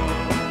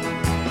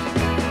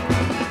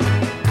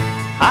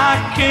 I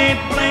can't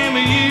blame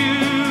you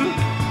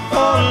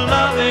for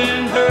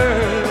loving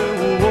her,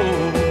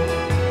 whoa.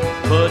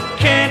 But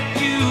can't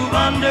you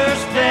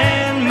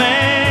understand,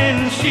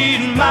 man,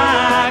 she's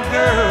my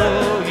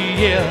girl,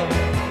 yeah.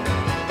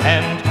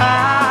 And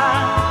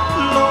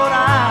Lord,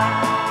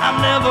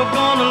 I'm never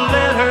gonna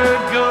let her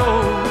go.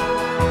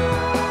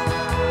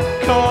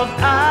 'Cause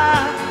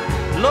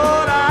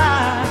Lord,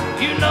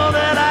 you know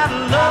that I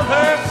love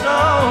her so.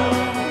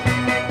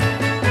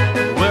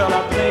 Well, I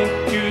think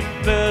you'd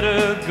better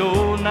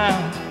go now.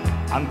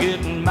 I'm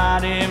getting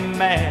mighty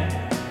mad.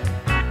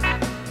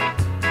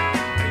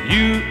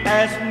 You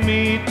asked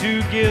me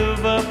to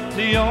give up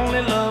the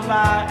only love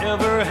I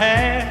ever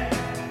had.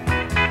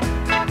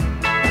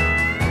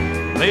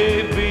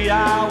 Maybe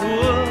I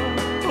would,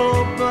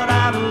 oh, but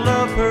I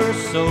love her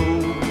so.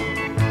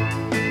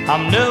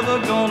 I'm never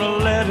gonna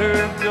let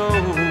her go.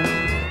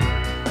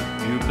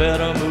 You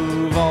better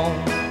move on.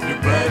 You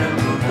better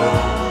move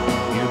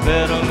on. You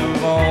better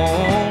move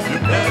on. You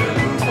better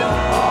move on.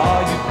 Oh,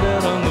 you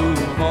better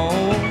move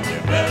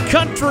on.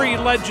 Country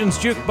Legends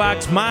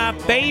Jukebox, my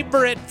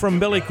favorite from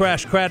Billy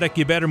Crash Craddock.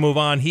 You better move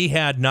on. He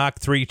had Knock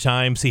 3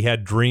 Times. He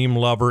had Dream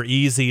Lover,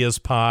 Easy as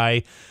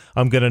Pie,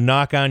 I'm Gonna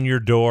Knock on Your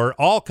Door.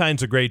 All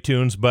kinds of great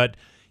tunes, but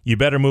You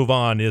Better Move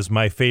On is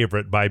my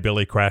favorite by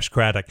Billy Crash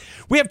Craddock.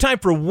 We have time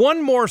for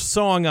one more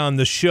song on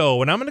the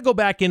show, and I'm going to go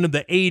back into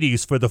the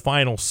 80s for the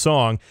final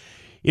song.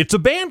 It's a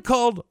band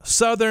called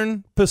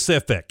Southern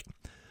Pacific.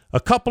 A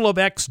couple of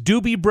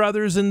ex-Doobie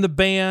Brothers in the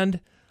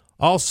band.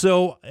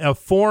 Also, a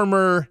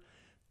former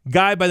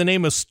guy by the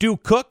name of Stu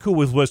Cook, who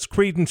was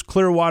Creedence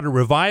Clearwater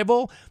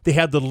Revival. They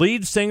had the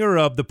lead singer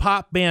of the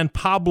pop band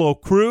Pablo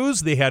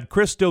Cruz. They had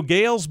Crystal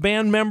Gale's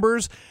band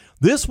members.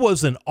 This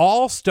was an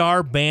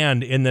all-star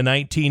band in the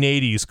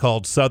 1980s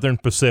called Southern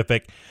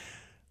Pacific.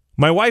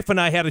 My wife and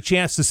I had a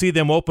chance to see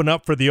them open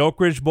up for the Oak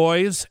Ridge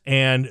Boys,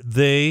 and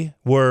they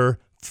were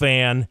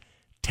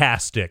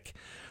fantastic.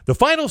 The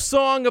final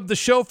song of the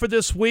show for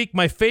this week,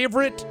 my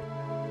favorite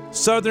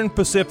Southern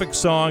Pacific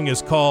song,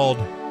 is called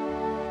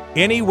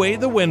Any Way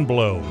the Wind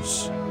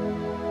Blows.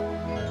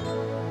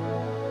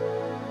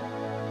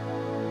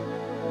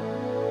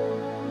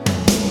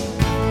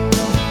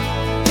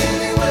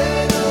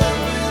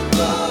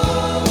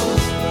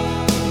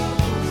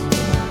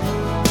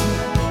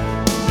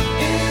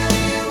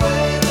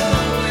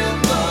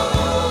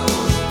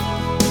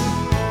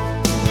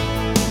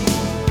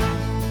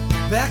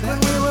 Back when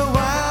we were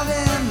wild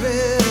and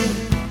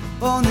ready,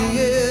 on the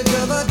edge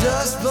of a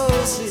dust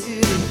bowl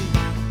city,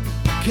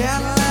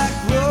 Cadillac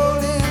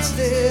rolling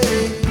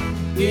steady,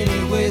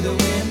 any way the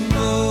wind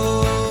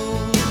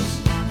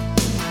blows.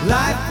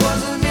 Life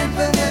was an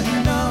infinite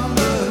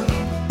number,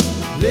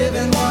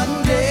 living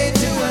one day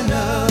to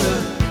another,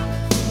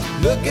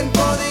 looking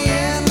for the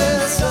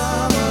endless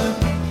summer,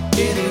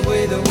 any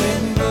way the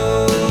wind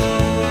blows.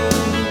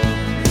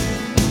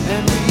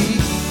 And we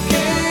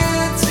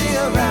can't see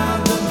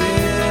around the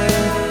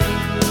bend,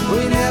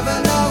 we never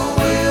know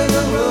where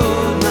the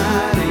road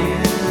might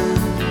end.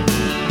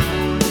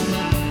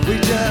 We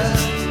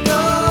just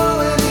go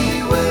any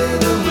way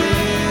the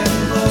wind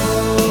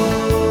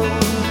blows.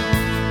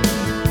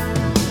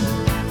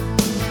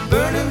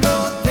 Burning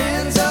both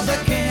ends of the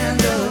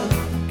candle,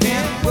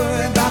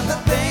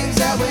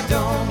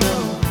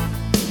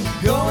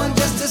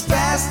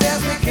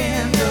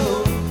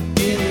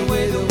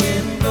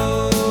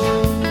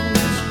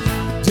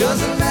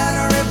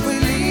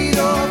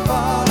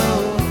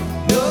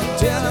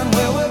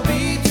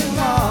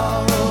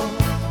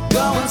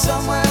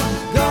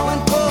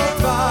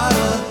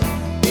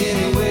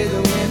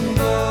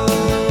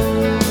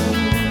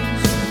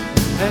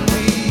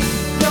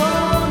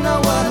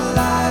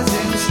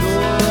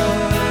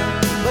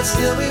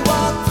 till we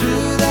walk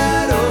through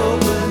that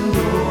open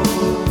door.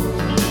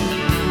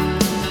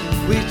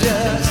 We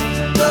just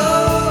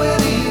go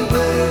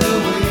anywhere the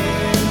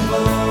wind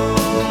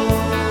blows.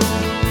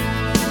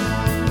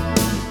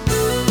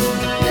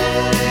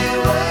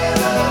 Anywhere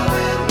the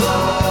wind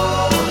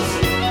blows.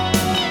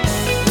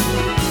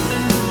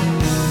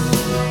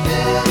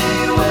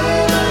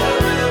 Anywhere the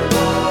wind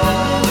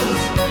blows.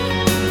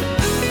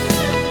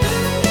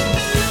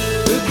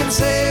 Who can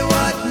say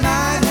what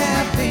might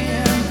have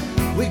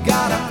been? We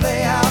gotta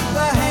play out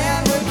the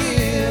hand we're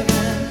given.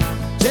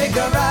 Take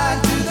a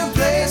ride to the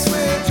place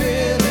we're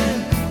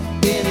driven.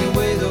 Any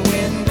way the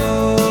wind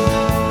blows.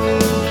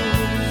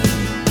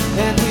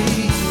 And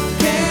we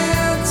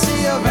can't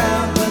see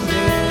around the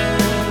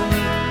bend.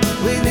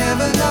 We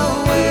never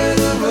know where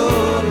the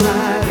road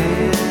might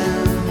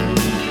end.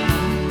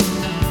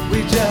 We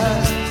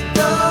just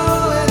go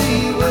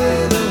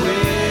anywhere the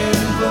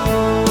wind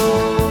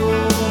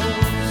blows.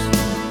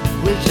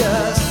 We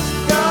just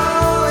go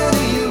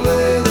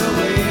anywhere the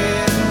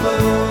wind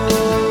blows.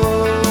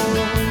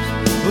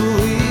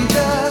 We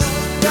just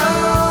go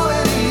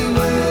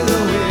anywhere the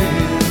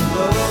wind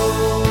blows.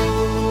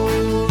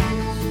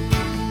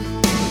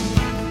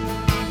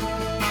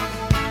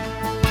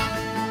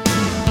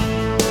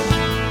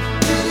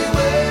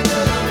 Anywhere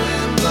the wind blows. Anywhere the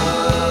wind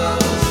blows.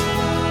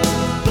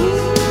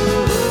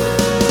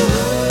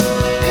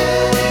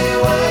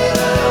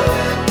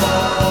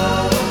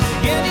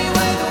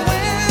 Anywhere the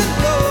wind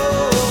blows.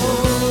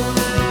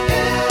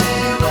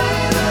 Anywhere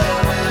the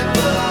wind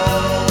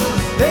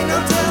blows. Ain't no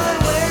telling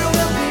where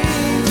we'll be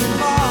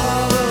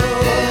tomorrow.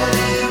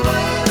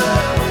 Anywhere the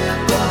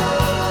wind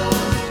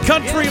blows.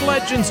 Country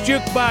Legends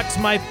Jukebox,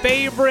 my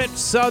favorite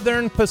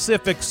Southern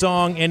Pacific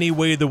song, Any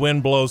Way the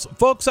Wind Blows.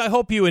 Folks, I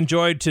hope you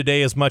enjoyed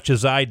today as much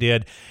as I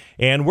did,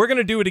 and we're going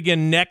to do it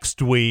again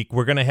next week.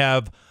 We're going to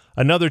have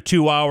another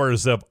 2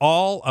 hours of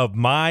all of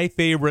my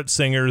favorite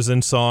singers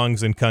and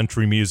songs in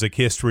country music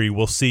history.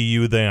 We'll see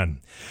you then.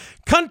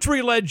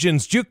 Country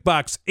Legends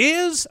Jukebox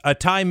is a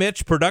Ty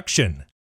Mitch production.